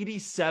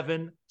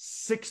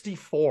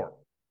 87-64.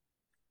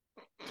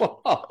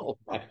 Oh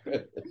my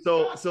goodness.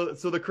 So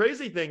the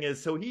crazy thing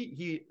is,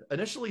 he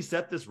initially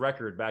set this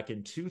record back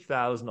in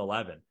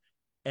 2011.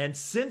 And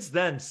since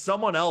then,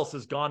 someone else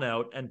has gone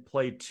out and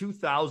played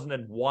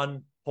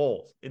 2,001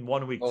 holes in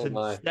 1 week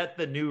to set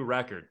the new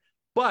record.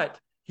 But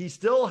he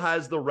still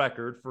has the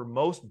record for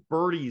most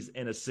birdies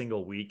in a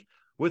single week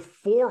with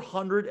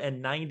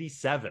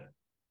 497.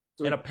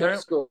 So and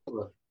apparently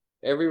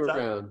every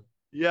round.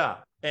 Yeah.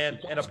 And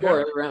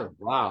apparently every round.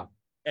 Wow.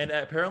 And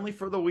apparently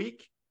for the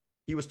week,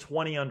 he was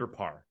 20 under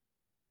par.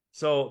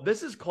 So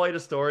this is quite a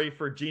story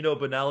for Gino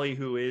Bonelli,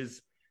 who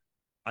is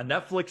a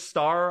Netflix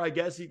star, I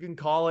guess you can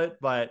call it.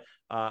 But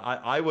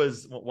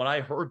when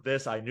I heard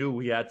this, I knew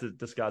we had to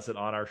discuss it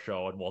on our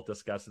show, and we'll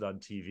discuss it on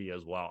TV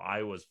as well.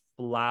 I was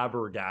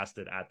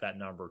flabbergasted at that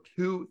number,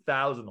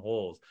 2,000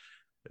 holes.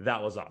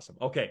 That was awesome.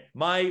 Okay,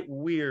 my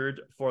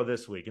weird for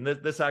this week, and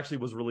this actually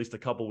was released a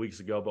couple weeks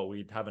ago, but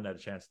we haven't had a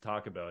chance to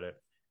talk about it.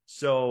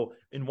 So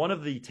in one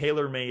of the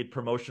TaylorMade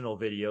promotional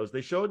videos, they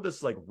showed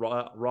this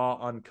raw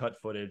uncut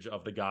footage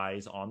of the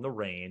guys on the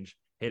range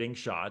hitting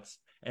shots.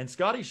 And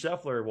Scotty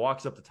Scheffler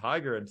walks up to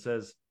Tiger and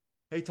says,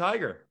 "Hey,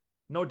 Tiger,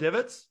 no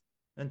divots?"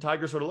 And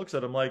Tiger sort of looks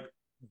at him like,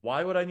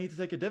 "Why would I need to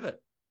take a divot?"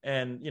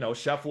 And,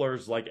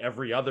 Scheffler's like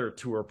every other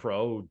tour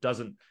pro who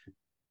doesn't,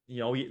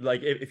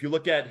 if you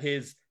look at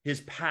his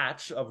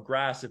patch of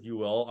grass, if you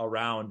will,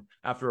 around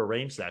after a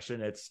range session,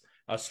 it's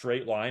a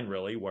straight line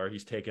really where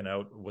he's taken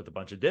out with a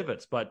bunch of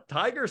divots. But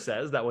Tiger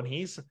says that when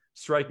he's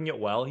striking it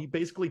well, he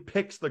basically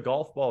picks the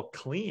golf ball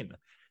clean.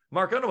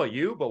 Mark, I don't know about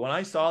you, but when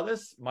I saw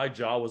this, my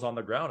jaw was on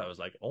the ground. I was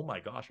like, oh my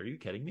gosh, are you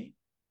kidding me?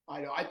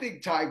 I know. I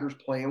think Tiger's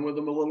playing with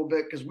him a little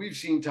bit because we've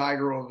seen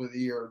Tiger over the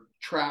year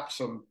trap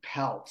some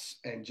pelts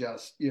and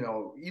just,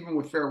 even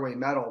with fairway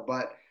metal.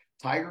 But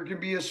Tiger can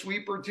be a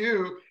sweeper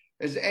too.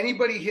 Has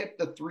anybody hit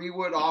the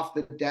 3-wood off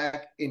the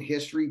deck in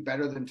history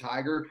better than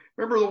Tiger?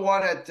 Remember the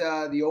one at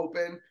the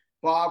Open,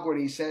 Bob, when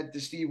he said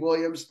to Steve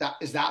Williams,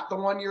 is that the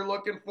one you're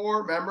looking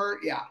for? Remember?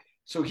 Yeah.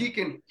 So he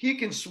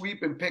can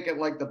sweep and pick it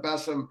like the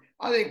best of them.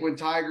 I think when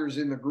Tiger's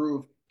in the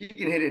groove, he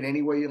can hit it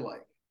any way you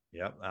like.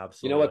 Yep,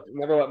 absolutely. You know what?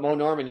 Remember what Mo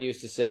Norman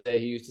used to say?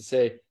 He used to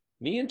say,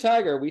 "Me and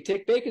Tiger, we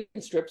take bacon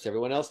strips.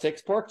 Everyone else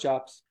takes pork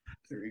chops."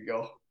 There you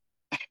go.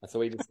 That's the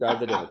way he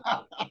described it.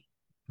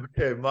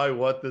 Okay, my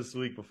what this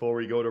week before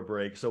we go to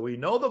break. So we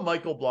know the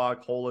Michael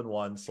Block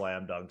hole-in-one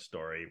slam dunk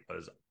story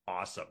was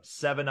awesome.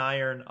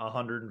 7-iron,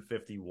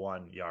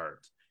 151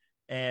 yards.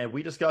 And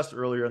we discussed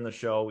earlier in the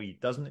show,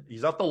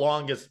 he's not the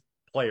longest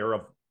player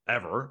of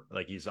ever.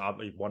 Like he's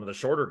one of the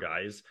shorter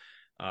guys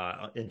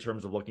in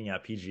terms of looking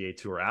at PGA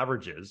Tour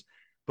averages.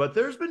 But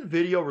there's been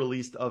video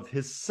released of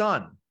his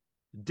son,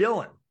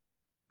 Dylan,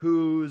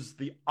 who's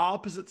the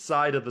opposite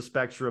side of the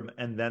spectrum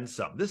and then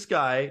some. This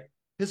guy,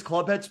 his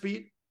club head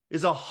speed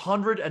is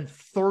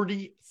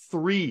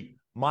 133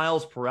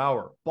 miles per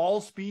hour. Ball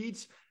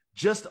speeds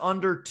just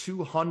under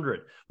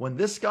 200. When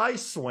this guy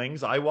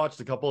swings, I watched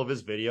a couple of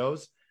his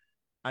videos.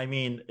 I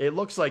mean, it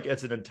looks like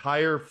it's an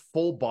entire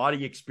full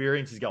body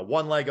experience. He's got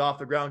one leg off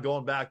the ground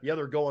going back, the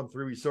other going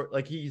through. He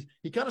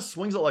kind of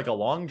swings it like a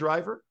long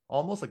driver,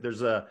 almost like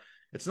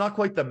it's not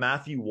quite the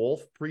Matthew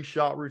Wolff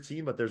pre-shot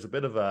routine, but there's a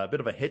bit of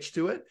a hitch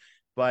to it.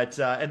 But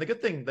and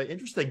the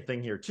interesting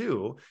thing here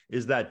too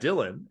is that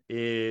Dylan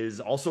is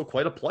also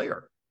quite a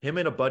player. Him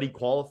and a buddy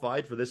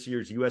qualified for this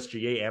year's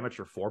USGA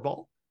Amateur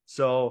 4-ball.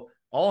 So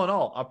all in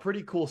all, a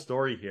pretty cool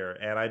story here.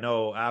 And I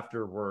know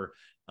after we're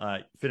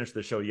finished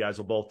the show, you guys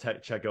will both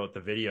check out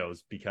the videos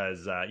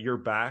because your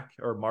back,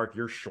 or Mark,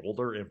 your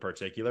shoulder in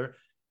particular,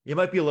 you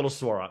might be a little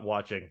sore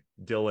watching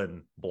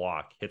Dylan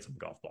Block hit some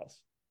golf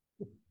balls.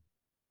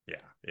 Yeah,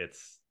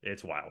 it's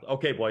wild.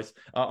 Okay, boys.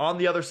 On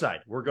the other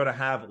side, we're going to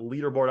have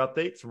leaderboard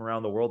updates from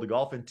around the world of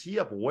golf and tee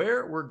up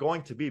where we're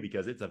going to be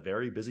because it's a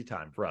very busy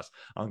time for us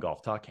on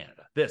Golf Talk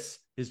Canada. This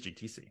is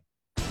GTC.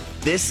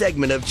 This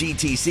segment of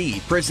GTC,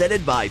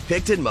 presented by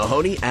Picton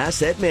Mahoney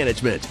Asset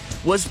Management,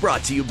 was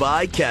brought to you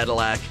by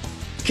Cadillac.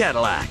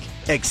 Cadillac.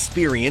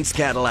 Experience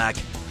Cadillac.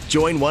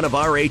 Join one of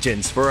our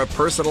agents for a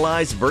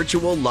personalized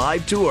virtual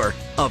live tour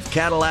of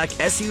Cadillac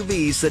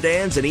SUVs,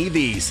 sedans, and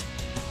EVs.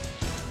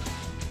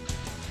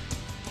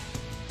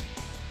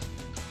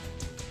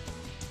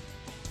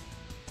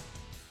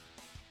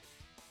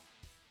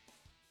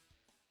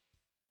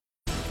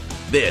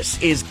 This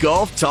is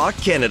Golf Talk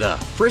Canada,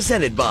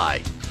 presented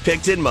by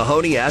Picton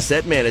Mahoney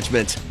Asset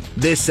Management.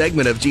 This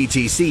segment of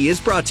GTC is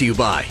brought to you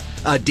by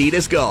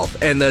Adidas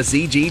Golf and the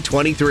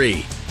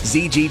ZG23.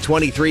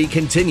 ZG23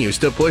 continues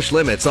to push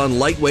limits on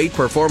lightweight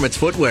performance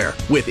footwear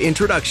with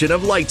introduction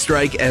of Light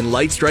Strike and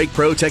Light Strike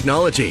Pro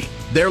technology.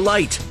 They're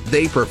light,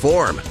 they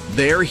perform,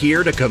 they're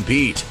here to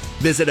compete.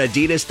 Visit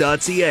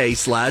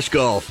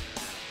adidas.ca/golf.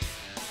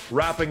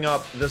 Wrapping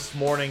up this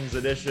morning's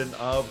edition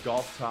of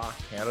Golf Talk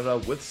Canada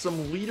with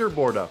some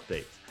leaderboard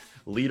updates.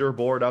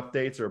 Leaderboard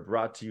updates are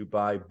brought to you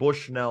by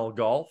Bushnell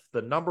Golf,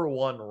 the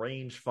 #1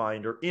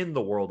 rangefinder in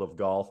the world of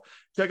golf.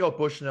 Check out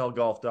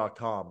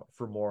bushnellgolf.com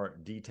for more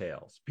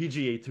details.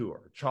 PGA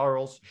Tour,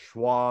 Charles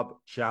Schwab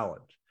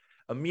Challenge.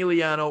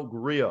 Emiliano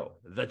Grillo,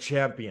 the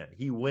champion.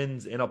 He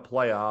wins in a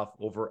playoff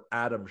over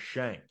Adam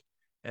Schenk.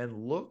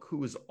 And look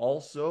who is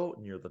also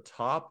near the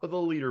top of the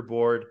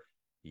leaderboard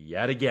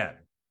yet again.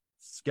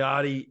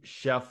 Scotty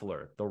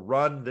Scheffler. The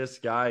run this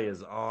guy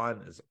is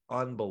on is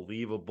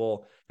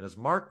unbelievable. And as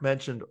Mark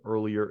mentioned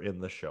earlier in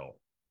the show,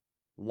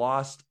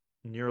 lost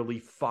nearly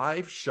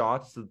 5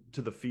 shots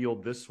to the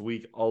field this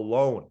week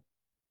alone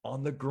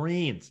on the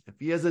greens. If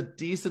he has a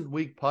decent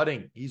week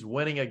putting, he's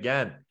winning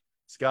again.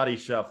 Scotty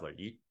Scheffler,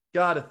 you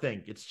got to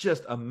think it's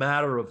just a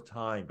matter of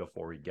time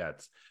before he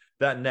gets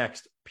that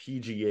next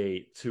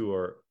PGA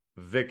Tour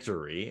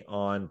victory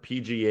on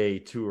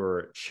PGA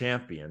Tour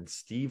champion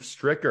Steve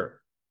Stricker.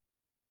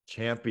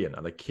 Champion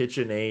on the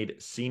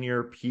KitchenAid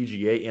Senior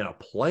PGA in a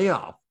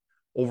playoff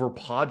over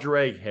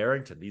Padraig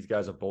Harrington. These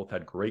guys have both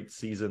had great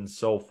seasons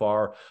so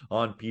far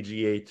on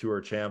PGA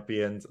Tour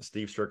champions.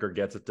 Steve Stricker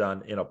gets it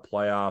done in a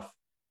playoff.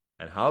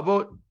 And how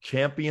about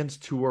Champions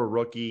Tour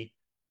rookie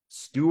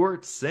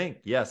Stewart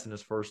Cink? Yes, in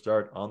his first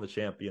start on the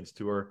Champions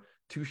Tour,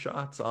 2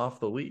 shots off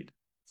the lead.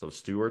 So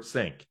Stewart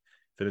Cink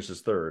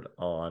finishes third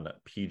on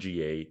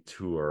PGA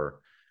Tour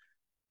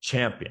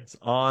champions.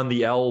 On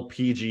the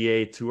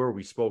LPGA Tour,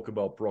 we spoke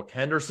about Brooke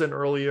Henderson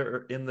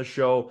earlier in the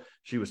show.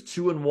 She was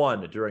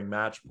 2-1 during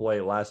match play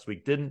last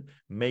week. Didn't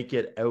make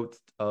it out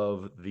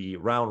of the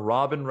round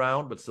robin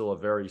round, but still a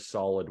very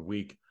solid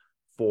week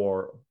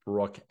for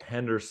Brooke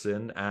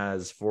Henderson.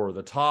 As for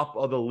the top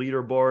of the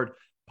leaderboard,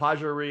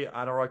 Pajari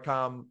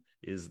Anarakam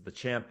is the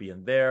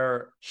champion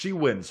there. She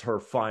wins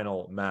her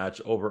final match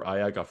over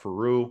Ayaka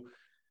Faru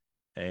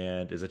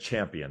and is a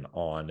champion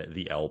on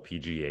the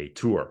LPGA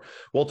Tour.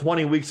 Well,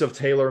 20 weeks of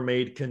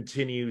TaylorMade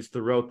continues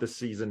throughout the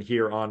season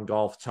here on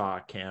Golf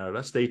Talk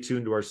Canada. Stay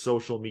tuned to our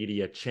social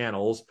media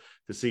channels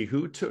to see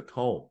who took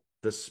home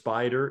the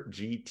Spider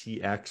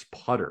GTX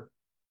putter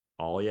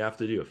all you have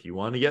to do if you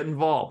want to get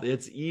involved,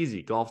 it's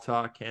easy.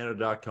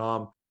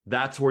 golftalkcanada.com.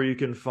 That's where you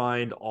can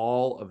find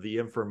all of the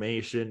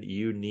information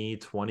you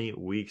need. 20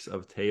 weeks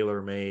of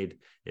TaylorMade.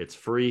 It's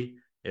free,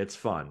 it's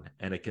fun,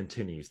 and it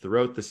continues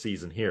throughout the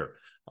season here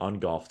on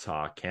Golf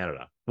Talk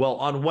Canada. Well,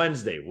 on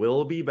Wednesday,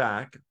 we'll be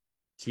back,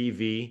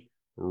 TV,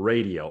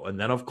 radio, and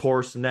then, of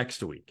course,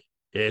 next week.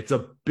 It's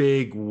a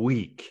big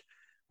week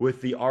with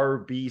the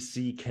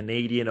RBC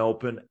Canadian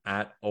Open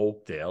at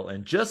Oakdale.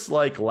 And just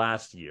like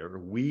last year,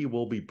 we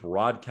will be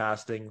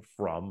broadcasting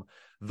from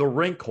the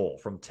rink hole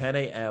from 10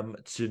 a.m.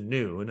 to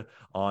noon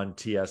on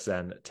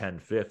TSN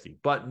 1050.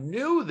 But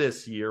new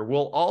this year,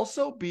 we'll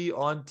also be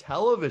on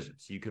television.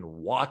 So you can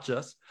watch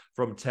us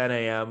from 10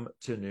 a.m.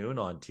 to noon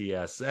on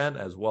TSN,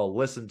 as well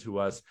listen to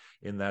us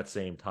in that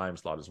same time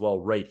slot as well,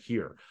 right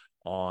here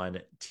on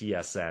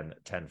TSN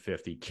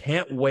 1050.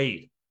 Can't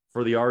wait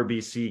for the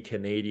RBC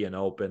Canadian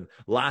Open.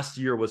 Last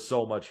year was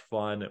so much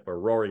fun, where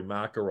Rory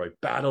McIlroy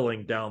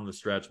battling down the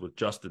stretch with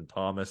Justin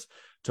Thomas,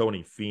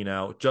 Tony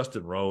Finau.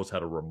 Justin Rose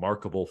had a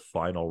remarkable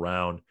final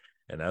round.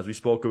 And as we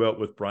spoke about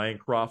with Bryan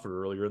Crawford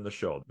earlier in the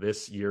show,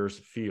 this year's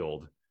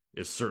field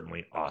is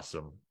certainly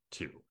awesome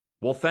too.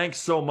 Well, thanks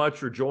so much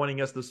for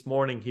joining us this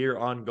morning here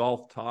on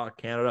Golf Talk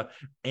Canada.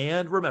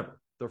 And remember,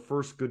 the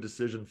first good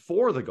decision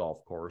for the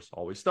golf course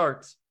always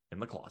starts in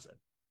the closet.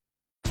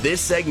 This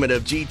segment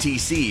of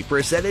GTC,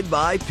 presented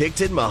by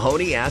Picton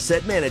Mahoney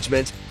Asset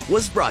Management,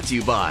 was brought to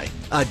you by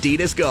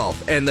Adidas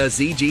Golf and the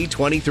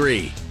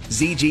ZG23.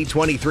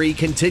 ZG23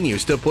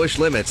 continues to push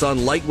limits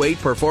on lightweight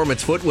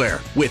performance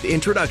footwear with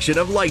introduction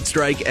of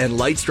Lightstrike and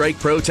Lightstrike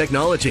Pro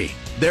technology.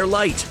 They're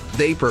light,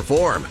 they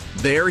perform,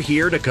 they're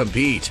here to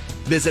compete.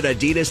 Visit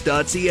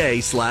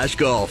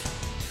adidas.ca/golf.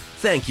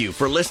 Thank you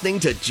for listening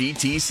to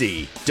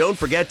GTC. Don't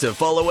forget to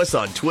follow us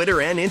on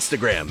Twitter and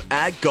Instagram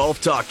at Golf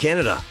Talk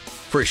Canada.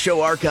 For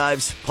show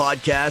archives,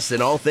 podcasts,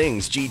 and all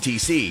things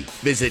GTC,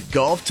 visit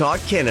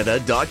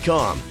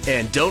golftalkcanada.com.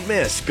 And don't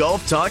miss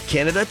Golf Talk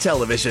Canada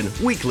Television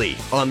weekly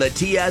on the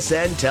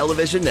TSN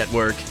Television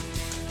Network.